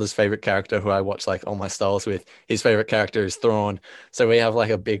my brother's favorite character, who I watch like all my styles with, his favorite character is Thrawn. So we have like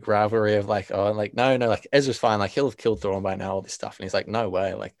a big rivalry of like, oh, like no, like Ezra's fine, like he'll have killed Thrawn by now, all this stuff, and he's like, no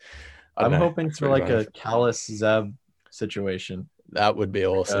way, like I'm hoping for like a Kallus Zeb situation. That would be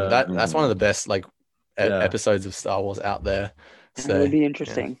awesome. That's one of the best like episodes of Star Wars out there. So it would be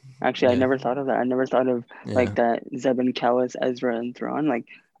interesting. Actually, I never thought of that. I never thought of like that Zeb and Kallus, Ezra and Thrawn. Like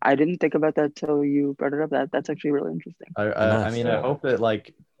I didn't think about that till you brought it up. That's actually really interesting. I mean, I hope that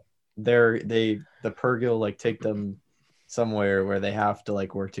like the Purrgil like take them somewhere where they have to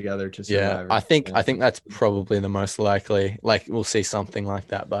like work together to survive. I think that's probably the most likely. Like we'll see something like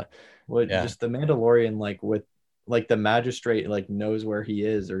that, but just the Mandalorian like with like the magistrate like knows where he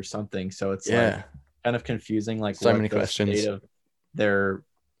is or something. So it's like kind of confusing. Like so many questions. State of their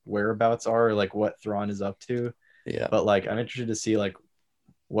whereabouts are, or like what Thrawn is up to. Yeah, but like I'm interested to see like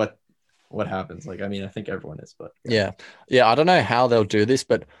what happens. Like I mean, I think everyone is, but yeah, I don't know how they'll do this,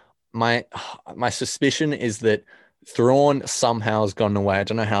 but my suspicion is that Thrawn somehow has gone away. I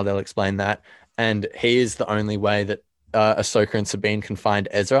don't know how they'll explain that, and he is the only way that Ahsoka and Sabine can find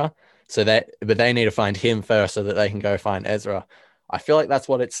Ezra. But they need to find him first so that they can go find Ezra. I feel like that's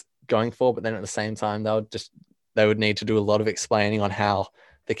what it's going for, but then at the same time, they would need to do a lot of explaining on how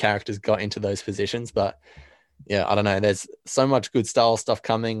the characters got into those positions. But yeah, I don't know. There's so much good Star Wars stuff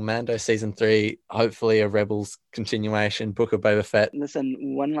coming. Mando season 3, hopefully a Rebels continuation, Book of Boba Fett.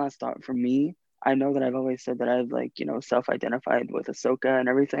 Listen, one last thought from me. I know that I've always said that I've like, self-identified with Ahsoka and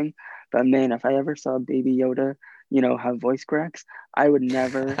everything, but man, if I ever saw Baby Yoda, have voice cracks, I would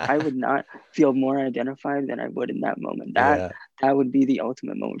not feel more identified than I would in that moment. Yeah. That would be the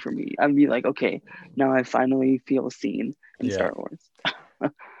ultimate moment for me. I'd be like, okay, now I finally feel seen in Yeah. Star Wars.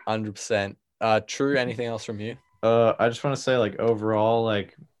 100%. True. Anything else from you? I just want to say, like, overall,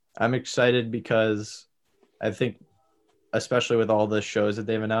 like, I'm excited because I think, especially with all the shows that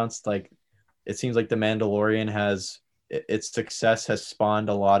they've announced, like, it seems like The Mandalorian its success has spawned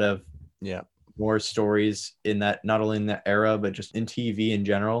a lot of more stories in that, not only in that era, but just in TV in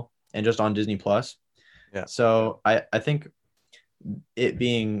general and just on Disney Plus. Yeah. So I think it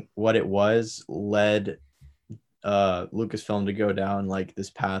being what it was led Lucasfilm to go down like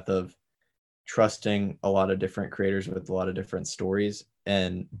this path of trusting a lot of different creators with a lot of different stories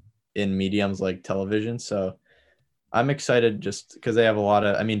and in mediums like television. So I'm excited just because they have a lot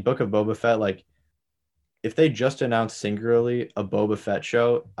of, I mean, Book of Boba Fett, like if they just announced singularly a Boba Fett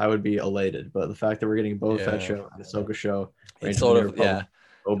show, I would be elated. But the fact that we're getting a Boba Fett show, an Ahsoka show, it's sort of,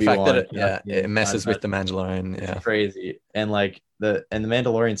 Obi-Wan, the fact that it messes with the Mandalorian. It's crazy. And like the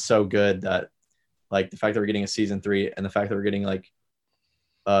Mandalorian's so good that like the fact that we're getting a season 3 and the fact that we're getting like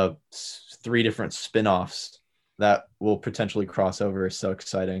 3 different spin-offs that will potentially cross over is so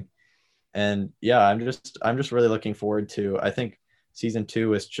exciting. And yeah, I'm just really looking forward to, I think season 1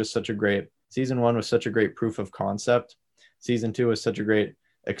 was such a great proof of concept. Season 2 was such a great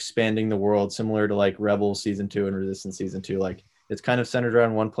expanding the world, similar to like Rebels season 2 and Resistance season 2. Like it's kind of centered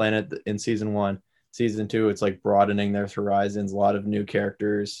around one planet in season 1. Season 2, it's like broadening their horizons, a lot of new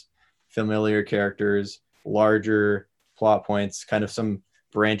characters, familiar characters, larger plot points, kind of some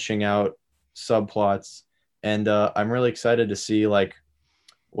branching out subplots. And I'm really excited to see like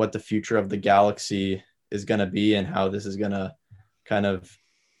what the future of the galaxy is going to be and how this is going to kind of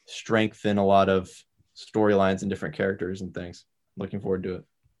strengthen a lot of storylines and different characters and things. Looking forward to it.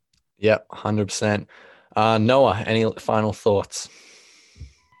 Yep, 100%. Noah, any final thoughts?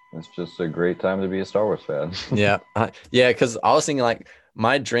 It's just a great time to be a Star Wars fan. Yeah, because I was thinking like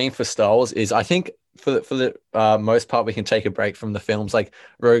my dream for Star Wars is, I think for the most part we can take a break from the films, like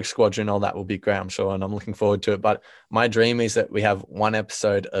Rogue Squadron, all that will be great, I'm sure, and I'm looking forward to it. But my dream is that we have one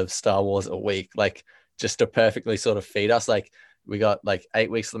episode of Star Wars a week, like just to perfectly sort of feed us. Like we got like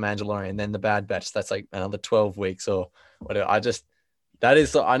 8 weeks of The Mandalorian, then the Bad Batch, that's like another 12 weeks or whatever. I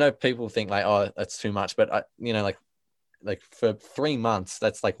know people think like, oh, that's too much, but like for 3 months,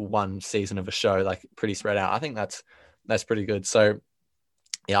 that's like one season of a show, like pretty spread out. I think that's pretty good. So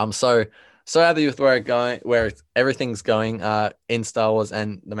yeah, I'm so happy with where everything's going in Star Wars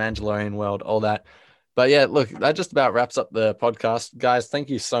and the Mandalorian world, all that. But yeah, look, that just about wraps up the podcast. Guys, thank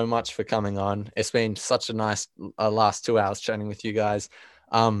you so much for coming on. It's been such a nice last 2 hours chatting with you guys.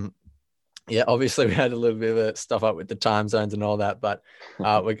 Yeah, obviously we had a little bit of a stuff up with the time zones and all that, but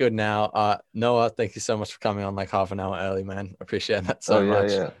we're good now. Noah, thank you so much for coming on like half an hour early, man. Appreciate that so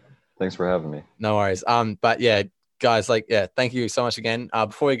much. Yeah. Thanks for having me. No worries. But yeah, guys, thank you so much again.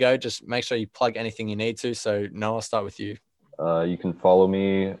 Before we go, just make sure you plug anything you need to. So Noah, I'll start with you. You can follow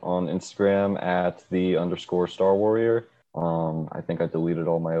me on Instagram at @the_Star Warrior. I think I deleted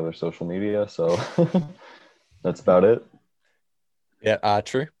all my other social media, so that's about it. Yeah,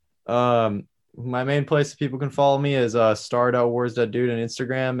 true. My main place that people can follow me is star.wars.dude on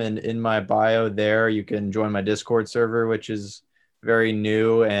Instagram, and in my bio there you can join my Discord server, which is very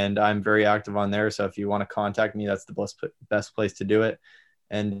new and I'm very active on there. So if you want to contact me, that's the best place to do it.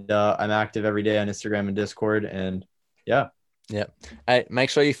 And I'm active every day on Instagram and Discord. And yeah. Hey, make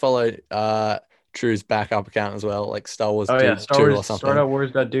sure you follow True's backup account as well, like Star Wars. Star Wars, or something.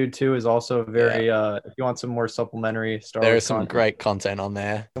 Star.wars.dude 2 is also very if you want some more supplementary Star Wars, there is some great content on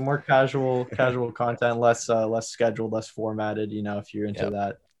there. Some more casual content, less scheduled, less formatted, if you're into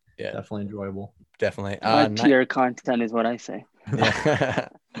that. Yeah, definitely enjoyable. Definitely. Tier content is what I say. Yeah.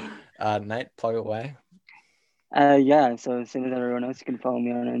 Nate, plug away. Yeah, so same as everyone else, you can follow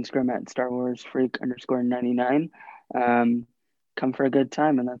me on Instagram at StarWarsFreak_99. Come for a good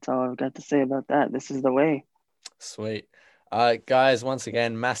time, and that's all I've got to say about that. This is the way. Sweet. Guys, once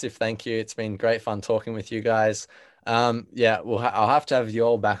again, massive thank you. It's been great fun talking with you guys. I'll have to have you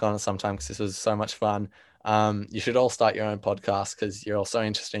all back on sometime because this was so much fun. You should all start your own podcast because you're all so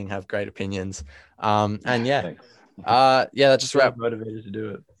interesting, have great opinions. And yeah. Thanks. That just wrap. Motivated to do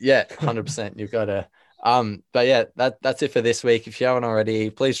it. Yeah, 100%. You've got to. But yeah, that's it for this week. If you haven't already,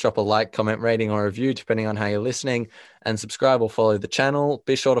 please drop a like, comment, rating, or review, depending on how you're listening, and subscribe or follow the channel.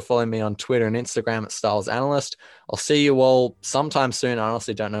 Be sure to follow me on Twitter and Instagram at Styles Analyst. I'll see you all sometime soon. I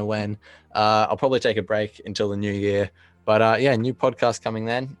honestly don't know when. I'll probably take a break until the new year. But yeah, new podcast coming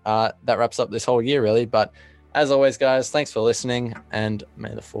then. That wraps up this whole year, really. But as always, guys, thanks for listening, and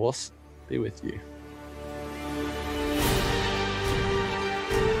may the force be with you.